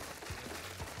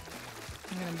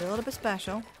 I'm gonna build up a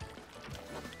special.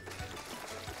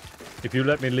 If you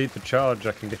let me lead the charge,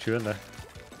 I can get you in there.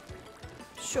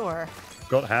 Sure.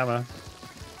 Got hammer.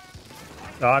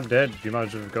 Oh, I'm dead. You might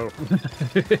as well go.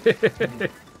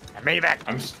 I made it back.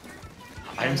 I'm know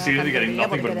if seriously I'm getting gonna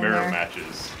be nothing able to but get in mirror there.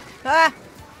 matches. Ah!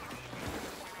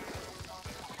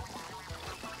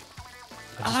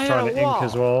 I'm just trying to ink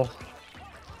as well.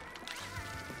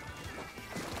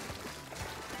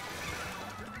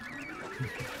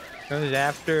 Because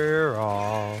after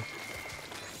all.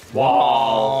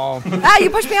 Wall. Ah, you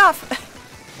pushed me off!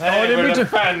 Hey, didn't we're mean to-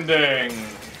 defending.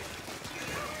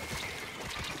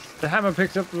 The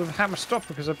hammer stopped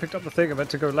because I picked up the thing. I meant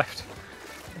to go left.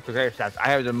 Okay, Saps, I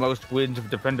have the most wins of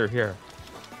defender here.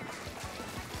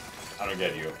 I don't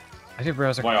get you. I didn't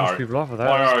realize I Why could are- push people off with that.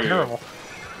 why That's are you? terrible.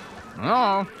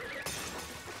 No.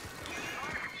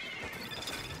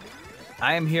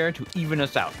 I am here to even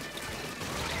us out.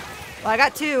 Well, I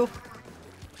got 2.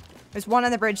 There's 1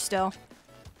 on the bridge still.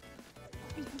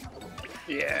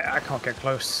 Yeah, I can't get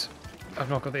close. I've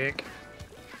not got the egg.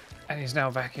 And he's now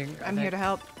backing. I'm here to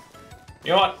help.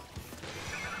 You know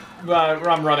what?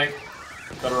 I'm running.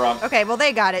 Better run. Okay, well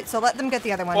they got it, so let them get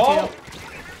the other one Oh! too.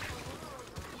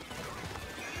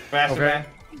 Faster, man.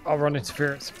 I'll run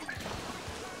interference.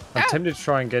 I'm tempted to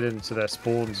try and get into their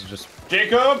spawns and just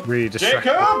Jacob! really distract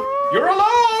Jacob! them. You're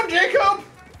alone, Jacob!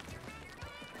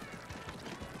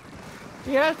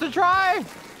 He has to try.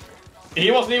 He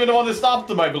wasn't even the one that stopped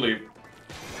them, I believe.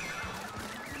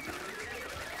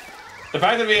 The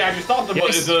fact that we actually stopped them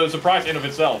is a surprise in of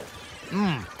itself.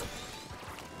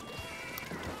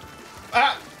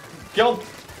 Ah! Killed.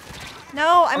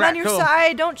 No, I'm on Alright, your cool.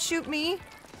 side. Don't shoot me.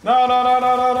 No, no, no,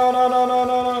 no, no, no, no, no, no,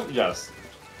 no, no. Yes.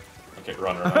 Okay,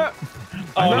 run.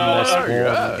 Oh no,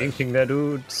 Spawn, inking their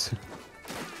dudes.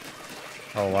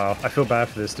 Oh wow, I feel bad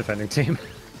for this defending team.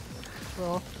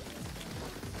 Cool.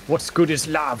 What's good is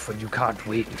love when you can't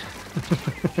win.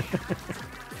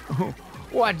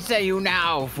 What say you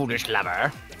now, foolish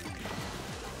lover?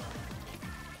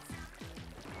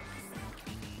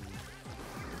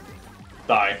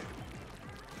 Die.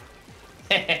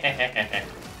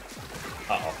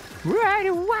 Uh-oh.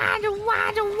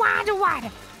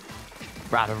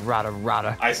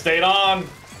 Rada. I stayed on.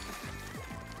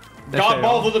 Got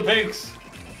both of the pinks.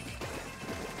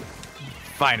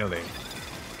 Finally.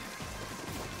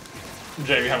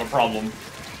 Jay, we have a problem.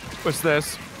 What's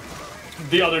this?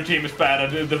 The other team is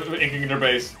bad at inking their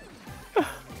base.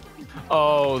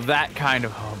 Oh, that kind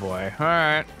of. Oh boy. All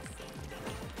right.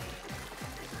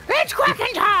 It's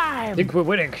cracking time. I think we're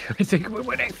winning. I think we're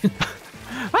winning.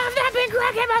 I've not been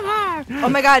cracking my heart. Oh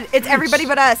my god, it's everybody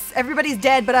but us. Everybody's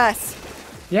dead but us.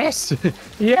 Yes.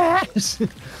 Yes.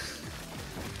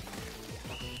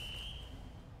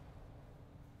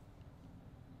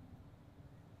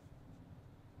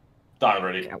 Die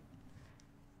already.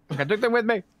 I took them with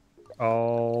me.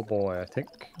 Oh boy, I think.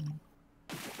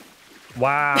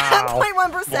 Wow.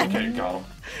 0.1%. Okay, got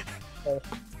him.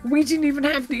 We didn't even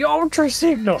have the ultra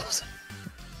signals.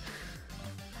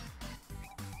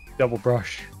 Double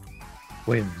brush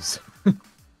wins.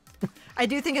 I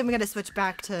do think I'm gonna switch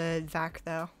back to Vac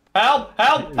though. Help!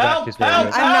 Help! Help! is very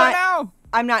Help! good.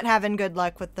 I'm not having good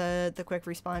luck with the quick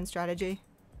respawn strategy.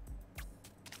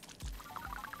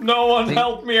 No one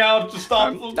helped me out to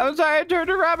stop them. I'm sorry, I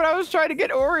turned around, but I was trying to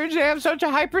get orange. I have such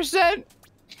a high %.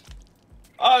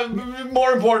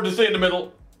 More important to stay in the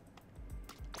middle.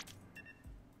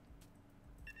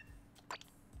 I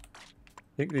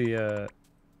think the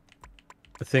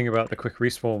thing about the quick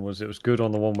respawn was it was good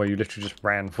on the one where you literally just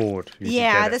ran forward. You could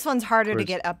Yeah, get it. this one's harder to Whereas-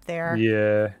 get up there.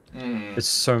 Yeah. There's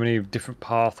so many different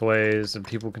pathways and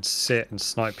people can sit and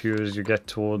snipe you as you get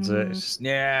towards it. It's just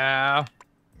Yeah.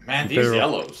 Man, these Better-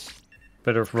 yellows.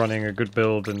 better off running a good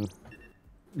build and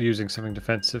using something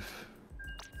defensive.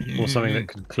 Or something that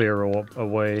can clear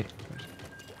away.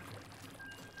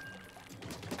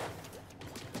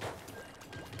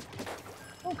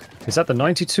 Is that the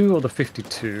 92 or the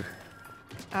 52?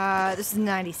 This is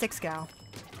 96 gal.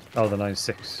 Oh, the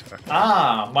 96. Okay.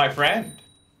 Ah, my friend.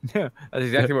 Yeah, that's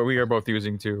exactly what we are both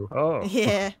using too. Oh,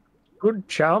 Yeah. good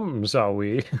chums are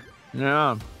we?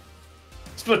 Yeah.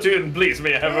 Splatoon, please,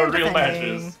 may I have a real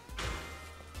Defending. matches.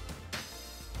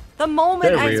 The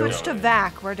moment They're I real. switch to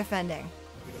Vac, we're defending.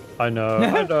 I know,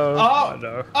 I know, I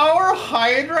know. Our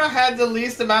Hydra had the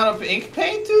least amount of ink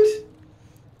painted?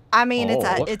 I mean, Oh,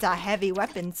 what? it's a heavy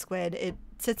weapon squid. It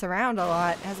sits around a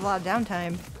lot, has a lot of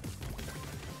downtime.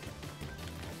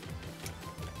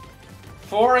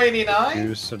 489?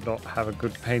 Refuse to not have a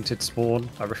good painted spawn.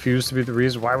 I refuse to be the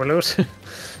reason why we're losing.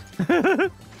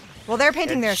 Well, they're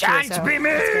painting their shit, so be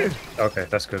me. Okay,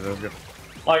 that's good, that's good.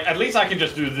 Like, at least I can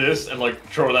just do this and, like,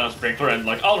 throw down a sprinkler and,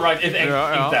 like, alright, it inked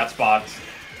that spot.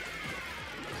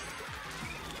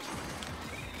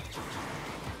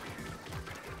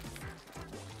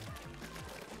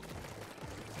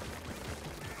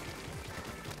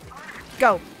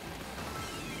 go.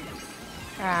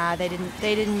 Ah, they didn't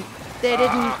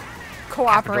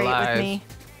cooperate with Capitalize. me.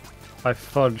 I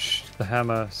fudged the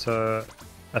hammer, so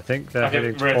I think they're Okay,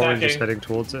 heading we're orange is attacking. heading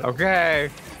towards it. Okay.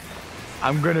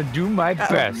 I'm gonna do my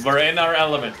best. We're in our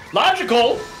element.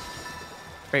 Logical!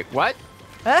 Wait, what?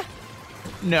 Huh?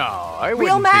 No, I Real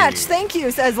wouldn't match, be. thank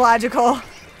you, says Logical.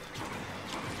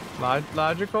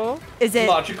 Logical? Is it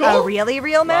Logical? a really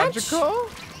real match? Logical?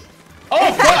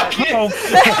 Oh, fuck!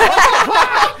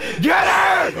 Get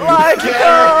her!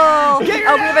 Logical! Get her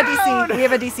Oh, we have a down! DC. We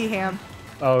have a DC ham.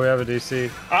 Oh, we have a DC.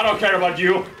 I don't care about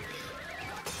you.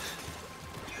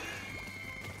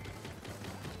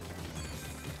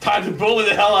 Time to bully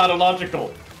the hell out of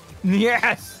Logical.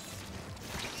 Yes.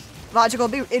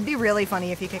 Logical, it'd be really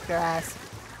funny if you kicked their ass.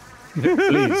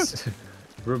 Please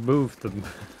remove them.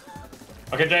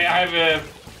 Okay, Jay, I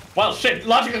have well, shit,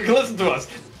 Logical can listen to us.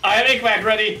 I have Inkback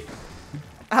ready.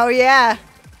 Oh yeah.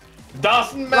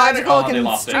 Doesn't matter. Logical They can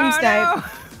lost it. stream snipe. no.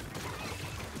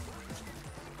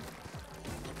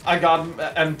 I got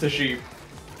empty sheep.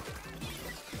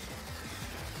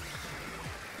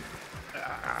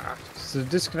 Does the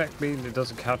disconnect mean it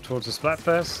doesn't count towards the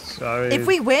Splatfest? I mean, If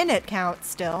we win, it counts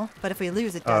still, but if we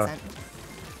lose, it doesn't.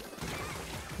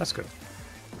 that's good.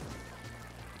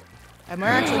 And we're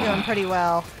actually doing pretty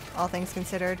well, all things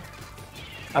considered.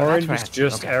 Oh, Orange that's is right.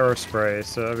 just Okay. aerospray,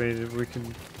 so I mean we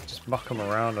can just muck them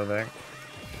around. I think.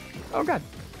 Oh god.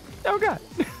 Oh god.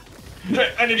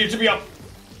 Jay, I need you to be up.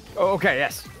 Oh, okay.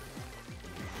 Yes.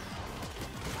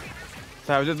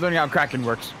 So I was just learning how Kraken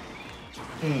works.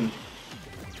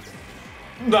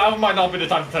 That might not be the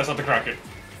time to test out the Kraken.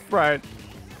 Right.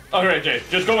 Alright, Jay,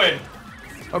 just go in.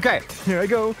 Okay. Here I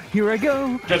go. Here I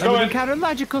go. Just I'm go gonna in. counter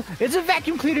logical. It's a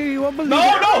vacuum cleaner. You won't believe No,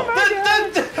 it. no! Oh my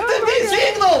God. The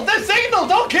signal! The signal!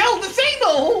 Don't kill the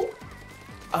signal!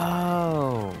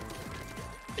 Oh.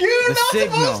 You're The not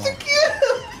signal. supposed to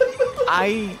kill!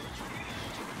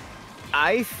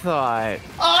 I thought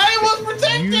I was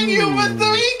protecting you with the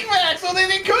You- ink vac so that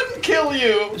they couldn't kill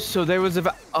you! so. There was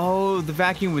a. Oh, the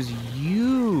vacuum was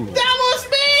you. That was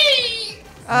me!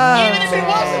 Oh. Even if it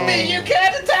wasn't me, you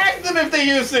can't attack them if they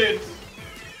use it!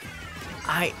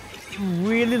 It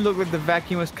really looked like the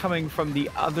vacuum was coming from the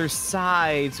other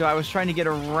side, so I was trying to get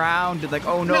around it. Like,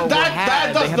 oh no,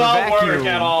 that they does have not a vacuum. work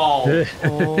at all.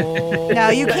 Oh. No,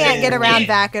 you can't get around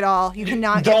back at all. You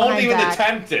cannot get Don't behind even back.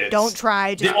 attempt it. Don't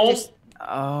try. The Just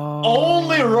Oh.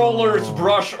 only rollers,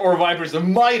 brush, or vipers that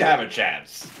might have a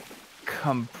chance.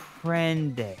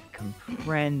 Comprende.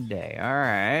 All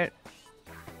right.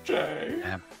 Jay.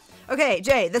 Okay,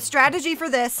 Jay, the strategy for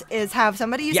this is have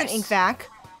somebody use an Yes. ink vac,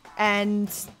 and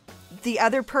the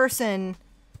other person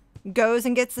goes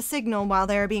and gets the signal while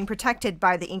they're being protected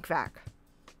by the ink vac,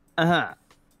 Uh-huh.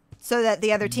 so that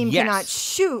the other team Yes. cannot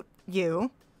shoot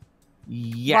you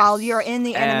Yes. while you're in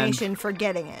the And- animation for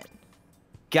getting it.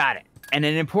 Got it. And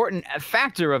an important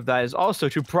factor of that is also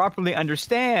to properly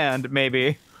understand,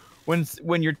 maybe,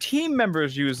 when your team member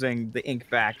is using the ink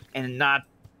vac and not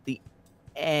the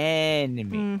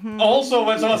enemy. Mm-hmm. Also,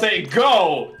 when someone say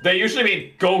go, they usually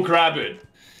mean go grab it.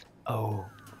 Oh.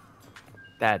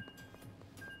 That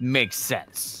makes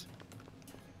sense.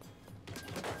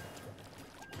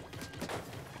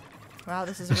 Wow,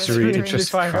 this is a It's really really strange.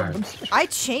 just fine. I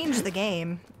changed the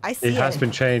game. I see It it. has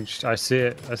been changed. I see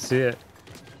it. I see it.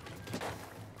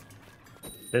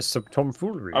 There's some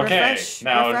tomfoolery. Okay.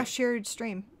 now- refresh your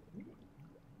stream.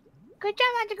 Good job,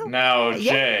 Magical. Now,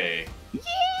 Yeah. Jay,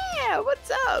 Yeah, what's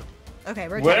up? Okay,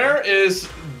 we're where is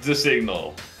the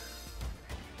signal?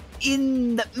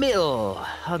 In the middle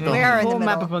of the Where in the whole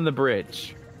map middle? up on the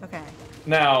bridge. Okay.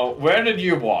 Now, where did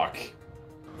you walk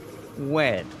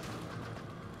When?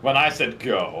 when I said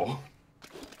go?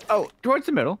 Oh, towards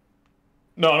the middle.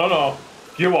 No.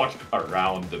 You walked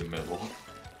around the middle.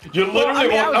 You literally I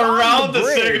mean, I walked was on around the the,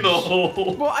 bridge.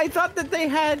 signal. Well, I thought that they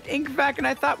had ink vac, and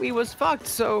I thought we was fucked.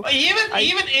 So Even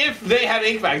if they had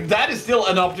ink vac, that is still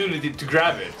an opportunity to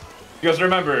grab it. Because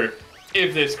remember,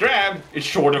 if it's grabbed, it's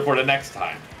shorter for the next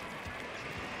time.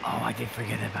 oh, I did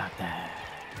forget about that.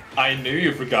 I knew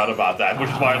you forgot about that, which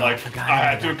is why, I like, forgot I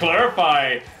had about to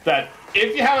clarify that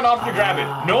if you have an option to grab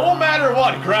it, no matter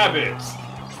what, grab it.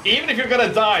 Even if you're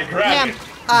gonna die, grab it.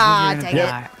 Ah, dang it.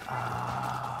 Yeah.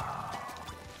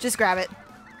 Just grab it.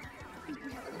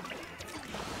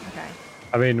 Okay.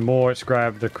 I mean, the more it's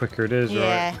grabbed, the quicker it is,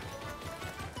 Yeah.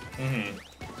 right?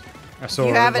 I saw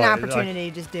You have an like, opportunity,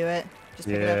 just do it. Just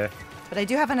pick it yeah. up. But I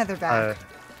do have another vac.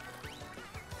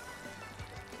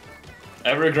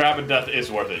 Every grab and death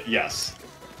is worth it, yes.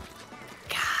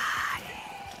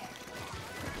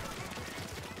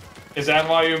 Is that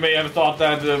why you may have thought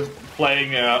that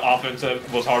playing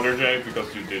offensive was harder, Jay?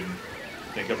 Because you didn't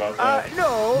think about that?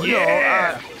 No.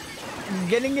 Yeah.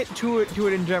 Getting it to it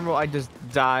in general, I just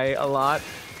die a lot.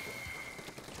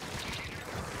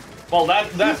 Well,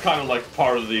 that's kind of like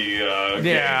part of the game.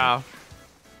 Yeah.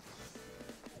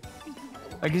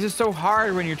 Like, it's just so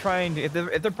hard when you're trying to.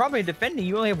 If they're probably defending,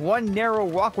 you only have one narrow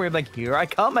walkway. Like, here I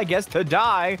come, I guess, to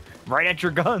die right at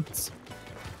your guns.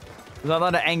 There's a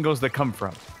lot of angles that come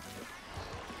from.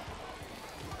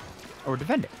 Or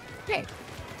defending. Okay.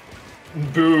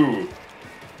 Boo.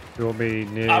 You want me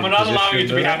near I'm not allowing you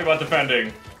to be there? happy about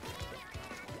defending.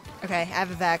 Okay, I have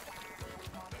a vac.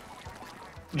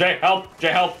 Jay, help!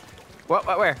 Jay, help! What?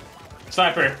 Where?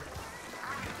 Sniper.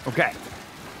 Okay.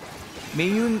 May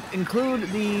you include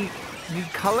the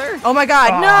color? Oh my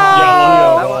god,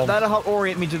 no! Yeah, That'll help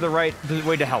orient me to the way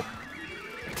to help.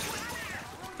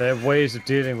 They have ways of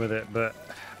dealing with it, but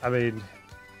I mean,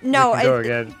 No, we can go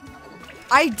again.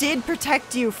 I did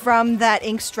protect you from that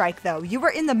ink strike, though. You were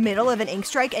in the middle of an ink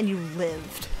strike and you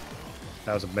lived.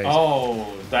 That was amazing.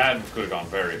 Oh, that could have gone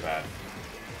very bad.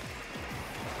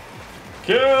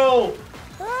 Kill!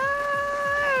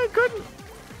 I couldn't.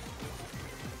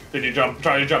 Did you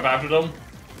try to jump after them?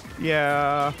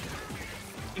 Yeah.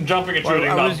 Jumping and Well, shooting,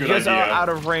 I not a was good just idea. out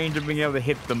of range of being able to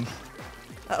hit them.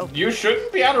 Uh-oh. You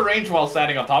shouldn't be out of range while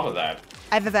standing on top of that.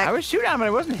 I have a vac. I was shooting at them, but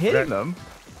I wasn't hitting them.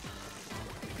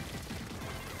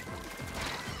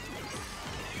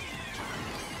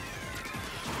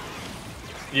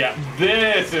 Yeah,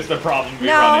 this is the problem we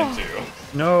No. run into.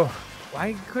 No.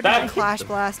 Why couldn't That- I hit Flash them?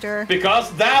 blaster. Because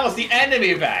that was the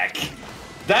enemy vac.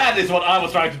 That is what I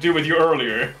was trying to do with you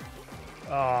earlier.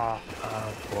 Ah,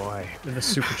 Oh boy. with the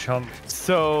super chump.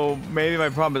 So maybe my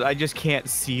problem is I just can't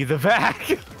see the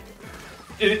vac.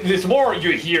 It's more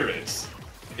you hear it.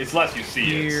 It's less you see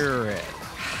it. Hear it.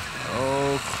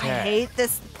 Okay. I hate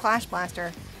this flash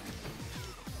blaster.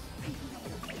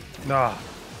 Nah.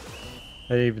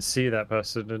 I didn't even see that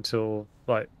person until,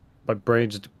 like, my brain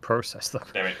just processed them.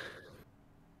 Damn it.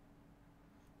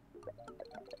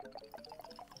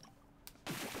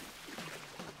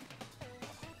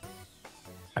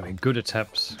 I mean, good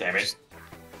attempts. Damn it.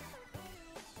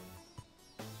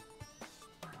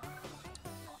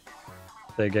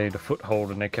 They gained a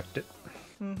foothold and they kept it.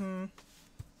 Mm-hmm.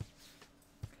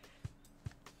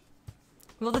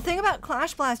 Well, the thing about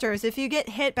Clash Blaster is if you get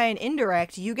hit by an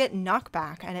indirect, you get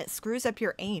knockback, and it screws up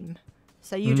your aim.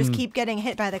 So you just keep getting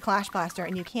hit by the Clash Blaster,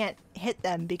 and you can't hit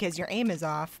them because your aim is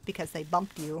off, because they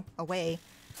bumped you away.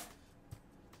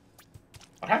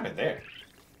 What happened there?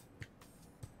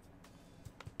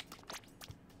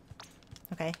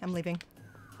 Okay, I'm leaving.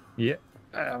 Yeah.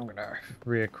 I'm gonna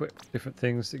re-equip different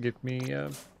things that give me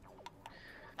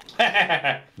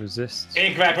resist.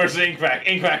 Inkvac versus Inkvac.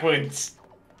 Inkvac wins.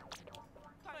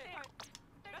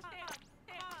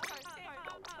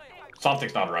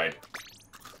 Something's not right.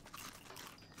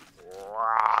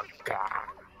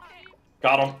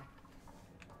 Got him.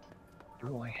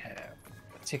 Do I have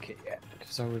a ticket yet?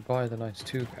 Because I would buy the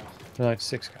 92 cal. The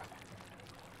 96 cal.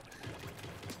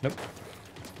 Nope.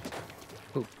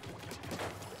 Ooh.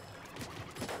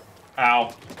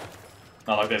 Ow.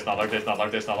 Not like this, not like this, not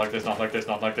like this, not like this, not like this,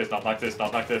 not like this, not like this,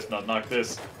 not like this, not like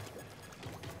this.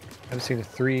 I haven't seen a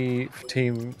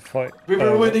 3-team fight. We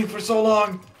were winning for so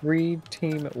long.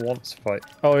 3-team at once fight.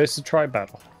 Oh, it's a tri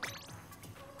battle.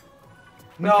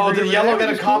 No, the yellow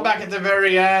gonna come back at the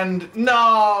very end.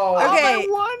 No. Okay.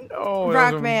 Oh,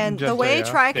 Rockman, the way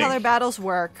try. tricolor Thanks. battles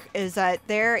work is that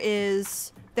there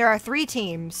are 3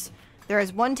 teams. There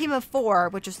is 1 team of 4,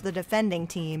 which is the defending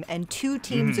team, and 2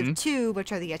 teams of 2,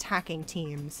 which are the attacking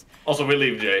teams. Also, we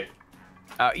leave Jay.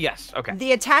 Yes. Okay.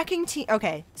 The attacking team.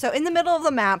 Okay, so in the middle of the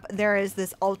map, there is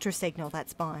this ultra signal that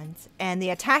spawns, and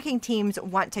the attacking teams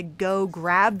want to go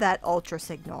grab that ultra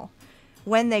signal.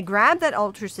 When they grab that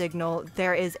ultra signal,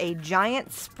 there is a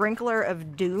giant sprinkler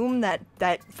of doom that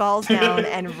falls down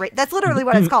and that's literally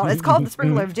what it's called. It's called the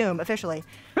sprinkler of doom officially.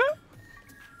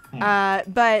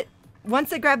 But once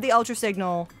they grab the ultra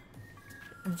signal,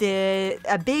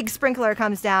 a big sprinkler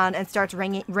comes down and starts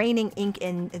raining ink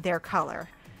in their color.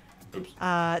 Oops.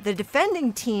 The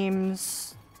defending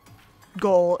team's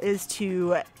goal is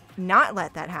to not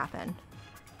let that happen.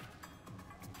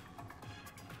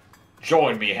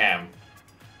 Join me, Ham.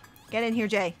 Get in here,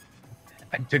 Jay.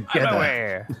 And I'm together.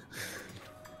 aware.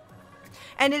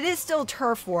 And it is still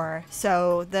turf war,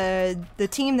 so the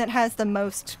team that has the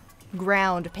most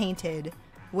ground painted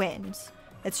wins.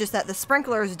 It's just that the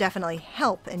sprinklers definitely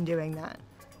help in doing that.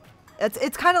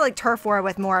 It's kind of like turf war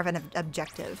with more of an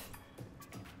objective.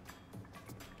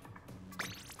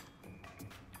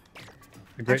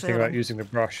 The great thing about using the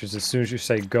brush is as soon as you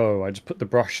say go, I just put the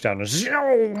brush down and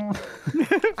zoom.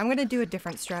 I'm gonna do a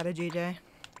different strategy, Jay.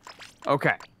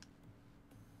 Okay.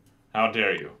 How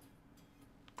dare you?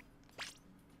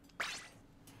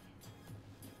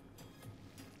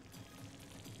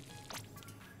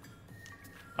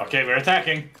 Okay, we're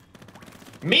attacking.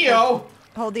 Mio!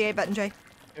 Hold the A button, Jay.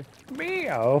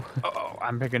 Meow. Oh,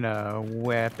 I'm picking a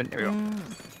weapon. There we go.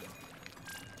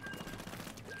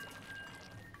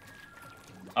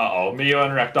 Uh-oh, Mio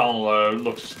and Rectangle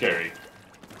looks scary.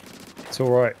 It's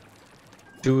alright.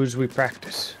 Do as we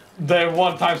practice. They're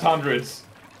 1 times hundreds.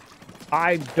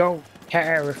 I don't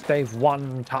care if they've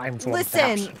won times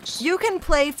 1000. Listen, you can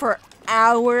play for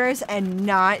hours and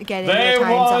not get in They your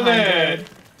times won 100. it!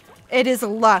 It is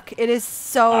luck. It is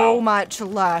so much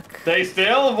luck. They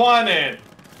still won it.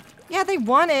 Yeah, they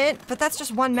won it, but that's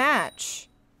just one match.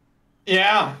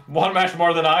 Yeah, one match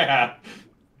more than I had.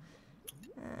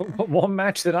 One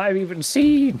match that I've even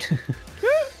seen.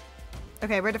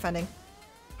 Okay, we're defending.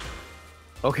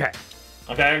 Okay.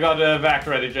 Okay, I got the vac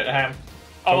ready, Ham.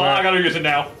 Oh, well, I gotta use it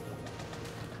now.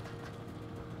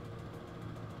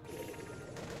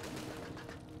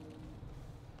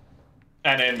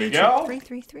 And in we go.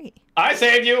 333. I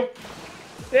saved you.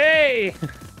 Hey!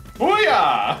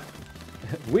 Booyah!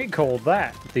 We called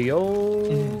that the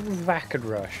old vac and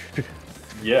rush.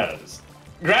 Yes.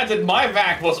 Granted, my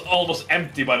vac was almost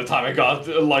empty by the time I got,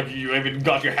 like, you even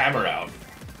got your hammer out.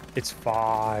 It's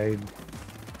fine.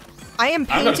 I am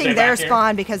painting their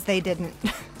spawn because they didn't.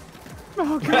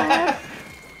 Oh god.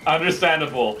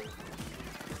 Understandable.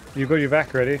 You got your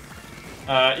vac ready?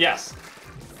 Yes.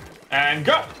 And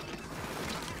go!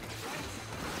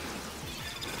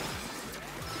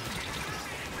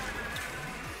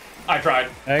 I tried.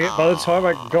 Dang it, by the time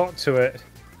I got to it...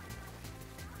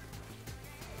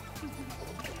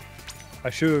 I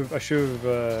should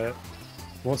have,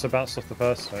 once I bounced off the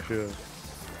first, I should have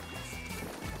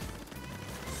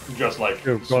Just like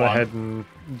gone ahead and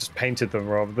just painted them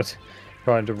rather than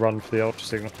trying to run for the ultra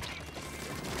signal.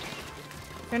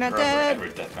 You're not dead.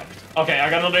 Okay, I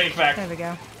got another vac. There we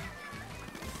go.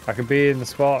 I could be in the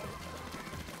spot.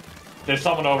 There's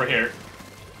someone over here.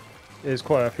 There's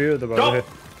quite a few of them Go! over here.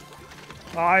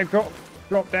 I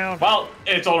dropped down. Well,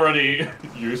 it's already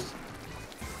used.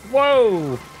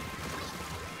 Whoa!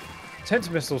 Tent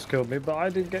missiles killed me, but I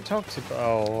didn't get targeted.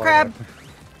 Oh, Crab!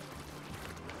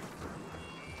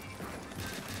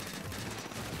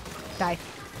 Die.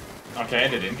 Okay,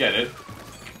 they didn't get it.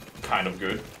 Kind of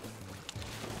good.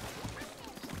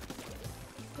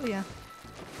 Oh yeah.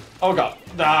 Oh god.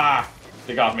 Ah!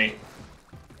 They got me.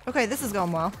 Okay, this is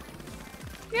going well.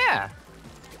 Yeah.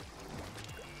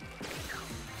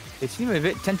 They seem a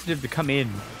bit tentative to come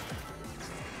in.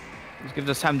 Just gives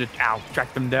us time to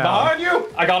track them down. Behind you!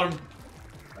 I got him.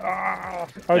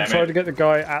 I tried to get the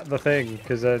guy at the thing,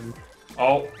 because then...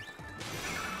 Oh.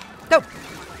 Nope.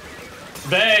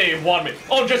 They won me.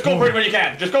 Oh, just go for it when you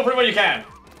can. Just go for it when you can.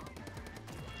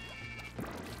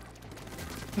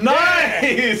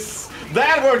 Nice!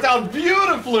 That worked out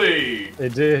beautifully!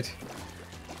 It did.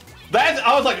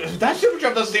 I was like, that super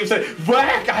jump doesn't even say,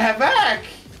 whack, I have back!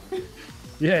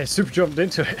 Yeah, super jumped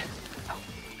into it.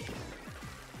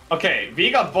 Okay,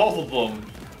 we got both of them.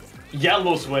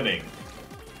 Yellow's winning.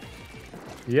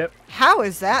 Yep. How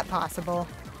is that possible?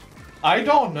 I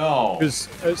don't know. Because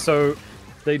so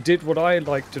they did what I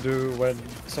like to do when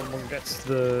someone gets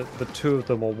the two of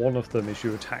them or one of them is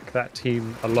you attack that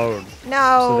team alone.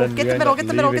 No, So then get you the end middle, up get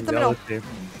the middle, leaving get the middle. other team.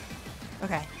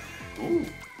 Okay. Ooh.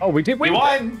 Oh, we did win. We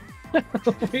won!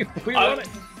 we won it.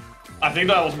 I think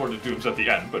that was more the dooms at the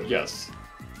end, but yes.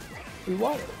 We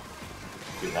won it.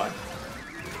 We won.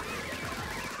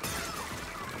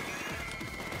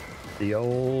 The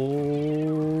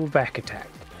old back attack.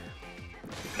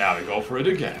 Now we go for it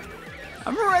again.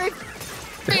 I'm ready.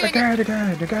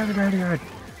 Again.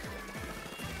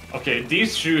 Okay,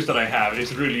 these shoes that I have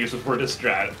is really useful for this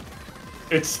strat.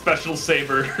 It's special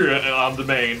saber on the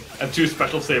main, and 2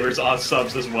 special sabers on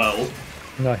subs as well.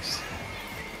 Nice.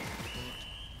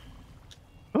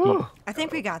 Ooh. I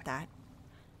think we got that.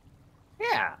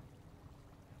 Yeah.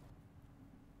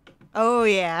 Oh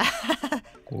yeah.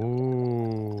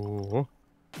 Ooh.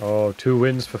 Oh, 2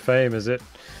 wins for fame, is it?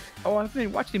 Oh, I've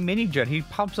been watching Mini Jet. He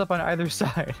pops up on either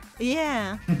side.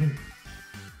 Yeah.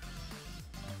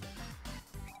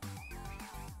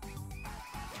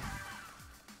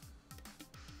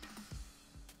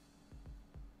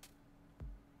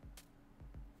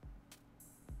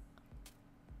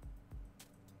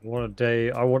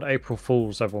 I want April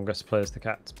Fools, everyone gets to play as the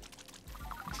cats.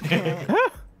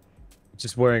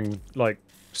 Just wearing, like,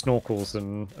 snorkels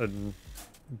and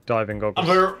diving goggles.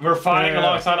 We're fighting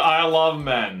alongside I Love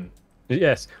Men.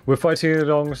 Yes, we're fighting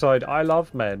alongside I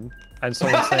Love Men, and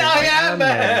someone saying I am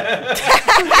men!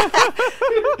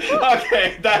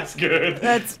 Okay, that's good.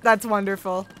 That's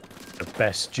wonderful. The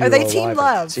best duo Are they Team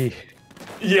alive. Love?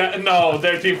 Yeah, no,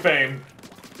 they're Team Fame.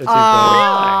 They're Team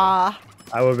Ah. Fame.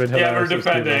 I would have been Yeah, we're hilarious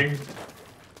as Team Love. defending.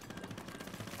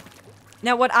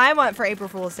 Now, what I want for April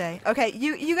Fool's Day. Okay,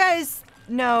 you guys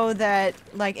know that,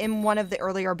 like, in one of the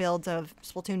earlier builds of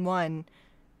Splatoon 1,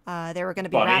 there were going to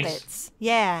be Bunnies? rabbits.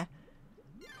 Yeah.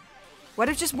 What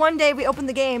if just one day we open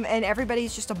the game and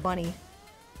everybody's just a bunny?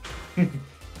 Would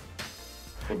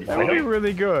be That would be funny.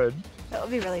 really good. That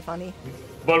would be really funny.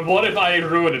 But what if I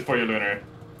ruin it for you, Lunar?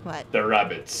 What? They're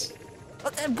rabbits.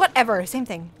 Whatever, same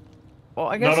thing. Well,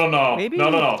 I guess No. maybe.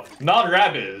 No. Not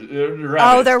rabbits. Rabbits.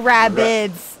 Oh, they're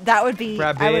rabbits. That would be.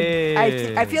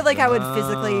 I feel like I would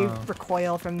physically Ah.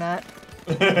 recoil from that.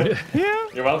 Yeah.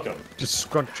 You're welcome. Just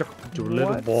scrunch up into a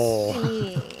little What? ball.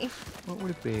 What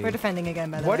would it be? We're defending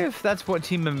again, by the What way. if that's what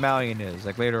Team Mammalian is,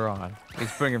 like later on?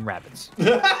 He's bringing rabbits.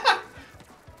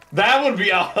 That would be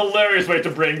a hilarious way to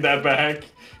bring that back.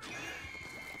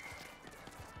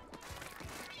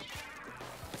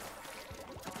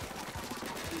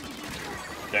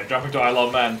 Yeah, dropping to I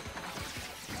Love Man.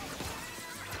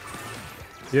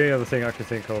 The only other thing I could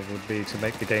think of would be to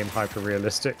make the game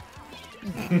hyper-realistic.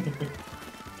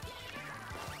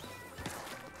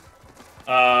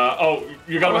 Oh,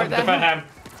 you gotta Alright, defend then. him.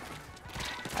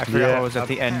 I forgot Yeah, what was at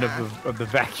the end of the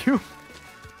vacuum.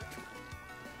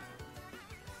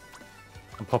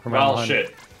 I'm popping around Well, behind.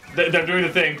 shit. They're doing the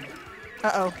thing.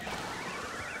 Uh-oh.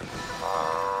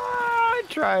 I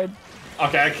tried.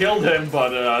 Okay, I killed him, but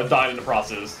died in the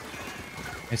process.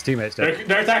 His teammates dead.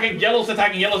 They're attacking. Yellow's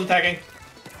attacking. Yellow's attacking.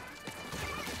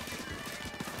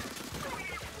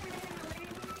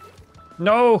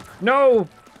 No! No!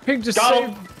 Pink just Got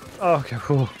saved... him. Oh, okay,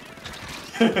 cool.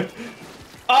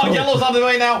 Oh, Yellow's on the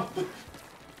way now.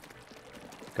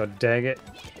 God dang it.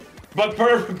 But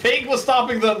Pink was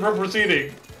stopping them from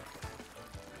proceeding.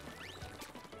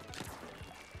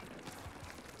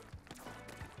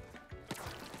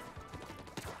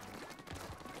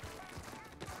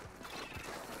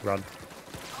 Run.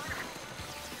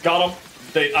 Got him.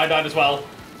 I died as well.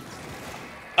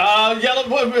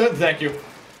 Yellow. Thank you.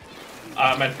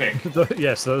 I meant Pink.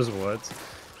 Yes, those words.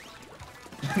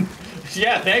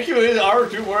 Yeah, thank you are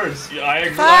 2 words. I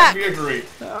Fuck. agree.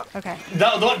 Okay.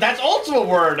 That's also a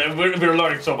word, and we're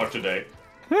learning so much today.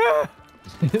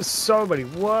 So many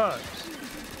words.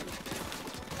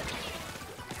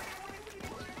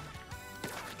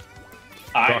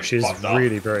 Gosh, she's fucked up.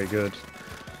 really very good.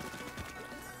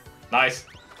 Nice.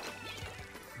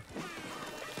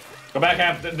 Go back,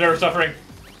 Ham. They're suffering.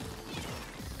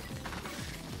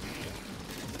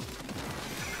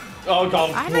 Oh,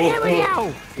 God. I'm in here with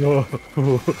you. Oh,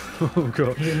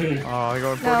 God. Oh, you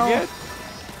going for No. it again?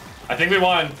 I think we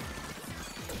won.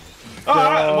 No,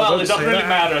 Well, don't it doesn't say really that.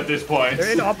 matter at this point.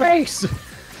 They're in our base.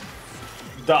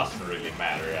 Doesn't really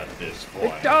matter at this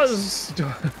point. It does.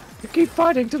 You keep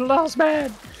fighting to the last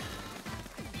man.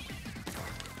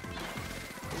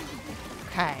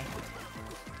 Okay.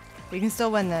 We can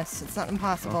still win this. It's not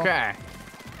impossible. Okay.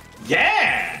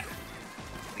 Yeah!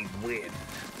 We win.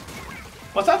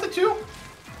 Was that the 2?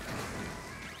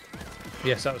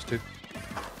 Yes, that was 2.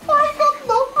 I got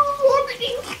number 1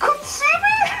 ink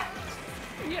consumer!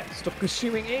 Yeah, stop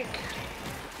consuming ink.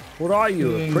 What are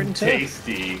you, a printer?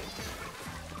 Tasty.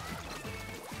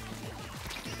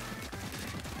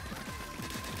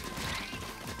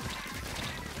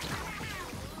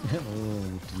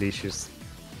 Oh, delicious.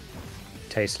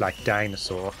 Tastes like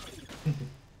dinosaur.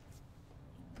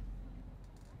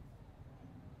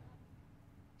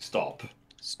 Stop.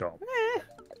 Stop.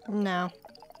 No.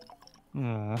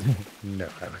 No,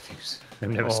 I refuse. I've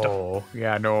never stopped. Oh,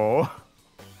 yeah, no.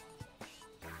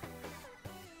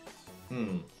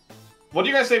 What do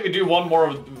you guys say we do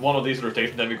one of these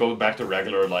rotations, then we go back to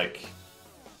regular, like,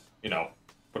 you know,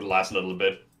 for the last little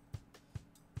bit?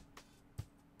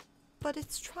 But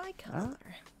it's tricolor.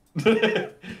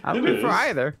 I'm good for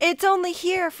either. It's only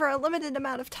here for a limited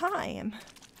amount of time.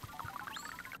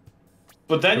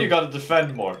 But then you gotta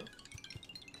defend more.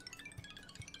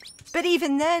 But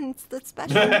even then, it's the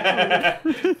special.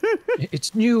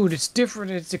 It's new and it's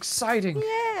different and it's exciting.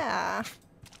 Yeah.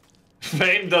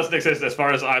 Fame doesn't exist as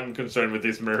far as I'm concerned with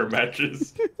these mirror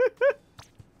matches.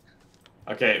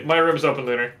 Okay, my room's open,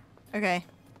 Lunar. Okay.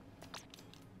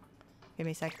 Give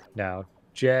me a sec. Now,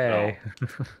 Jay,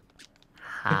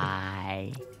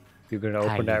 Hi. you gonna How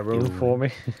open you that room doing? for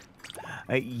me?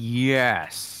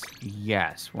 Yes.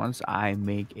 Yes. Once I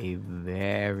make a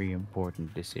very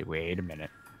important decision. Wait a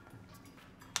minute.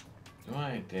 Do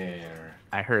I dare?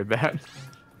 I heard that.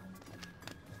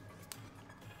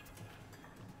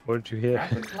 What did you hear?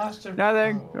 Rapid blaster?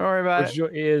 Nothing. Don't Oh. worry about Was it.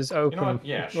 your ears open? You know what?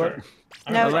 Yeah, sure.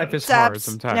 I'm No, gonna life try is this. hard Saps.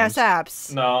 sometimes. Now,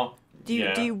 Saps. No. Do you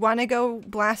Yeah. want to go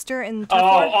blaster in turf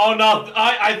war? Oh, no!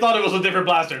 I thought it was a different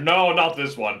blaster. No, not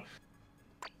this one.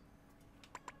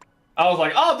 I was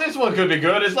like, oh, this one could be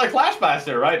good. It's like Flash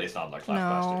Blaster, right? It's not like Flash No.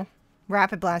 Blaster.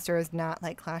 Rapid blaster is not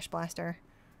like Clash Blaster.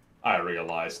 I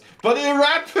realized. But it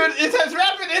has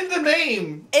rapid in the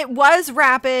name! It was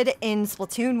rapid in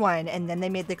Splatoon 1, and then they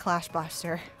made the Clash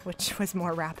Blaster, which was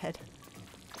more rapid.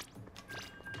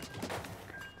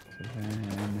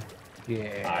 And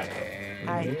Yeah.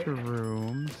 Hi. into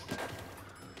rooms.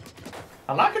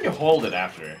 I like when you hold it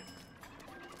after.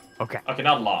 Okay. Okay,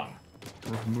 not long.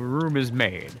 Room is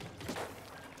made.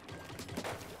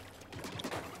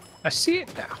 I see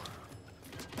it now.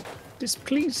 This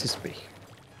pleases me.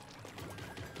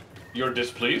 You're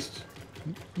displeased?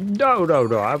 No, no,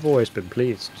 no. I've always been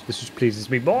pleased. This just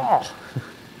pleases me more.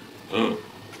 I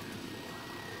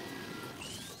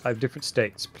have different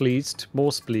states. Pleased,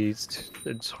 more pleased.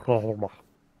 It's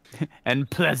And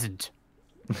pleasant.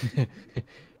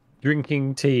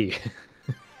 drinking tea.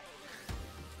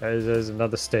 There's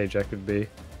another stage I could be.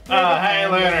 Oh, hey,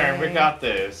 Lunar, we got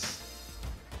this.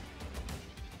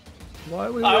 Why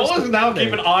are we I always wasting now money?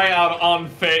 keep an eye out on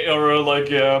fate or like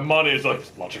money. It's like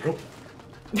logical.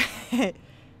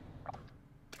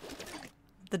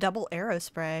 The double arrow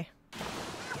spray.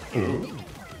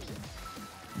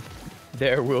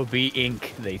 There will be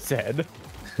ink, they said.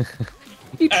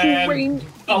 And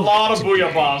a lot of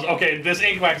booyah bombs. Okay, this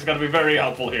ink wax is gonna be very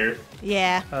helpful here.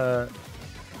 Yeah.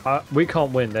 We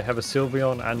can't win. They have a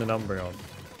Sylveon and an Umbreon.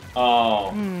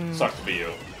 Oh, sucks to be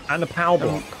you. And a Power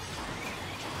Block.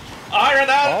 I ran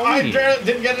out. Oh, I yeah.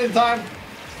 didn't get it in time.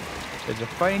 There's a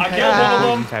fighting I type, killed one of a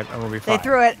them. poison type, and we'll be They fine.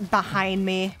 threw it behind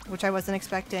me, which I wasn't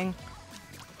expecting.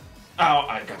 Oh,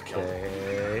 I got killed.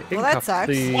 Okay. Well, that sucks.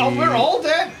 Oh, we're all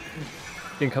dead.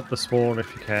 Ink up the spawn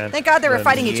if you can. Thank God they were Then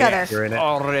fighting each other. You're in it.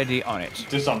 Already on it.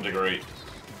 To some degree.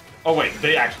 Oh wait,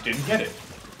 they actually didn't get it.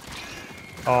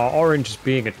 Orange is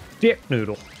being a dip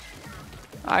noodle.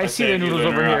 I see the saved you, noodles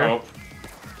over Lunar, I here. hope.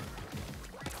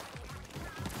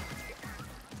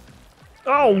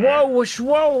 Oh, whoa,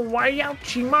 whoa, why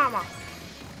ouchie mama.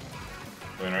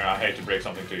 Lunar, I hate to break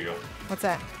something to you. What's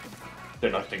that?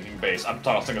 They're not thinking base. I'm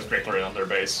tossing a sprinkler in on their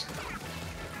base.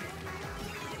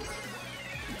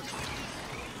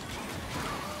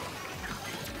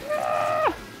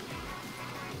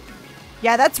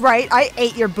 Yeah, that's right. I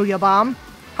ate your booyah bomb.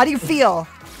 How do you feel?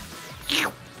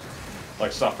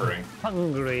 Like suffering.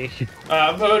 Hungry.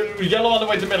 Yellow on the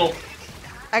way to middle.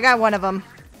 I got one of them.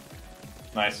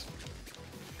 Nice.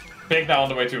 Pink now on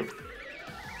the way too.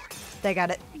 They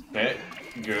got it. Okay,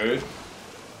 good.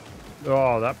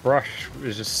 Oh, that brush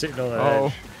is just sitting on the Oh.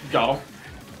 edge. Got him.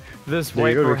 This Yeah,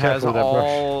 you gotta wiper be has careful with that brush.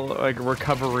 all like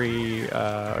recovery,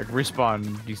 like respawn,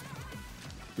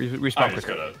 respawn I'm just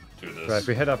quicker. gonna do this. Right, if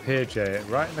we head up here, Jay,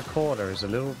 right in the corner is a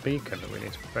little beacon that we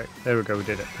need to break. There we go, we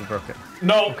did it. We broke it.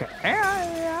 No. Okay.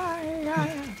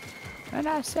 And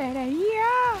I said,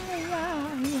 yeah.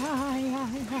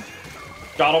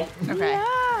 Got him. Okay.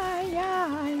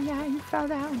 Yeah, you fell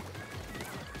down.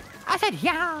 I said,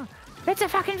 yeah, it's a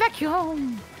fucking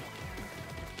vacuum.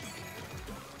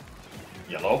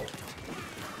 Yellow.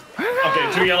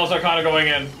 Okay, 2 yellows are kind of going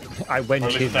in. I went Or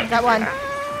at least in. That one.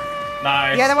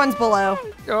 Nice. The other one's below.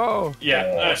 Oh,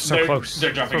 Yeah, so they're, close.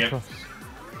 They're jumping so in. close.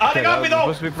 Ah, they got me though.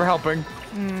 Supposed to be for helping.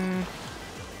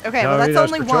 Okay, No, well that's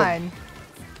that's only for Joe. one.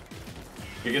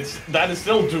 That is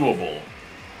still doable.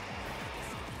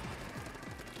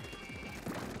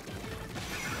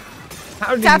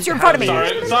 Saps, you're in front of me.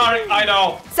 Sorry, I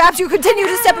know. Saps, you continue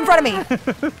to step in front of me.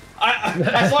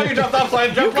 I saw you jump up, so I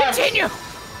jumped left. Continue.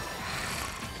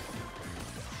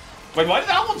 Wait, why did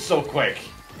that one so quick?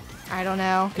 I don't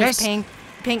know. Yes.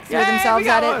 Pink threw Yay, themselves we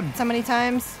got at one. it so many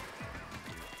times.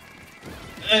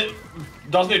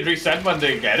 Doesn't it reset when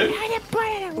they get it?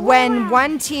 When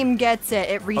one team gets it,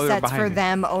 it they're resets behind for me.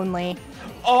 them only.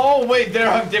 Oh, wait, they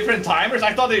have different timers?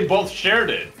 I thought they both shared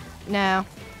it. No.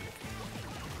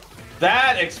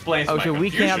 That explains Oh, my so we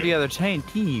can't have the confusion. other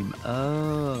team.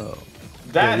 Oh.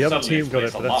 That Yeah, the other suddenly team got it,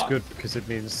 explains but a that's lot. good because it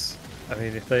means, I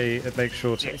mean, if they make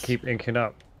sure to Yes. keep inking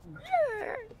up.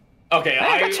 Okay,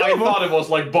 I got two of them. thought it was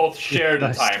like both shared a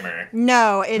Nice. timer.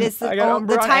 No, it is I got the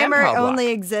Umbreon and timer Power Block. only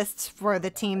exists for the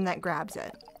team that grabs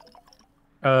it.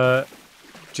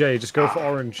 Jay, just go for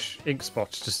orange ink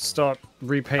spots. Just start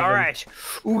repainting. All right.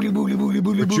 Ooly booli booli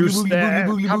booli Reduce booli their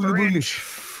booli booli booli coverage.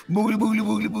 booli booli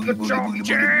booli booli booli booli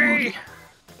booli.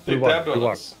 They won, dabbed we on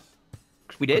won. us.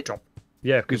 We Good did. job.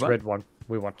 Yeah, because won? red won.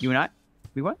 We won. You and I.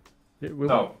 We won. Yeah, we won.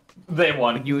 No, they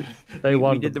won. You. They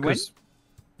won. We did the win. because-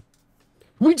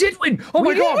 We did win! Oh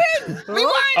my god! We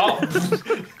won.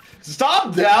 Oh,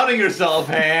 stop doubting yourself,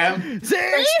 Ham. Best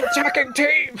attacking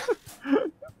team.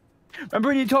 Remember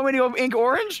when you told me to go ink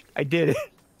orange? I did it.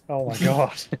 Oh my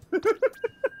god. I'm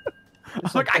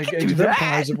like, I can do Age of that.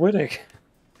 Empires of winning.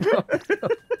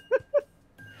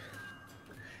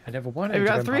 I never won. Hey, we Age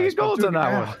of got 3 Empires, but I'm golds on doing it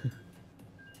that now.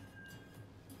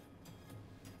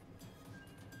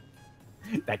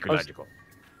 one. That I was- logical.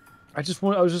 I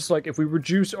was just like, if we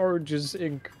reduce Orange's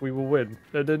ink, we will win.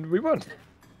 And then we won.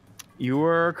 You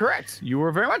were correct. You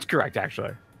were very much correct,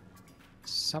 actually.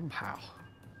 Somehow.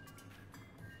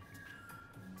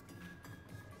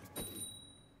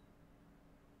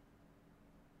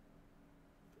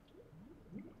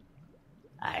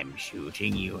 I'm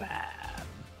shooting you, Ham.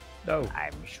 No.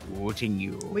 I'm shooting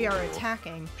you. We are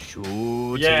attacking.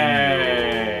 Shooting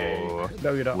Yay! you.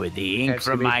 No, you're not. With the ink Can't see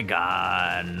from me. my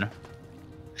gun.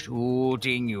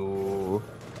 Shooting you.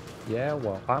 Yeah,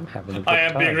 well, I'm having a good I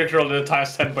am being time. rickrolled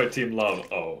times 10 by Team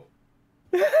Love. Oh.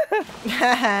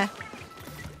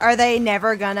 Are they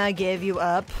never gonna give you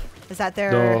up? Is that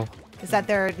their No. is that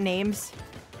their names?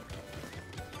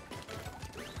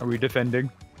 Are we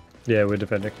defending? Yeah, we're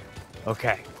defending.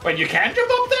 Okay. Wait, you can jump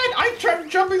up that? I tried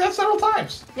jumping that several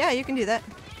times. Yeah, you can do that.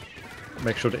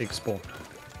 Make sure to ink spawn.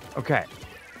 Okay.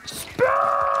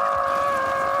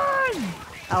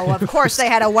 Oh, of course they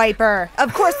had a wiper.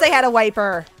 Of course they had a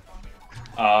wiper.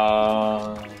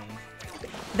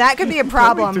 That could be a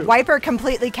problem. Wiper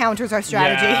completely counters our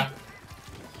strategy. Yeah.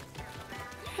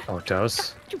 Oh, it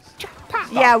does?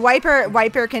 Yeah,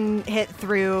 wiper can hit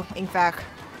through Inkvac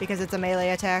because it's a melee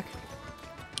attack.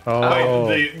 Oh,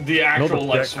 Wait, the not actual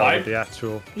like projectile, swipe. the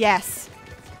actual. Yes.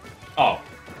 Oh.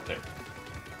 Okay.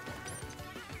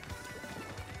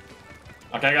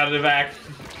 Okay, I got it back.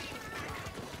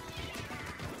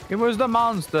 It was the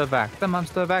monster back. The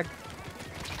monster back.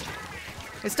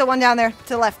 There's still one down there to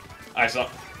the left. I saw.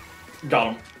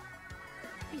 Got him.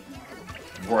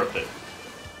 Worth it.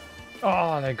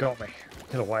 Oh, they got me.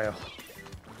 In a whale.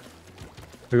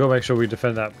 We gotta make sure we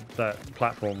defend that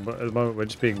platform, but at the moment we're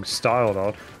just being styled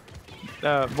on.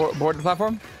 Board the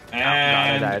platform?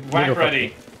 And died. whack Middle ready.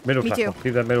 Platform. Middle Me platform. too.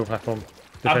 Keep that middle platform.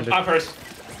 Defend it. I'm first.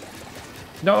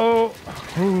 No!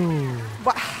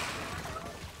 What?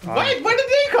 Wait, where did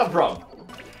they come from?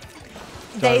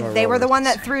 They were the one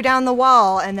that threw down the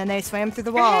wall, and then they swam through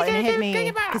the wall and hit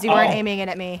me because you weren't aiming it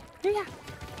at me.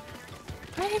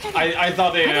 I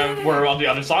thought they were on the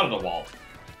other side of the wall.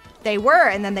 They were,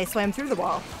 and then they swam through the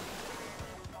wall.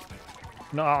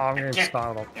 No, I'm getting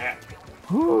styled on. Yeah.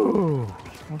 Ooh.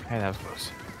 Okay, that was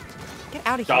close. Get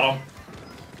out of here. Got him.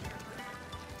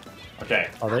 Okay.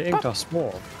 Oh, they inked our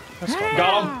spawn. That's fine.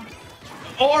 Got him.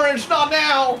 Orange, not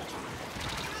now.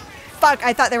 Fuck,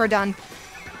 I thought they were done.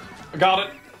 Got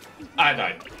it. I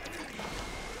died.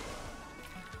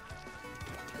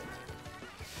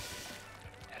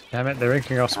 Damn it, they're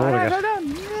inking our spawn again.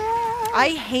 I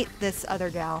hate this other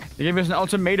gal. You gave us an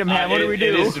ultimatum, Ham. What do we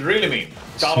do? It is really mean.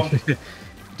 Got him.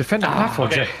 Defend the platform,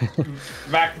 Okay. Jay.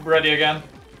 Back ready again.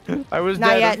 I was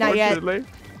Not dead, yet, not yet.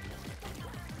 unfortunately.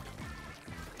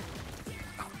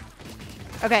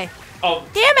 Okay. Oh.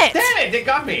 Damn it! Damn it, they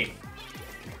got me.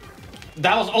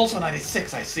 That was also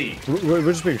 96, I see. We're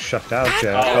just being shut down, Jay.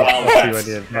 Oh, I well, can't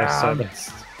see any nice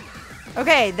service.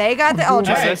 Okay, they got the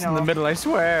ultra That's in the signal. middle, I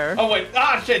swear. Oh wait,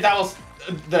 shit, that was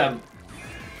them.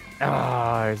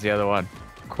 Ah, here's the other one.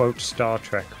 Quote Star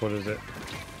Trek, what is it?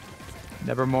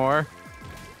 Nevermore.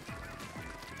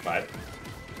 Right.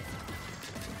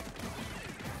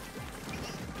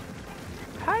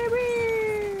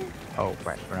 Highway. Oh,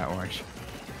 right, we're not orange.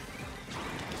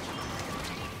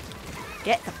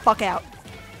 Get the fuck out.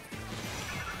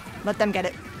 Let them get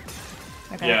it.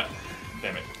 Okay. Yeah.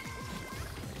 Damn it.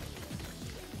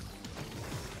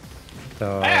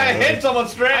 Oh, I hit someone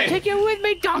straight. Take you with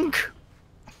me, dunk.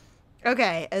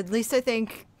 Okay, at least I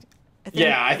think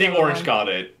Yeah, I think the other orange one- got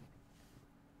it.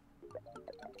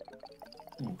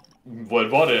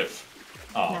 What if?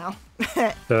 Oh.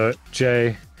 No.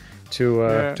 Jay, to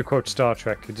Yeah. quote Star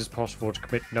Trek, it is possible to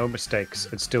commit no mistakes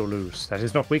and still lose. That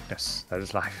is not weakness. That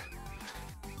is life.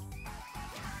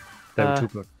 They were too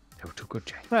good. They were too good,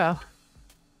 Jay. Well,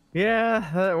 yeah,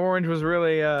 that orange was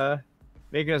really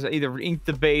making us either ink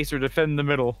the base or defend the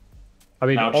middle. I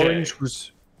mean, Now, Jay. Orange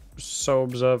was so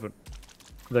observant.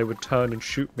 They would turn and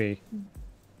shoot me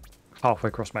halfway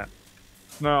across map.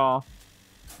 No.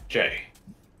 Jay,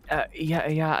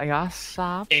 Yeah,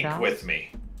 Saps. ink with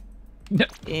me.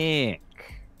 Ink.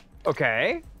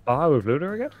 Okay. I with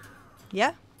Lunar again?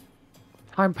 Yeah.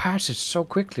 Time passes so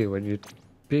quickly when you're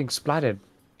being splatted.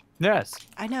 Yes.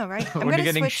 I know, right? I'm When you're gonna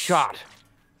getting switch. shot.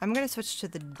 I'm gonna switch to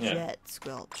the Yeah. jet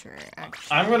squelcher.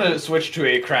 Actually. I'm gonna switch to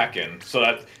a Kraken so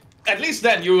that at least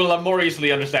then you will more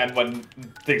easily understand when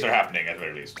things are happening at the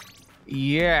very least.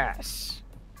 Yes.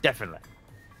 Definitely.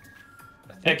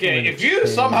 Okay, if you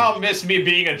somehow miss me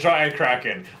being a giant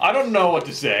Kraken, I don't know what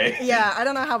to say. Yeah, I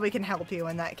don't know how we can help you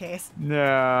in that case.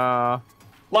 No.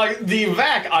 Like, the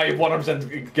vac I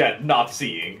 100% get not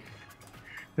seeing.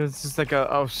 It's just like a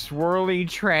swirly,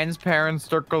 transparent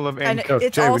circle of And ink. Oh,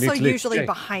 it's Jay, we also need to leave. usually Jay.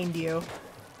 behind you.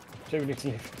 Jay, we need to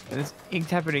leave. And it's ink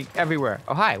happening everywhere.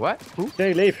 Oh, hi. What? Who?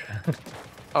 Jay, leave.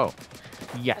 Oh.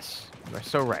 Yes. You are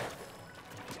so right.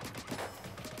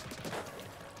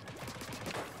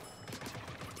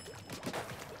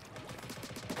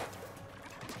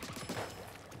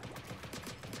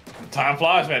 time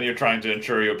flies when you're trying to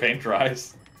ensure your paint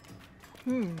dries.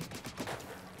 Hmm.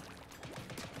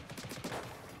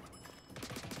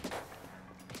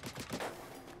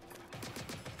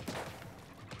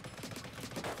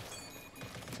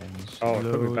 Oh, it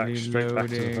put me back straight back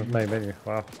to the Loading. main menu.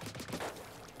 Wow.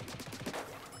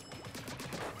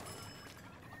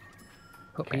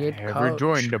 Put me in Have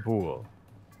joined the pool.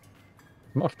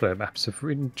 Multiplayer maps have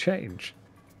really changed.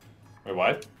 Wait,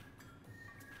 what?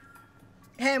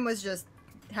 Him was just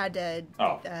had to.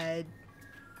 Oh.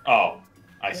 Oh,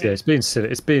 I see. Yeah, it's been silly.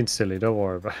 It's been silly. Don't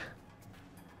worry about it.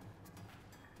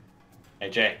 Hey,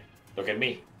 Jay, look at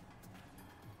me.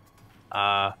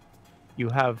 You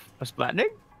have a Splatnik?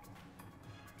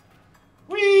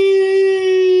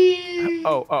 Whee!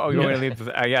 Oh, you want to leave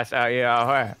the... yes,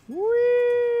 yeah. Whee!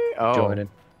 Oh. Joining.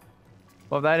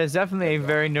 Well, that is definitely a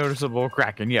very noticeable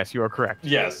Kraken. Yes, you are correct.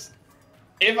 Yes.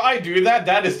 If I do that,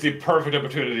 that is the perfect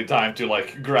opportunity time to,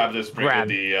 like, grab this spring Grab.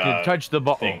 with the, to touch the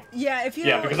ball. thing. Yeah, if you.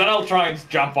 Yeah, because then I'll try and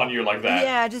jump on you like that.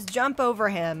 Yeah, just jump over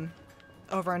him,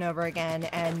 over and over again,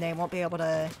 and they won't be able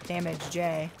to damage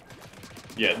Jay.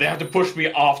 Yeah, they have to push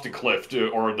me off the cliff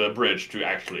or the bridge to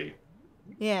actually...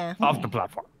 Yeah. Off the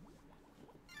platform.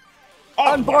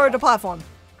 On board the platform.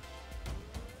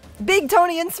 Big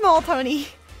Tony and Small Tony.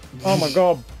 Oh my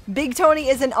god. Big Tony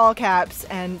is in all caps,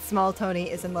 and Small Tony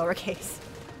is in lowercase.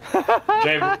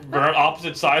 Jay, we're on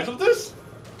opposite sides of this?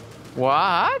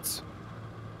 What?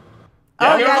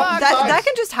 Oh we're yeah, on opposite that sides.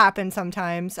 can just happen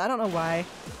sometimes. I don't know why.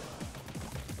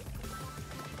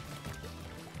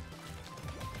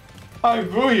 I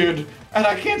booyed, and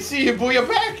I can't see you booyah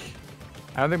back.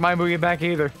 I don't think mine will get back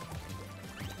either.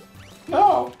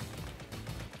 No.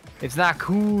 It's not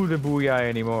cool to booyah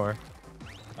anymore.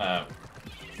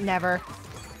 Never.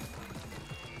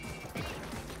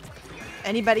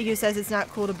 Anybody who says it's not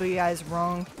cool to booyah is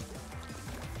wrong.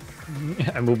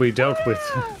 And will be dealt with.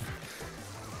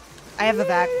 I have a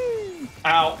vac.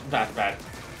 Ow, that's bad.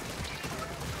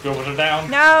 Go with it down.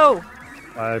 No!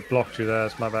 I blocked you there.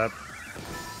 It's my bad.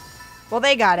 Well,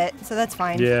 they got it, so that's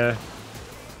fine. Yeah.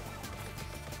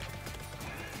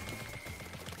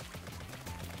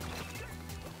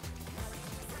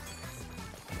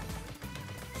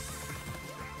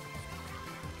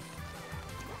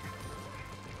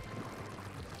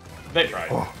 They tried.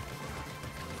 Oh.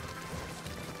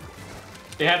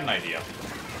 They had an idea.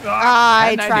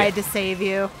 I Had an tried idea. to save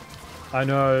you. I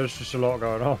know. There's just a lot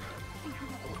going on.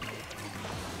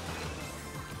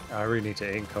 I really need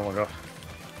to ink. Oh my god.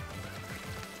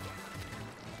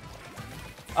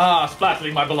 Ah,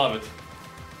 Splatling, my beloved.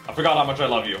 I forgot how much I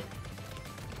love you.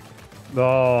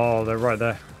 Oh, they're right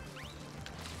there.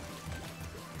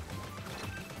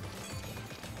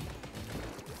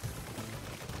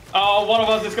 Oh, one of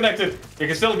us disconnected. We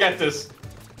can still get this.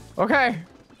 Okay.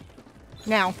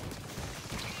 Now.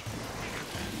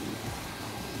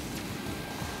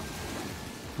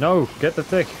 No, get the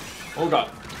thing. Oh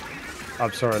god.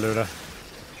 I'm sorry, Lunar.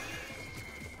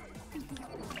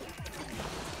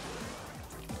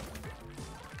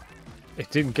 It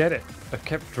didn't get it. I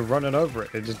kept running over it.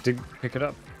 It just didn't pick it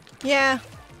up. Yeah.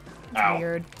 It's Ow.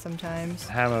 weird sometimes.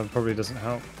 Hammer probably doesn't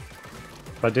help.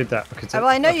 If I did that, because Well,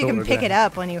 I know you thought can would pick go- it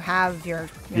up when you have your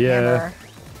Yeah. hammer.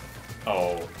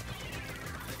 Oh.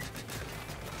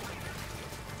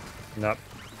 Nope.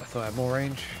 I thought I had more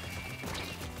range.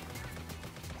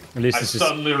 At least I this is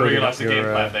suddenly building realized up the game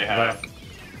your, plan they have. rep.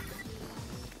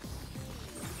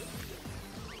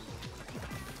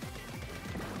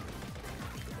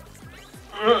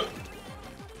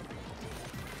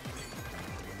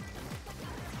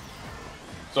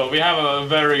 So we have a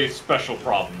very special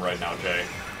problem right now, Jay.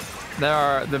 There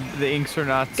are the inks are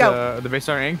not Go. the base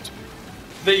aren't inked.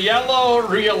 The yellow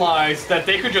realized that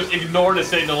they could just ignore the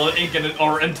signal and ink in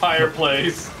our entire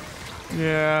place.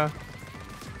 Yeah.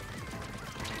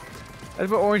 That's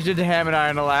what Orange did to Ham and I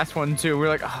in the last one too. We were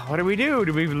like, oh, what do we do?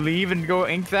 Do we leave and go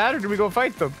ink that, or do we go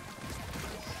fight them?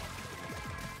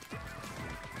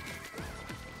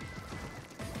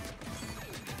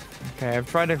 Okay, I've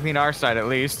tried to clean our side at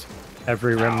least.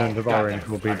 Every remnant of goddamn orange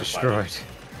will be fire destroyed.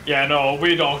 Yeah, no,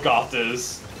 we don't got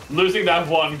this. Losing that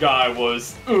one guy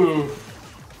was ooh.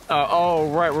 Oh,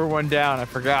 right, we're one down. I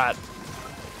forgot.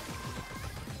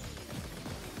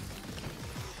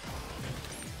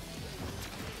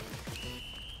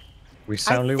 We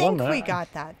soundly I won think that. we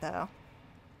got that though.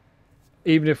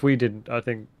 Even if we didn't, I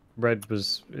think Red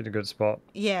was in a good spot.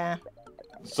 Yeah.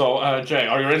 So, Jay,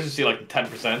 are you ready to see like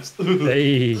 10%?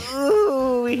 Hey,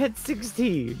 Ooh, we hit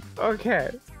 16.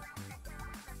 Okay.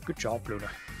 good job, Luna.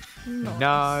 Nice.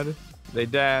 Nod, they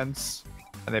dance,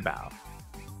 and they bow.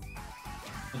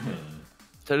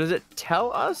 So does it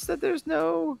tell us that there's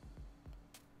no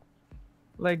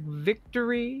like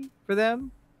victory for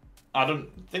them? I don't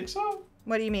think so.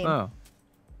 What do you mean? Oh,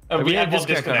 We had had one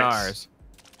disconnect on disconnect. ours.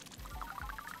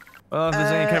 Well, if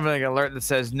there's any kind of like alert that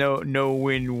says no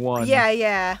win won.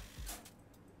 Yeah.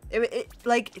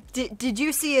 Like, did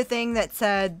you see a thing that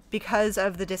said because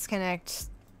of the disconnect,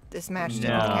 this match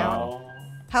didn't count?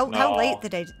 How late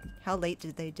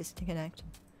did they disconnect?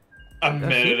 A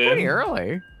minute in. Pretty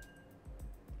early.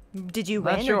 Did you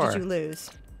Not win or sure. did you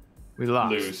lose? We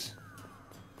lost. Lose.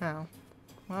 Oh,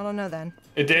 well, I don't know then.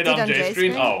 It did on J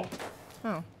screen. Oh.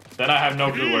 Oh. Then I have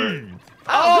no clue where.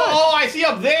 Oh, Oh, I see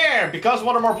up there! Because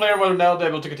one or more player were now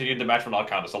able to continue the match will not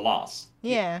count as a loss.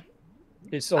 Yeah.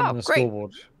 It's on the great.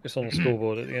 scoreboard. It's on the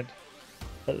scoreboard at the end.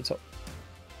 At the top.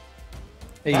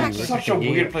 Hey, That's look such at a the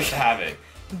weird game. place to have it.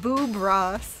 Boob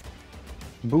Ross.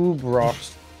 Boob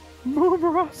Ross.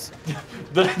 Ross.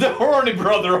 The horny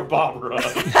brother of Bob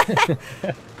Ross.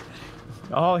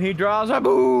 Oh, he draws our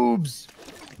boobs.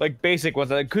 Like basic ones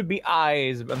that could be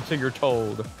eyes, I'm sure you're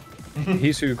told.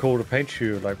 He's who called a paint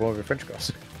shoe like one of the French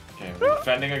guys. Okay, we're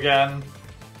defending again.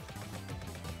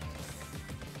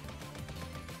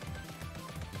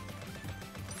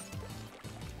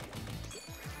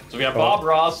 So we have Bob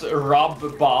Ross,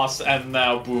 Rob Boss, and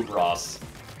now Boob Ross.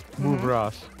 Boob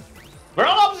Ross. We're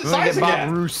on opposite We're gonna sides get Bob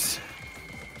again. Roos.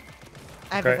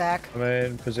 I have a Okay, vac. I'm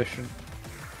in position.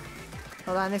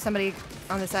 Hold on, there's somebody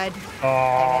on the side.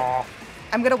 Oh,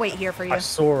 I'm gonna wait here for you. I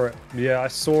saw it. Yeah, I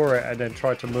saw it and then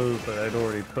tried to move, but they'd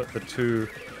already put the two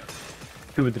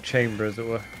in the chamber, as it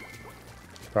were.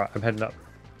 Right, I'm heading up.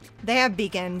 They have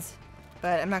beacons,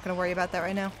 but I'm not gonna worry about that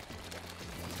right now.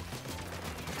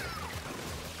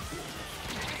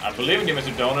 I believe in you,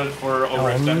 Mr. Donut, for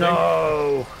overextending.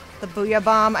 No! The Booyah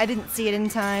Bomb, I didn't see it in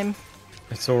time.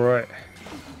 It's alright.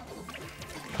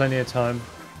 Plenty of time.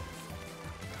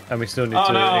 And we still need Oh,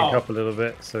 to no. ink up a little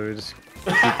bit, so we just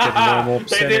keep getting more and more They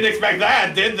percentage. didn't expect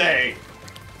that, did they?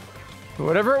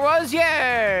 Whatever it was,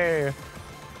 yay!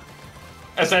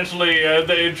 Essentially,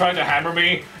 they tried to hammer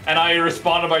me, and I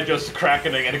responded by just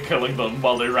cracking and killing them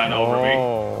while they ran over me.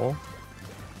 Oh.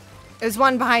 There's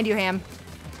one behind you, Ham.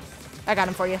 I got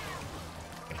him for you.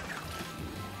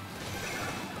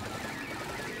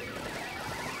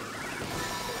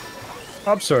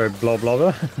 I'm sorry, blah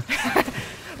blah.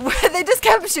 They just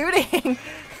kept shooting.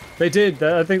 They did.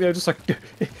 I think they were just like.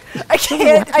 I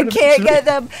can't get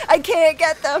them. I can't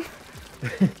get them.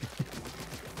 You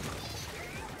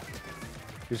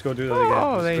just gotta do that again.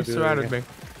 Oh, Just they gotta do that surrounded again. me.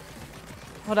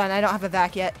 Hold on, I don't have a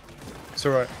vac yet. It's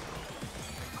alright.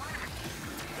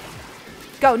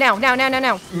 Go, now. Man.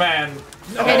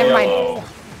 Okay, never mind. Yellow.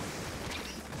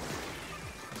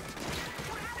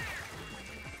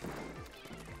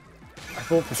 I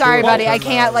thought for Sorry, sure buddy, I that,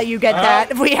 can't let you get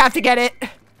that. We have to get it.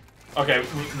 Okay,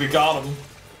 we got him.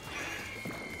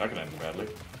 That could end badly.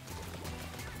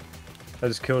 I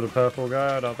just killed a purple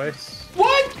guy at our base.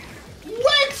 What?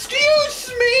 Excuse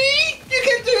me? You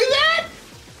can do that?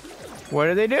 What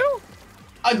did they do?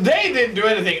 They didn't do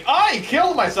anything. I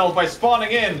killed myself by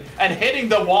spawning in and hitting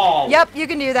the wall. Yep, you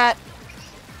can do that.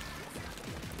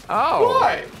 Oh.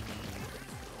 Why?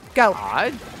 Go.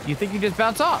 Odd. You think you just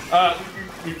bounce off?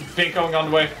 Pink going on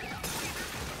the way.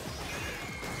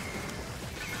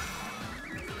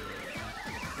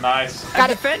 Nice. Got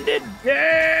it. Defended.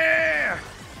 Yeah!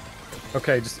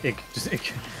 Okay, just ink. Just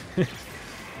ink.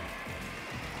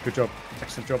 Good job.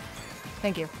 Excellent job.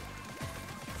 Thank you.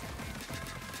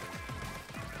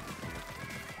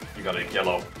 You got a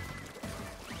yellow.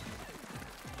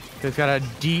 It's got a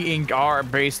de-ink our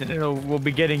base and we'll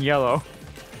be getting yellow.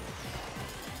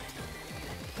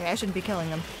 Okay, I shouldn't be killing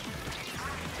them.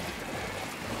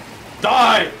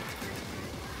 Die!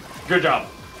 Good job.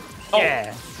 Oh,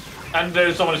 Yeah. and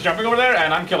there's someone is jumping over there,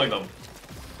 and I'm killing them.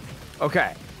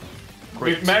 Okay.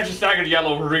 We managed to stagger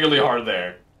yellow really hard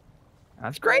there.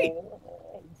 That's great.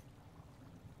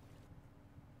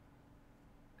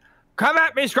 Come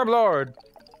at me, Scrub Lord.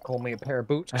 Call me a pair of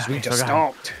boots because Ah, we I just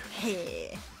forgot. stopped.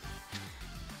 Hey.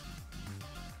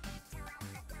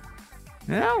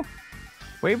 No.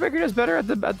 Wavebreaker does better at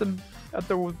the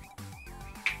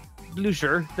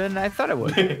Lunar than I thought it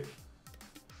would.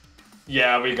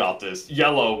 Yeah, we got this.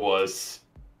 Yellow was...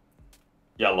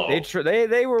 Yellow.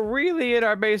 They were really in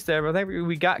our base there, but I think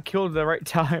we got killed at the right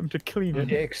time to clean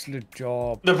it. Excellent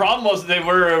job. The problem was they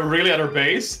were really at our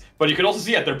base, but you could also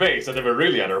see at their base that they were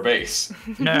really at our base.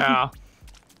 Yeah.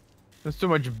 There's so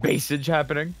much basage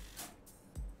happening.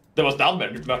 There was not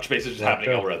much basis happening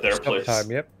over at their Stop place.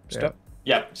 time, yep. Stop.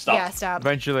 Yep, stop. Yeah, stop.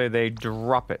 Eventually, they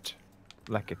drop it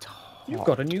like it's hot. You've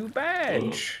got a new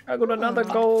badge. I got another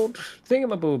gold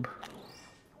thingamaboob.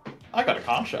 I got a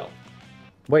conch shell.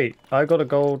 Wait, I got a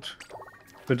gold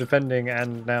for defending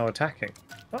and now attacking.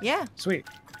 Oh, Yeah. Sweet.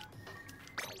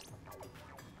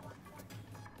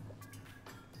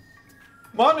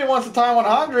 Mommy wants a time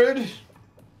 100.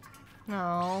 No.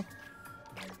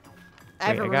 I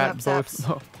Wait, have a I room got up, Saps.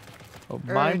 both. Oh,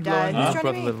 Or mind blowing, who's joining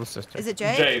brother, me? little sister. Is it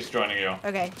Jay? Jay's joining you.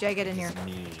 Okay, Jay, get in here.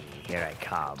 Me. Here I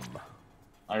come.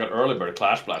 I got early bird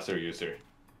Clash Blaster user.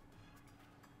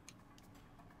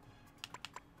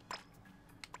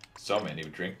 So many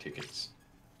drink tickets.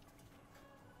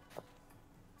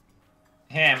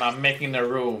 Ham, I'm making a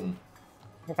room.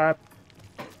 What?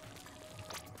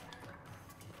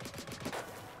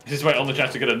 This is my only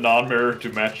chance to get a non-mirror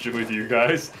to match with you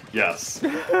guys. Yes.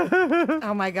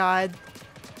 Oh my god.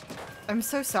 I'm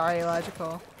so sorry,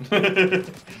 Logical.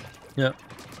 Yeah.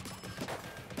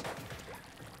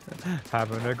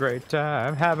 Having a great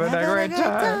time. Having a great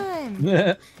time.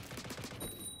 Yeah.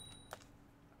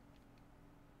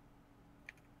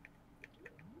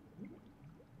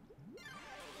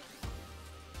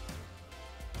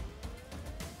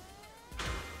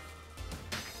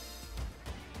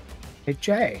 Hey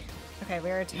Jay, Okay,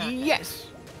 we're attacking. Yes.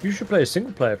 you should play a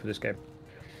single player for this game.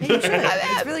 Yeah, you should.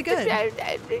 It's really good. Yeah.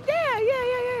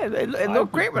 It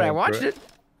looked great when I watched it.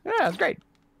 Yeah, it's great.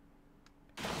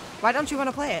 Why don't you want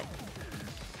to play it?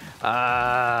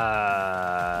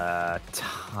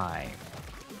 Time.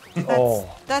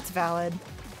 That's valid.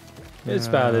 It's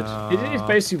valid. It is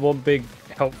basically one big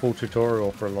helpful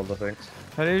tutorial for a lot of things.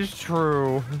 That is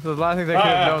true. There's a lot of things I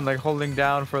could have known, like holding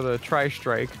down for the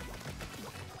tri-strike.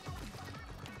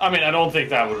 I mean, I don't think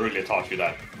that would really taught you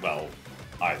that well,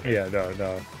 either. Yeah,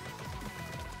 no.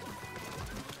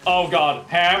 Oh god,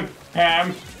 Ham!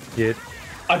 Yeah.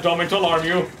 I don't mean to alarm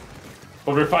you,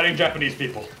 but we're fighting Japanese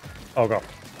people. Oh god.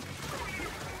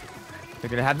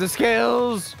 They're gonna have the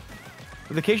skills.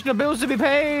 The occasional bills to be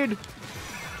paid.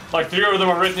 Like 3 of them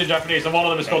are written in Japanese, and one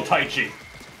of them is called Tai Chi.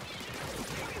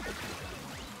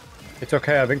 It's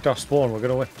okay, I think our spawn, we're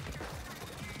gonna win.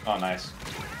 Oh, nice.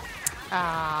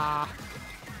 Ah.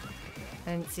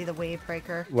 I didn't see the wave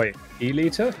breaker. Wait,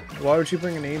 E-liter? Why would you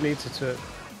bring an E-liter to...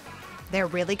 They're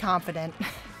really confident.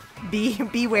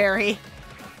 Be wary.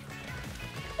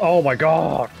 Oh my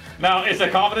god! Now, is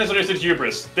it confidence or is it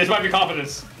hubris? This might be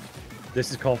confidence.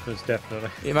 This is confidence, definitely.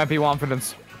 It might be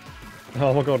confidence.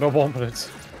 Oh my god, no confidence.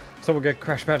 Someone get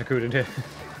Crash Bandicoot in here.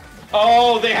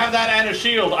 Oh, they have that and a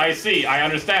shield. I see. I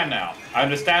understand now. I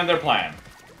understand their plan.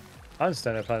 I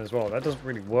understand their plan as well. That doesn't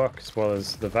really work as well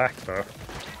as the VAC, though.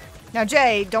 Now,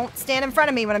 Jay, don't stand in front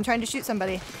of me when I'm trying to shoot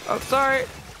somebody. Oh, sorry.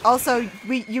 Also,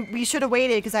 we should have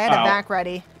waited because I had a vac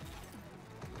ready.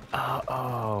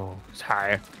 Oh,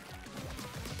 sorry.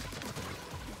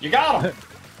 You got him.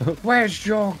 Where's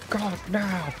your god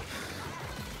now?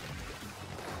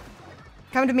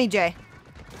 Come to me, Jay.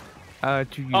 To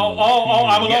you. Oh,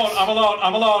 I'm alone. Yes.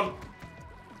 I'm alone.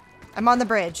 I'm on the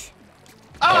bridge.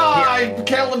 Oh, I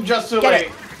killed him just too Get late.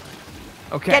 it.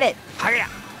 Okay. Get it. Hiya.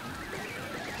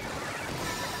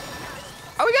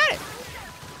 Oh, we got it.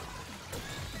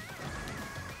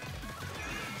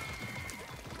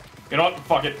 You know what?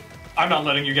 Fuck it. I'm not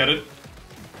letting you get it.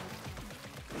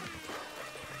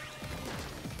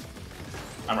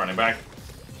 I'm running back.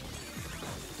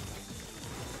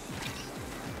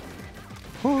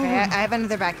 Okay, I have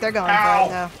another back. They're going Ow. for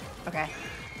it, though. Okay.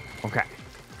 Okay.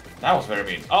 That was very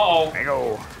mean. Uh-oh. I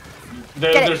go.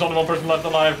 There's only one person left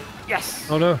alive. Yes.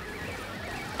 Oh no.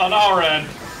 On our end.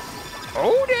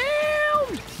 Oh,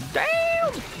 damn.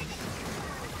 Damn.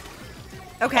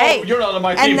 Okay. Oh, you're not on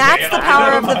my team. And that's Jay, the and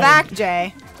power never of the mind. vac,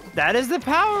 Jay. That is the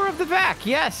power of the VAC,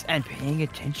 yes. And paying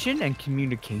attention and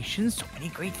communication. So many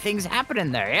great things happen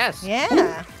in there, yes.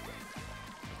 Yeah.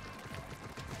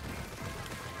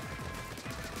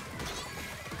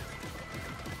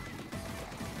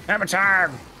 Hammer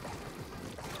time!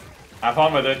 Have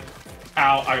fun with it.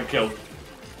 Ow, I got killed.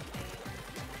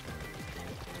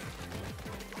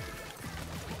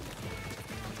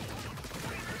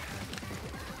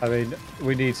 I mean,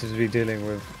 we need to be dealing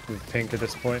with pink at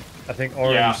this point. I think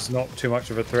orange is not too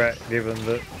much of a threat, given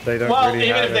that they don't Well, really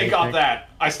even have if they got anything. that,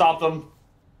 I stopped them.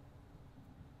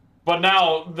 But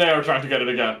now they're trying to get it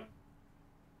again.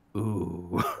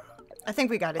 Ooh. I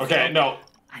think we got it. Okay, still. no.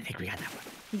 I think we got that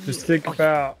one. Just think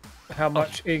about how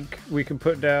much ink we can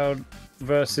put down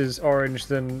versus orange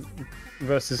than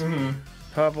versus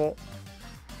purple.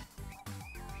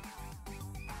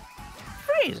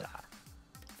 Fraser.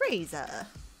 Fraser.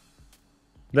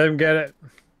 Let them get it.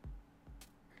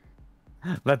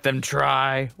 Let them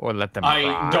try or let them I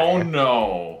cry. don't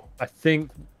know. I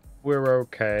think we're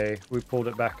okay. We pulled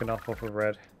it back enough off of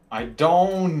red. I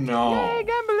don't know. Yay,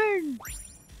 gambling.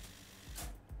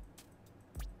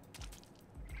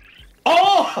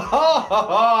 Oh!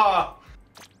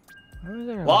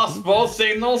 Lost both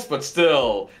signals, but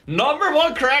still.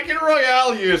 #1 Kraken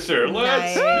Royale user.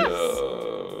 Let's Nice.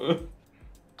 go.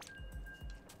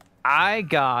 I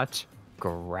got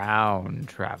Ground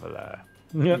Traveler.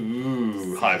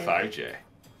 Ooh, high five, Jay.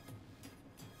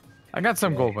 I got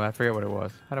some gold, but I forget what it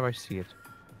was. How do I see it?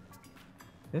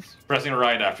 This? Pressing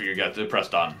right after you get to press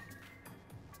done.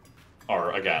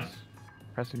 Or again.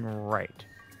 Pressing right.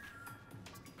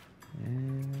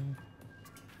 And...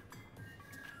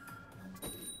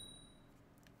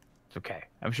 It's okay.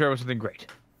 I'm sure it was something great.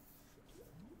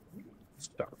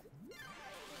 Start.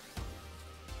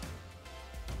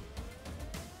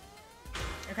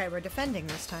 Okay, we're defending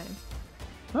this time.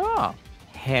 Ah,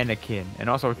 Hannikin, and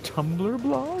also Tumblr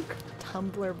blog.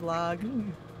 Tumblr blog.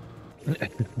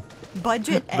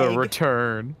 Budget egg. The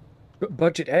return.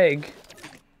 Budget egg?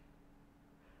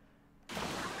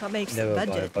 What makes Never the buy a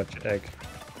budget? budget egg.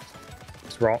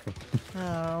 It's rotten.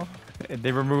 Oh,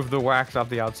 They removed the wax off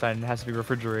the outside and it has to be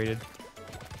refrigerated.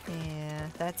 yeah,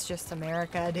 that's just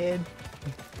America, dude.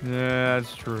 Yeah,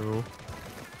 that's true.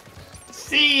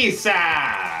 Caesar!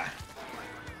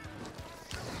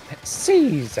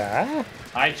 Caesar?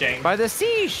 Hi, Chang. By the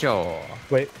seashore.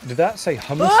 Wait, did that say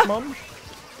hummus Ah! mum?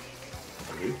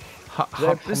 Hop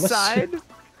the hummus? side.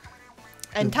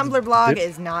 And Tumblr blog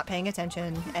is not paying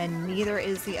attention, and neither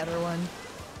is the other one.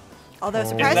 Although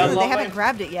surprisingly, they haven't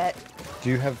grabbed it yet. Do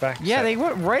you have back? Yeah, they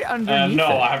went right underneath No,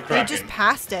 it. I have They Kraken. just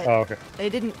passed it. Oh, okay. They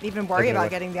didn't even worry Okay, about wait.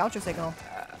 getting the ultra signal.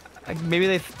 Maybe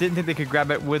they didn't think they could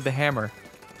grab it with the hammer.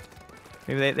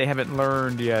 Maybe they haven't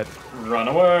learned yet. Run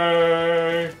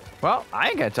away. Well, I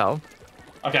ain't gonna tell.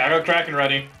 Okay, I got Kraken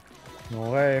ready.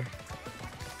 No way.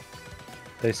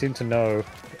 They seem to know.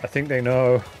 I think they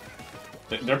know.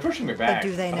 They're pushing me back.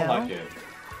 do they I don't know? like it.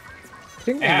 I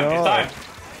think they Yeah, know. it's time.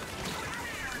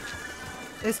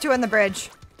 There's two on the bridge.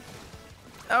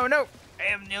 Oh no!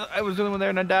 I was the only one there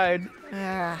and I died.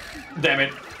 Ah. Damn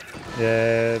it.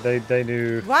 Yeah, they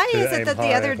knew. Why to is aim it that high,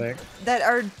 the I other think. that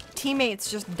our teammates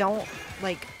just don't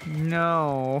like?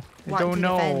 No, I Want don't to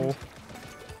know. defend.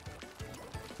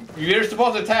 You're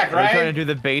supposed to attack, Are they trying to right? do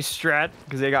the base strat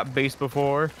because they got base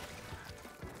before?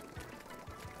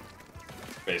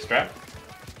 Base trap.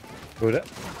 Would it?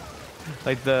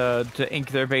 Like to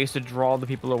ink their base to draw the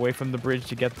people away from the bridge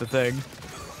to get the thing.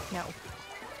 No.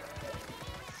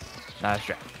 Not a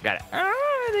strat. Got it.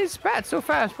 Ah, they spat so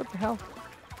fast. What the hell?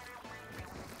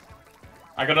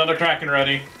 I got another Kraken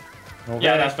ready. Okay.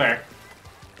 Yeah, that's fair.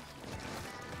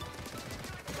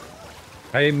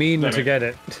 I mean Damn to it. get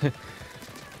it.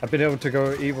 I've been able to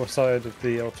go either side of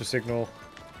the ultra signal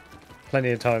plenty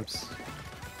of times.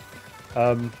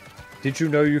 Did you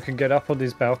know you can get up on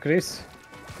these balconies?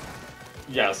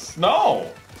 Yes.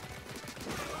 No.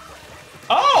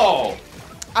 Oh!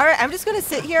 All right, I'm just gonna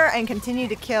sit here and continue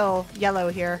to kill yellow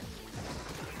here,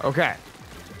 Okay.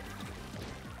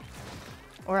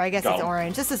 or I guess Go. it's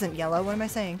orange. This isn't yellow. What am I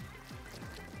saying?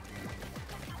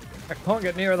 I can't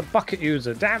get near the bucket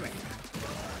user, damn it!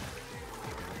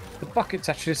 The bucket's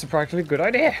actually a surprisingly good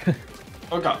idea.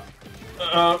 Okay.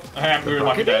 Hey, I'm doing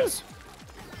lucky It dead. is.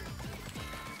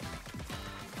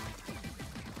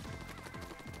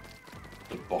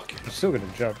 The bucket. I'm still gonna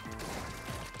jump.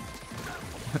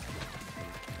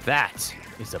 That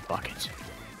is a bucket.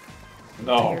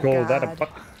 No. Dear Call that a God.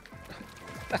 bucket?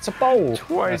 That's a bowl.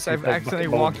 Twice That's I've a bucket accidentally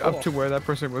bowl walked up before. to where that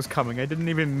person was coming. I didn't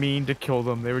even mean to kill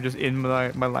them. They were just in my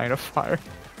line of fire.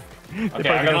 They Okay, probably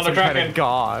I got got another some kind Kraken. of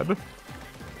god.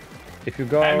 If you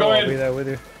go, I'm I'll going. be there with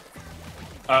you.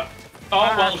 Oh,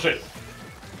 well, shit.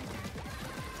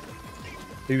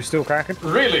 Are you still cracking?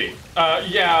 Really?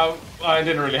 Yeah, I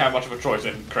didn't really have much of a choice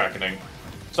in crackening.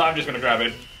 So I'm just gonna grab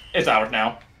it. It's ours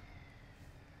now.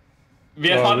 We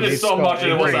had Well, hunted we it need so to much start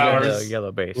and it was inking ours.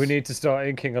 Yellow base. We need to start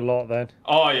inking a lot then.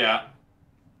 Oh, yeah.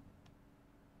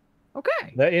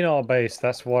 Okay. They're in our base,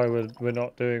 that's why we're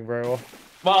not doing very well.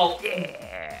 Well,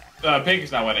 Pink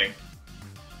is now winning.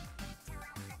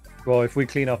 Well, if we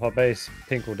clean up our base,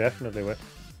 Pink will definitely win.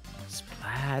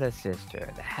 Splatter sister,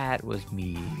 that was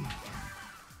me.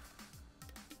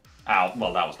 Ow,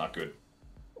 well, that was not good.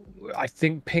 I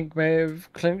think Pink may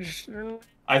have clinched.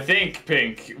 I think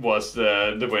Pink was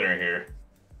the winner here.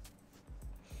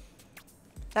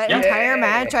 That Yeah. entire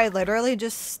match, I literally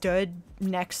just stood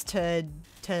next to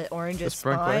Orange's The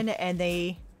sprinkler? spawn, and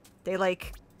they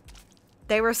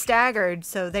were staggered,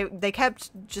 so they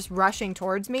kept just rushing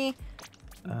towards me.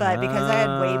 But because I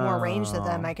had way more range than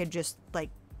them, I could just like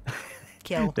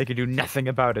kill. They could do nothing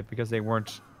about it because they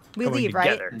weren't. We going leave,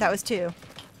 together. right? That was two.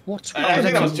 What's I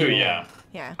think that was 2, yeah.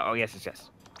 Yeah. Oh yes, yes, yes.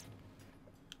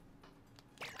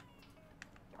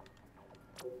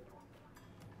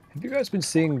 Have you guys been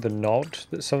seeing the nod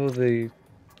that some of the...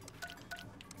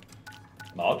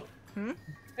 Nod?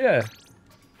 Yeah.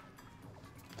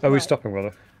 Are we What? stopping,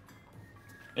 brother?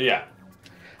 Yeah.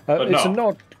 But it's no. a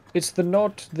nod. It's the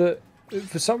nod that,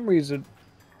 for some reason,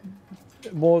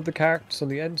 more of the characters on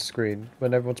the end screen,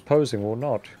 when everyone's posing, will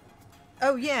nod.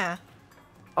 Oh yeah.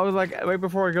 Oh, like right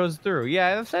before it goes through.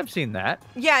 Yeah, I've seen that.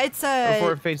 Yeah, it's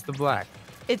Before it fades to black.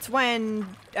 it's when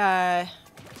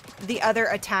the other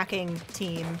attacking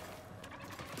team,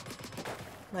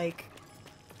 like,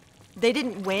 they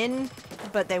didn't win,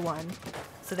 but they won,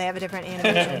 so they have a different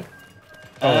animation.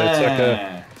 Oh, it's like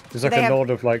a... There's like They a have- nod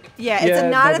of like... Yeah, it's a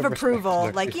nod of respect.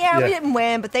 approval. Like, yeah, we didn't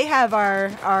win, but they have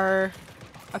our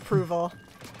approval.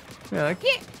 Yeah, like,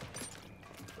 yeah.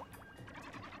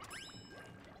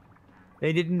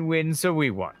 They didn't win, so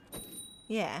we won.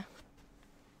 Yeah.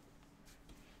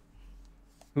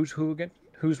 Who's who again?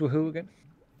 Who's who again?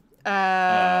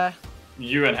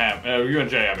 You and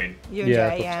Jay, I mean. You and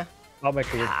Yeah, Jay, yeah. I'll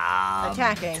make the...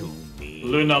 Attacking.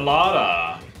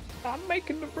 Lunalada. I'm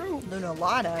making the room.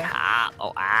 Lunalada.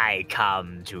 Oh, I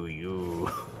come to you.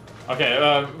 Okay,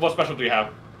 what special do you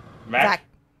have? Mac? Back.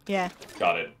 Yeah.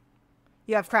 Got it.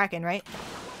 You have Kraken, right?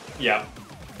 Yeah.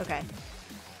 Okay.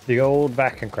 The old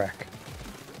back and crack.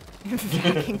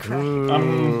 Fucking Kraken.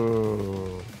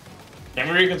 Can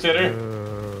we reconsider?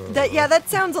 That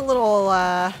sounds a little,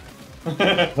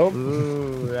 Nope.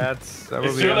 Ooh, that will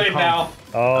It's be too late now.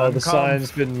 Oh, the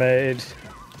sign's been made.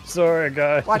 Sorry,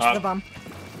 guys. watch the bum.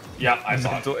 Yeah, I saw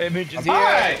it. Mental images here.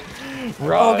 Hi! Oh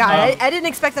Run. god, I didn't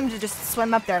expect them to just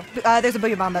swim up there. There's a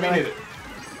boogie bomb, by the We way. did it.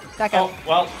 Back up. Oh,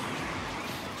 well.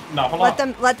 No, hold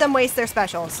on. Let them waste their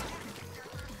specials.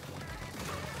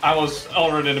 I was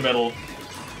already in the middle.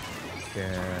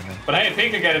 But hey,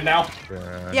 Pink can get it now.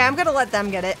 Yeah, I'm gonna let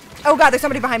them get it. Oh god, there's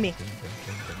somebody behind me.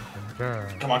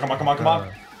 Come on, come on, come on, come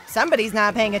on. Somebody's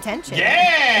not paying attention.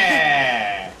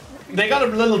 Yeah! They got a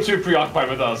little too preoccupied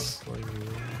with us.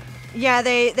 Yeah,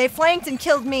 they flanked and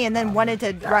killed me and then wanted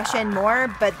to rush in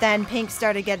more, but then Pink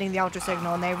started getting the ultra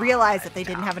signal and they realized that they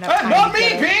didn't have enough time Not to me,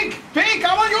 get it. Pink! Pink,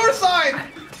 I'm on your side!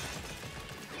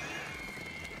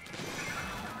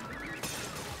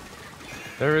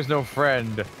 There is no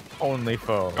friend, only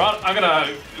foe. Well, I'm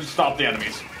gonna stop the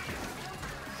enemies.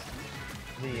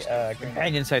 The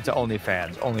companion sites are only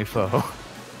fans, only foe.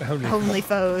 Only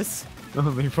foes.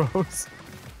 Only foes.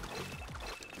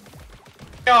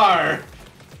 Yar!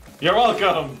 You're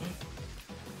welcome!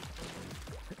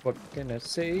 What can I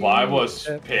say? Why was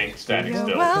Pink standing You're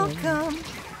still? welcome.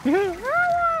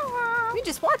 We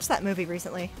just watched that movie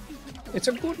recently. It's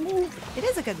a good move. It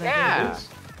is a good movie. Yeah.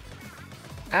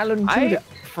 Alan I Tudyk.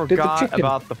 forgot chicken.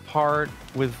 about the part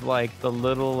with like the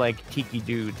little like tiki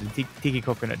dudes, the tiki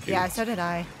coconut dudes. Yeah, so did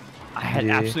I. I had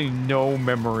Yeah. absolutely no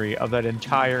memory of that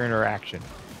entire interaction.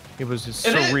 It was just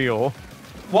It is- surreal.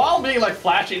 While being like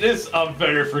flashy, it is a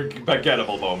very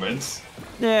forgettable moment.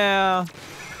 Yeah.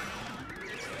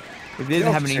 They didn't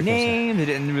The have any chickens. names. They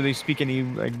didn't really speak any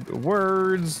like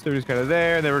words. They were just kind of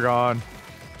there. And they were gone.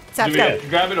 Saps, Do go. we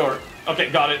grab it or... Okay,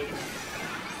 got it.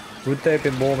 Would they have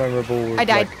been more memorable with I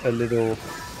died. like a little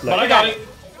But I like got it.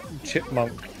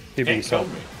 chipmunk Pink hibby killed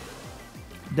song? me.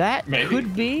 That Maybe.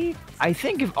 could be. I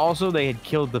think if also they had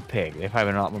killed the pig, if I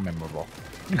were not more memorable.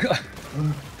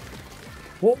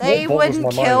 What They boggles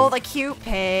wouldn't my kill mind? the cute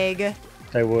pig.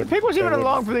 They would. Pig was They even would.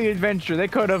 along for the adventure. They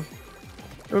could have.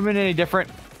 It would have been any different.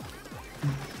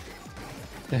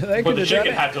 They But could the have done chicken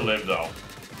it. had to live, though.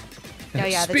 Oh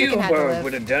yeah, the chicken had to Spielberg live.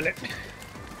 would have done it.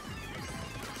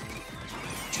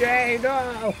 Jay, no.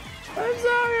 I'm sorry.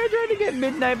 I tried to get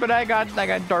midnight, but I got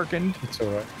darkened. It's all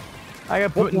right. I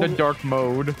got put into what- dark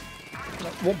mode.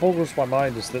 What boggles my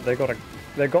mind is that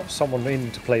they got someone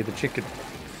in to play the chicken.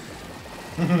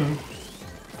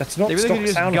 That's not They really stock could've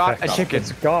just sound got effect. a chicken.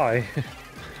 It's a guy.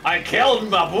 I killed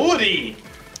my booty!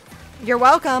 You're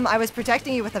welcome. I was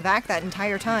protecting you with a vac that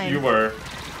entire time. You were.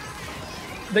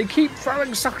 They keep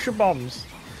throwing suction bombs.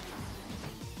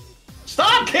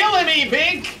 Stop killing me,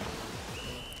 Pink!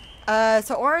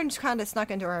 So Orange kind of snuck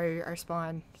into our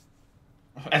spawn.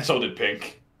 And so did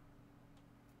Pink.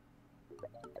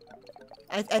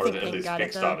 I Or think at Pink least got Pink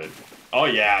it though. started. Oh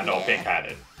yeah, no, Yeah. Pink had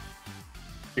it.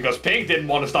 Because Pink didn't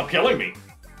want to stop killing me.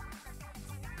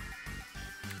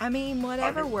 I mean,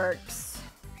 whatever Okay. works.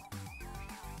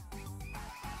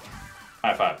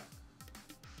 High five.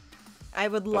 I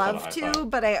would That's not a love high to, five.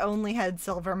 but I only had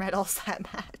silver medals that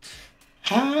match.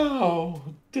 How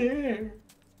dare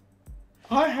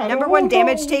I had Number all one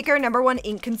damage gold. taker, number one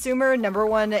ink consumer, number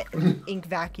one ink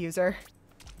vac user.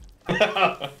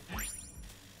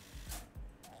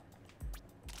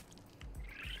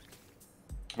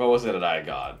 What was it that I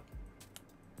got?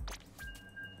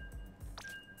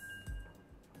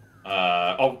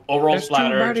 Overall There's too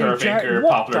splatter, many, turf Jack. anchor,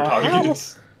 What popular the hell?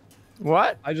 targets.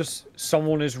 What?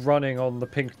 Someone is running on the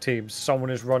pink team. Someone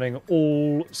is running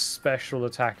all special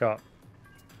attack up.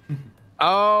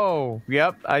 Oh,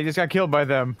 yep. I just got killed by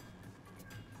them.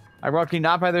 Ironically,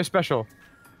 not by their special.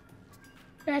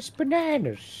 That's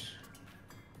bananas.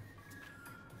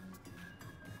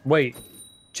 Wait,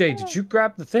 Jay, did you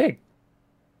grab the thing?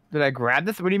 Did I grab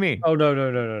this? What do you mean? Oh no!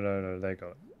 They got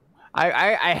it.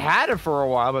 I had it for a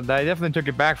while, but I definitely took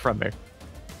it back from me.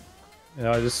 And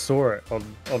I just saw it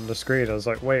on the screen. I was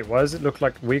like, wait, why does it look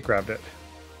like we grabbed it?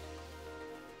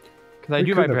 Because I We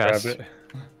do my couldn't have best. grabbed it.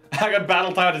 I got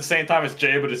battle time at the same time as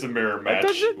Jay, but it's a mirror match.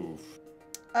 does it? Oof.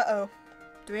 Uh-oh.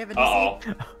 Do we have a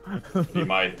DC? Uh-oh. You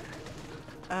might.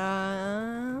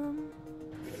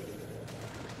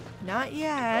 Not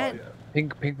yet.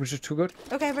 Pink was just too good.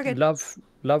 Okay, we're good.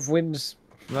 Love wins.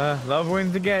 Love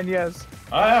wins again, yes.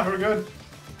 Oh, yeah, we're good.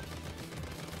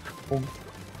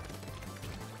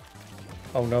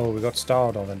 Oh no, we got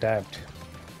starred on and dabbed.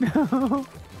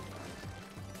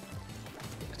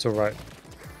 It's alright.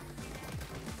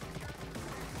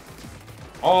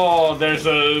 Oh, there's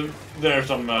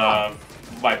some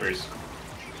vipers.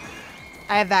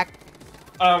 I have back.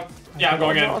 Yeah, I'm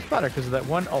going Well, in. it's better because of that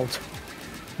one ult.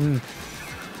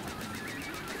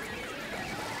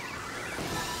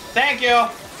 Thank you.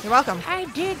 You're welcome. I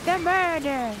did the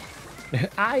murder.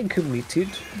 I committed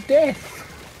death.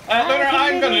 Lunar,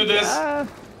 I'm gonna do this.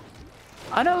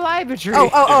 Unalive a tree. Oh,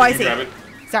 I You see. grab it.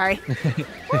 Sorry.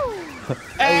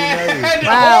 And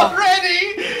Wow.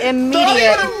 already, not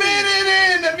Immediate. even a minute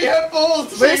in, and we have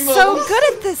both We're singles. so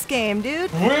good at this game,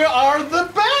 dude. We are the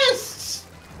best.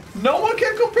 No one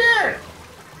can compare.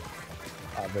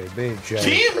 Oh, baby, Jay.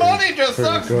 Team Money just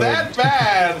Pretty sucks good. that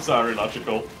bad. Sorry,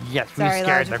 logical. Yes, we Sorry,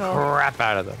 scared logical. the crap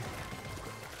out of them.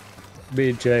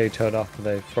 Me and Jay turn up and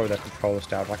they throw their controllers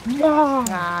down like,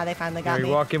 Ah, they finally got We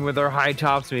me. walk in with our high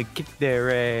tops and we kick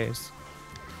their ass.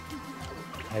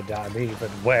 and I'm even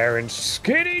wearing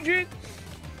skinny jeans.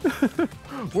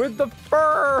 With the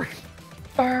fur.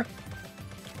 Fur.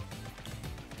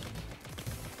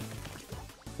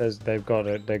 They've got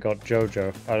it. They got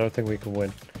JoJo. I don't think we can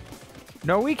win.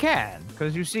 No, we can,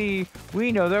 because you see,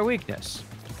 we know their weakness.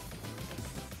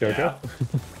 JoJo? Yeah.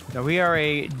 No, we are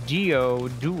a Dio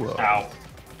duo. Ow.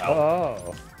 Ow.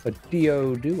 Oh, a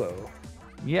Dio duo.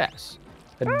 Yes.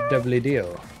 A doubly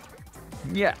Dio.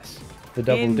 Yes. The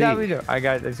double In D. W. I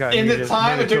got this guy. In the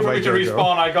time it took for me to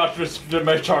respawn, I got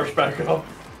my charge back up.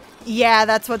 Yeah,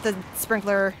 that's what the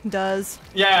sprinkler does.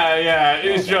 Yeah,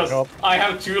 it's Oh my just God. I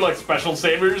have two like special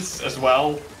sabers as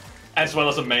well as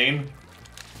a main.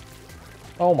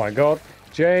 Oh my god.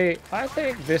 Jay, I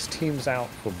think this team's out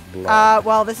for blood.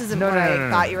 Well, this isn't No, what no, I no, no,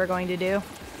 thought no. you were going to do.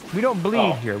 We don't bleed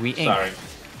Oh, here. We ink. sorry.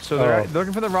 So they're Oh.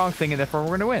 looking for the wrong thing, and therefore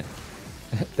we're gonna win.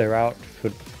 They're out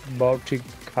for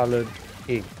multicolored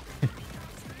ink.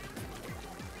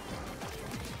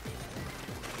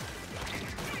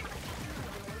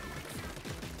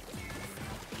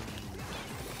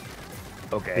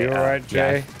 Okay. You alright,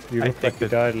 Jay? You I look think like you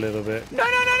that- died a little bit. No.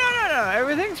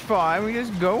 Everything's fine. We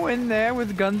just go in there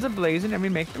with guns ablazing and we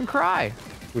make them cry.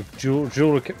 With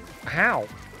Jewel. How?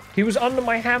 He was under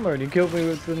my hammer and he killed me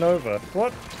with the Nova.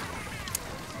 What?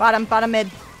 Bottom mid.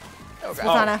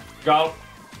 Slatana. Go.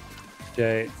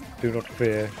 Jay, do not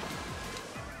fear.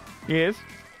 Yes.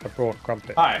 I brought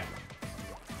Crumpet. Hi.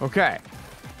 Okay.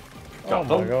 Oh Got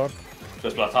my them. god.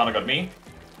 Just Platana got me.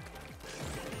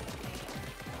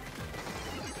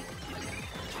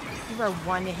 You were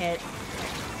one hit.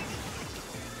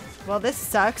 Well, this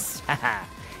sucks.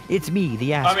 It's me,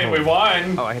 the I asshole. mean, we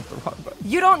won. Oh, I hit the wrong button.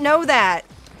 You don't know that.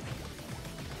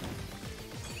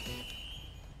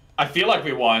 I feel like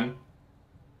we won.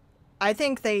 I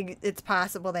think it's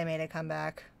possible they made a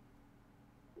comeback.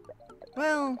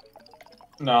 Well,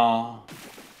 No.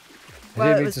 Well,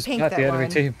 He it needs was to Pink splat the that enemy won.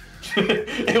 team.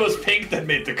 It was Pink that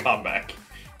made the comeback.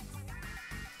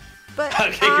 but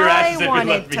I'll kick your ass I if you let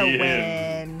wanted me to in.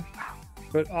 win.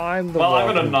 But I'm the Well, one. I'm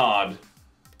gonna who- nod.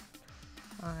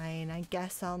 Fine, I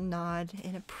guess I'll nod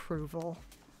in approval.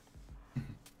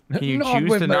 Can you Nod choose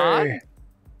with to me. nod?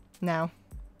 No.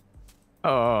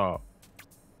 Oh.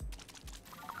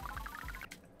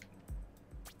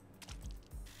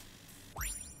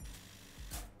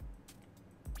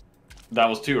 That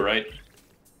was two, right?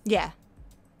 Yeah.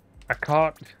 I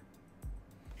can't.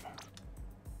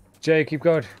 Jay, keep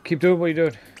going. Keep doing what you're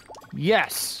doing.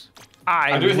 Yes.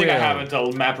 I do think I will. have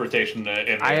until map rotation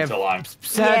in I have until I'm.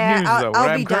 sad Yeah, news I'll- though. I'll What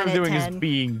be I'm done currently at doing 10. is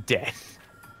being dead.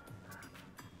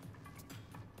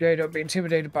 Jay, don't be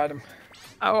intimidated by them.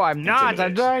 Oh, I'm not.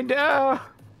 I'm Intimidate. trying to.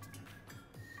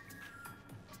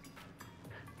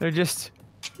 They're just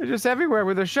everywhere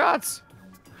with their shots.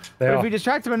 They But are. if we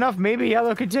distract them enough, maybe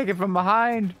Yellow can take it from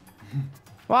behind.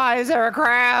 Why is there a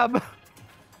crab?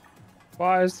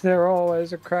 Why is there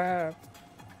always a crab?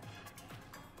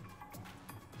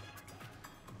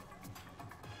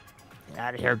 Get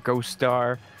out of here, Ghost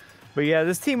Star. But yeah,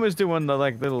 this team was doing the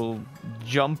like little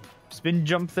spin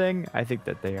jump thing. I think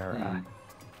that they are,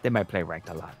 they might play ranked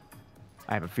a lot.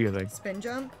 I have a feeling. Spin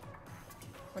jump?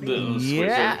 What do you mean?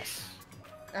 Yes.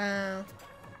 Uh,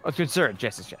 Oh, it's concerned.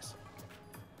 Yes, yes.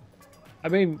 I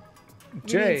mean, you mean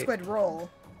Jay, squid roll.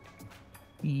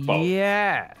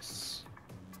 Yes.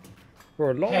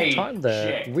 for a long Hey, time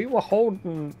there, Jay. we were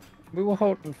holding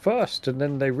first, and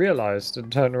then they realized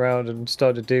and turned around and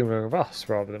started dealing with us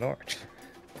rather than orange.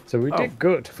 So we did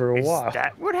good for a Is while.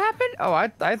 that what happened? Oh, I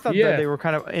thought Yeah. that they were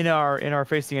kind of in our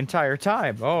face the entire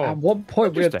time. Oh, At one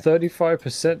point, we had interesting.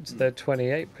 35%. They're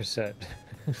 28%.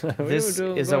 This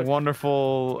is a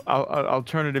wonderful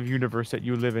alternative universe that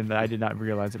you live in that I did not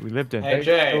realize that we lived in. Hey,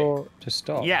 Jay. To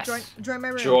stop. Yes. Join my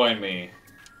room. Join me.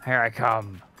 Here I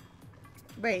come.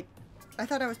 Wait, I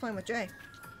thought I was playing with Jay.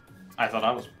 I thought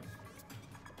I was.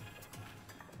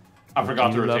 I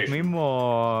forgot the You love rotation. me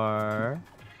more.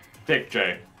 Pick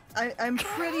Jay. I'm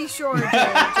pretty sure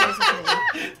Jay's with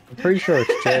me. I'm pretty sure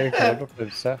it's Jay. I looked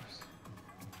at Saps.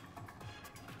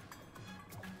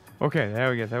 Okay, there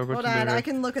we go. There we go. Hold on, I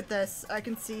can look at this. I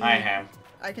can see. I am.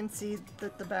 I can see the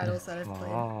battles that I've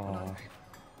played. Hold Ah. on.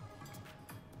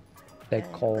 They Okay,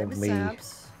 call play with me.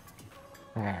 Saps.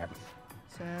 Saps.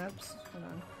 Saps. Hold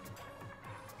on.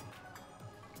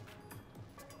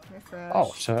 Refresh.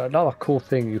 Oh, so another cool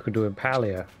thing you can do in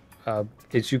Palia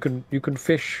is you can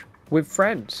fish with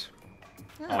friends.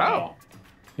 Oh, no.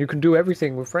 You can do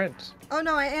everything with friends. Oh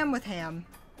no, I am with Ham.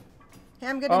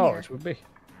 Ham, get in Oh, here. it's with me.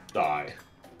 Die.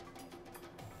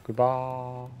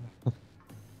 Goodbye.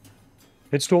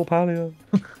 Install Palia.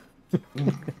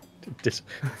 Just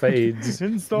fades.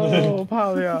 Install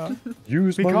Palia.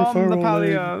 Use my Become the referral link.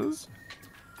 Palias.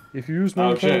 If you use my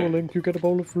Okay. referral link, you get a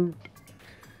bowl of fruit.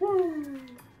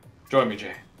 Join me,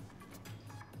 Jay.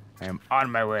 I am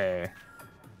on my way.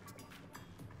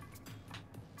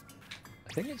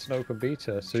 I think it's an open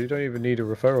beta, so you don't even need a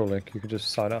referral link. You can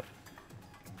just sign up.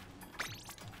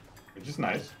 Which is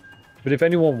nice. But if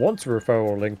anyone wants a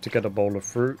referral link to get a bowl of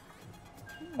fruit,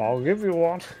 I'll give you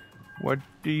one. What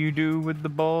do you do with the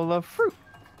bowl of fruit?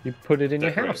 You put it in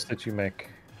your Decorate. house that you make.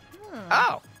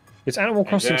 Oh. It's Animal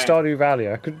Crossing Jay. Stardew Valley.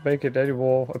 I couldn't make it any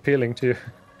more appealing to you.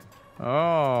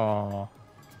 Oh.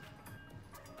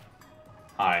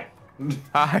 Hi.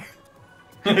 Hi.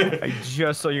 I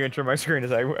just saw you enter my screen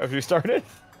as we started.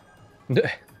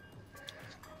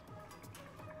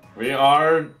 We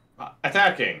are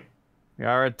attacking. We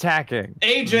are attacking.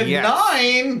 Agent Yes.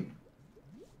 9!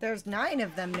 There's 9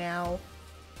 of them now.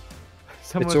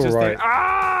 Someone's It's just all saying, right.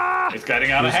 ah! It's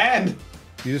getting out of hand.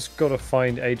 You just gotta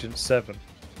find Agent 7.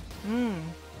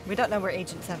 We don't know where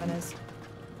Agent 7 is.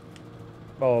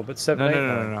 Oh, but 7 No, 8 no,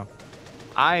 no, no, no.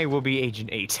 I will be Agent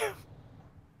 8.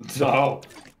 No.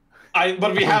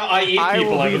 But we have I eat I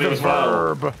people, will I be believe, the as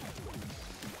well. verb.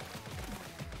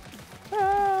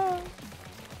 Ah.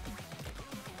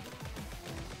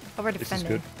 Oh, we're This is defending.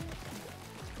 good.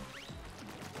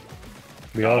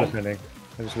 We are No. defending.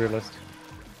 I just realized.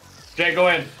 Jay, go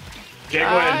in. Jay, go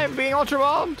I'm in. being ultra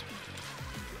bombed.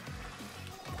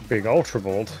 Big Ultra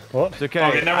Bolt. What? It's okay.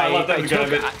 Okay, never mind, let them get a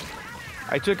bit.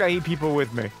 I took I eat people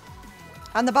with me.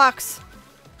 On the box.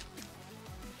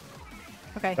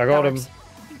 Okay. I that got him. works.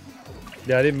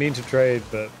 Yeah, I didn't mean to trade,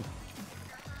 but...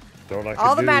 all I All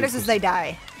could that do matters was is they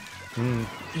die.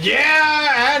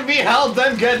 Yeah, and we helped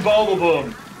them get Boba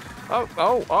Boom.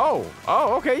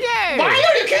 Oh, okay, yay! Why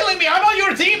are you killing me? I'm on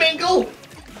your team, Inkle.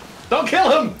 Don't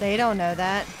kill him. They don't know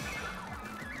that.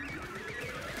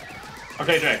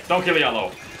 Okay, Jay, don't kill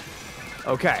Yellow.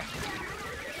 Okay.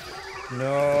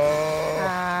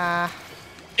 No.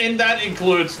 And that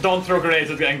includes don't throw grenades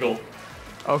at Angle.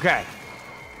 Okay.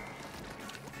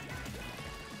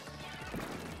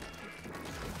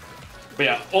 But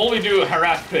yeah, only do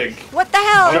harass Pig. What the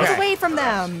hell? Okay. Get away from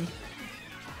them.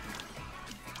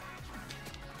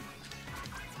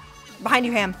 Behind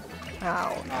you, Ham.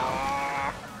 Oh,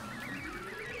 no.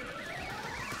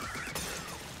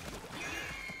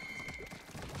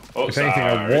 Oh, If anything,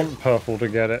 I sorry. want purple to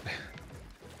get it.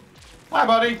 Hi,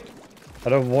 buddy. I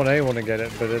don't want anyone to get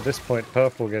it, but at this point,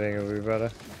 purple getting it would be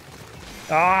better.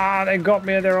 Ah, they got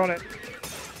me, they're on it.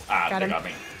 Ah, Got they him. got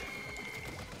me.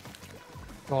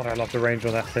 God, I love the range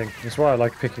on that thing. That's why I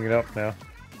like picking it up now.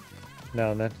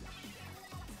 Now and then.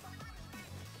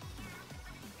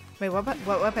 Wait, what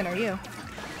weapon are you?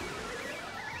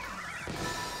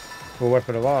 What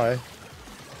weapon am I?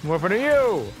 What happened to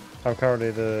you? I'm currently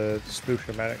the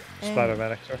Splatoon medic. Splatter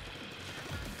medic, sorry.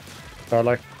 I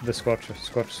like the Squatch.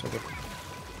 Squatch is so good.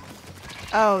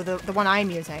 Oh, the one I'm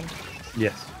using.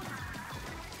 Yes.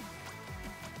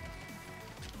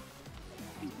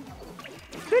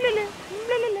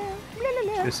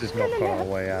 This is not going our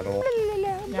way at all.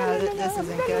 No, this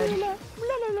isn't good.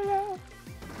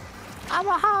 I'm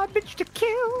a hard bitch to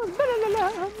kill.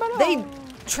 They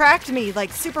tracked me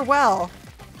like super well.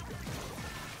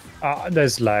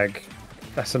 There's lag.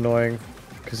 That's annoying.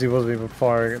 Because he wasn't even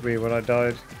firing at me when I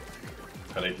died.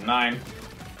 Got 89.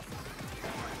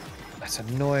 That's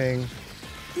annoying.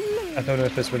 I don't know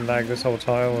if it's been lag this whole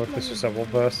time or if it's just that one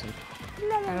person.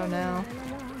 I don't know.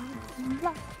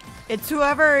 It's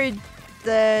whoever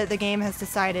the game has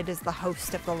decided is the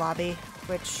host of the lobby,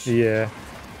 which Yeah.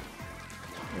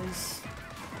 is...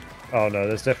 Oh no,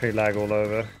 there's definitely lag all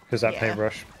over. Because that Yeah.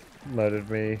 paintbrush murdered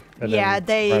me and yeah,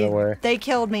 then ran away. they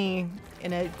killed me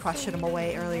in a questionable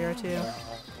way earlier too.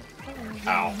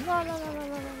 Ow.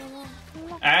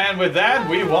 And with that,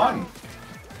 we won.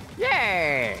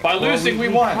 Yay! By losing, we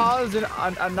won. Caused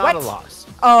not What? a loss.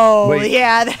 Oh Wait.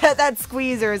 yeah, that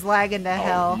squeezer is lagging to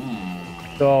hell.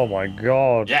 Oh my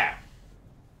god. Yeah.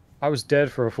 I was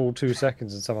dead for a full 2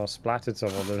 seconds and somehow splattered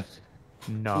someone.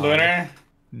 Nod. Lunar,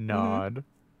 Nod.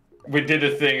 we did a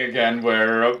thing again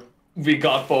where we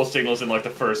got both signals in like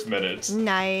the first minutes.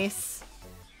 Nice.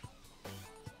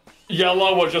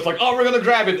 Yellow was just like, oh, we're gonna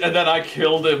grab it, and then I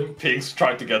killed him. Pinks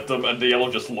tried to get them, and the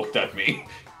yellow just looked at me.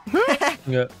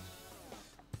 Yeah.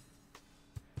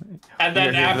 And then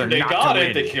You're here after to they not got to it,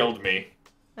 win. they killed me.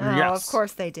 Oh, Yes. of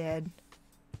course they did.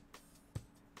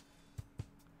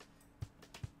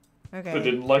 They Okay.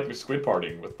 didn't like me squid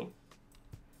partying with them.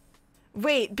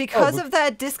 Wait, because but- of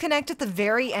that disconnect at the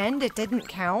very end, it didn't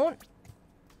count?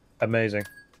 Amazing.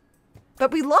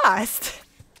 But we lost.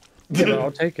 Yeah, but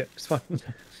I'll take it. It's fine.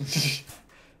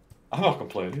 I'm not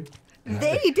complaining.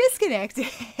 They disconnected.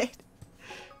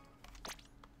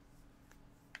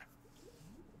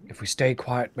 If we stay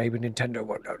quiet, maybe Nintendo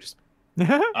won't notice.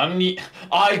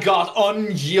 I got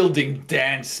unyielding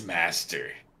Dance Master.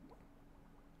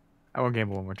 I want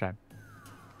gamble one more time.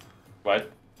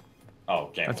 What? Oh,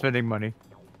 game. I'm spending money.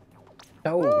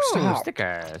 No, Ooh, stop.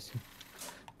 stickers.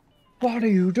 What are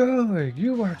you doing?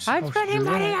 You weren't I'm supposed to spending do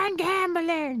money that. on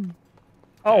gambling.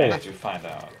 Oh, Let you find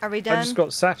out. Are we I done? just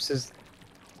got Saps's.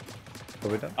 Are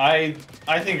we done? I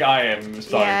think I am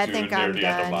starting Yeah, I to think near I'm the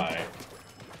end of done. my.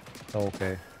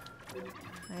 Okay.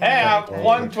 Hey, I Okay.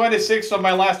 won 26 of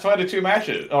my last 22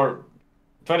 matches, or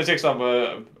 26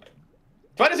 of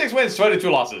 26 wins, 22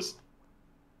 losses.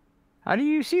 How do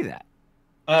you see that?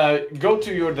 Go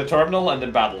to the terminal and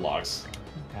then battle logs.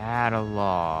 Battle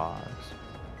logs.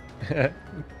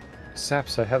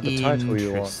 Saps, I have the title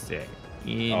you want. Interesting.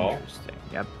 Interesting.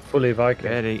 Yep. Fully Viking.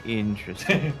 Very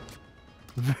interesting.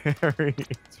 Very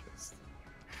interesting.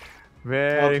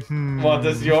 Very. What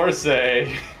does yours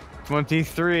say?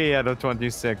 23 out of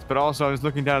 26. But also, I was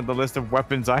looking down at the list of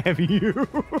weapons I have used.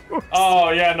 Oh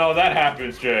yeah, no, that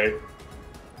happens, Jay.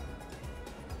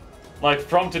 Like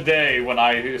from today, when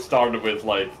I started with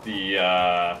like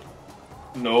the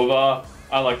Nova,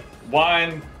 I like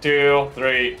 1, 2,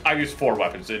 3. I used 4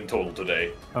 weapons in total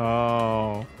today.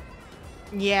 Oh.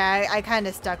 Yeah, I kind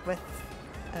of stuck with...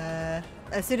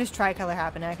 as soon as Tricolor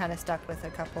happened, I kind of stuck with a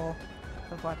couple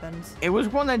of weapons. It was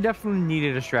one that definitely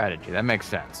needed a strategy. That makes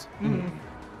sense.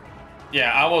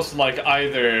 Yeah, I was like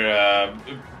either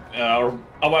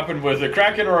a weapon with a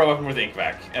Kraken or a weapon with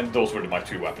Inkvac, and those were my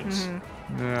 2 weapons.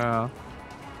 Yeah.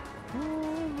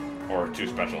 Or 2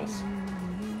 specials.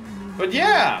 But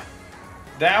yeah,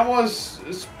 that was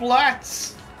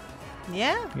Splats.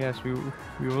 Yeah. Yes, we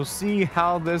will see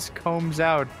how this combs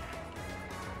out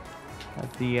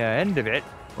at the end of it,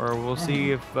 or we'll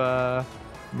see if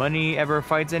money ever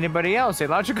fights anybody else.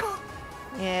 Illogical.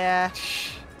 Yeah.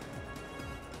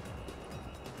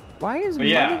 Why is But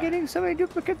money yeah. getting so many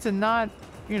duplicates and not,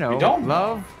 you know, We don't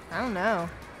love? I don't know.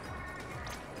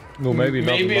 Well, maybe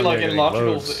not the Maybe money like are in getting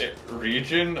Logical's loads.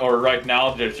 region, or right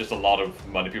now there's just a lot of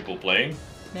money people playing.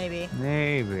 Maybe.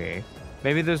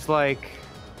 Maybe there's like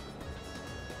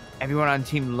everyone on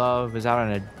Team Love is out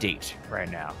on a date right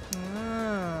now.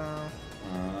 Oh.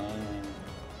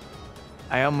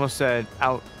 I almost said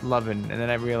out loving, and then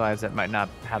I realized that might not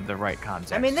have the right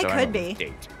concept. I mean, they so could went be. with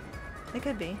Date. It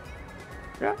could be.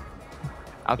 Yeah.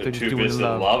 Out They're there just too doing busy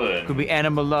love. loving. Could be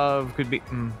animal love. Could be.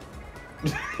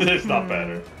 It's not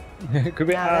better. It could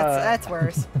be. No, that's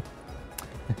worse.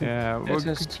 Yeah. Let Well,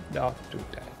 us not do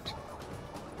that.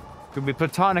 could be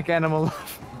platonic animal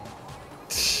love.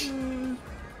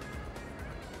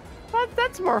 That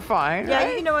That's more fine. Yeah,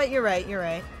 right? you know what? You're right. You're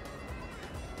right.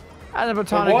 And the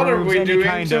So botanic what are rooms, we any doing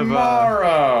kind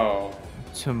tomorrow?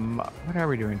 What are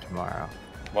we doing tomorrow?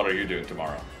 What are you doing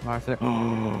tomorrow? Martha.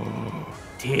 Oh,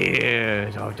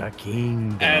 Tears of the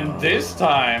Kingdom. And this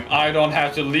time, I don't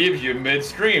have to leave you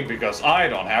midstream because I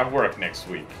don't have work next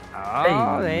week.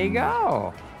 Oh, there you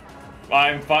go.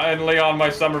 I'm finally on my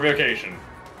summer vacation.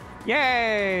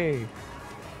 Yay!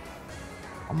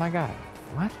 Oh my god.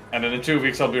 What? And then in 2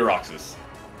 weeks, I'll be Roxas.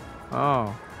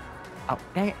 Oh. Oh,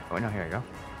 dang it. Oh, no, here you go.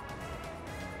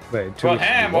 Wait, 2 Well, weeks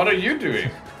Ham, ago. what are you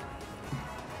doing?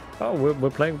 Oh, we're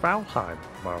playing Valheim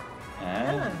tomorrow.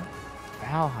 Ah.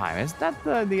 Valheim. Is that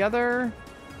the other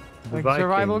The like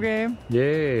survival Viking. game?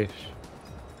 Yes.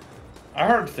 I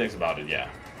heard things about it, yeah.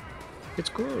 It's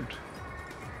good.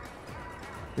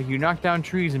 Like you knock down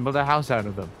trees and build a house out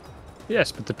of them.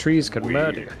 Yes, but the trees can Weird.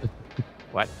 murder.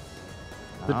 What?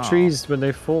 The Oh, trees, when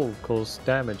they fall, cause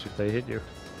damage if they hit you.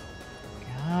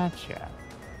 Gotcha.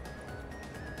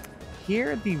 Here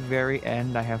at the very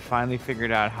end, I have finally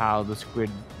figured out how the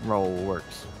squid roll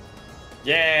works.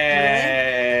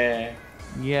 Yeah.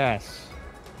 Yes.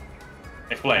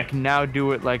 I Explain. can now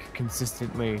do it like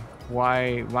consistently.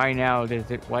 Why now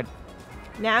does it what?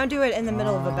 Now do it in the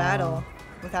middle of a battle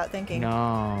without thinking.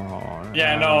 No.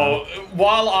 Yeah, no.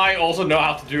 While I also know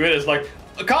how to do it, it's like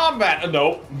combat.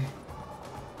 Nope.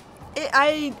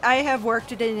 I have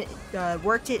worked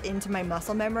it into my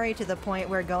muscle memory to the point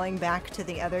where going back to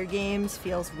the other games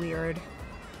feels weird.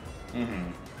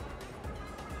 Mm-hmm.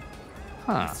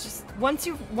 Huh. It's just once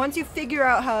you figure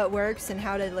out how it works and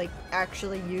how to like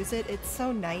actually use it, it's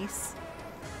so nice.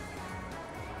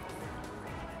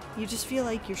 You just feel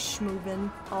like you're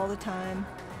schmoovin' all the time.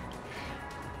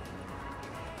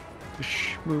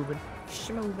 Moving.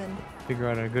 Schmoovin'. Figure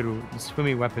out a good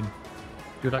swimmy weapon.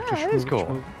 You like to Yeah, that is schmoove, cool.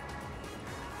 schmoove?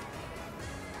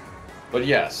 But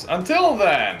yes, until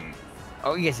then,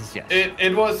 Oh yes, yes.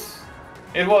 it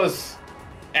was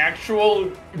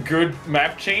actual good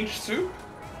map change soup.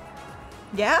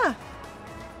 Yeah.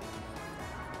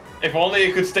 If only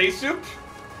it could stay soup.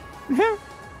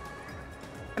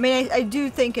 I mean, I do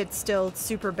think it's still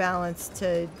super balanced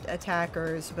to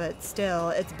attackers, but still,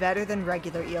 it's better than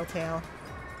regular eel tail.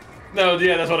 No,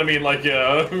 yeah, that's what I mean. Like,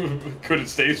 could it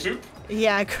stay soup?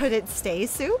 Yeah, could it stay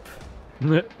soup?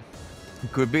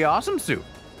 Could be awesome soup.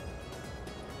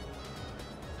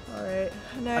 Alright,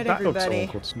 A night battle everybody.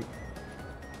 song called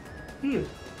Snoop.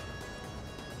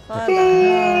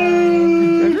 Bye-bye.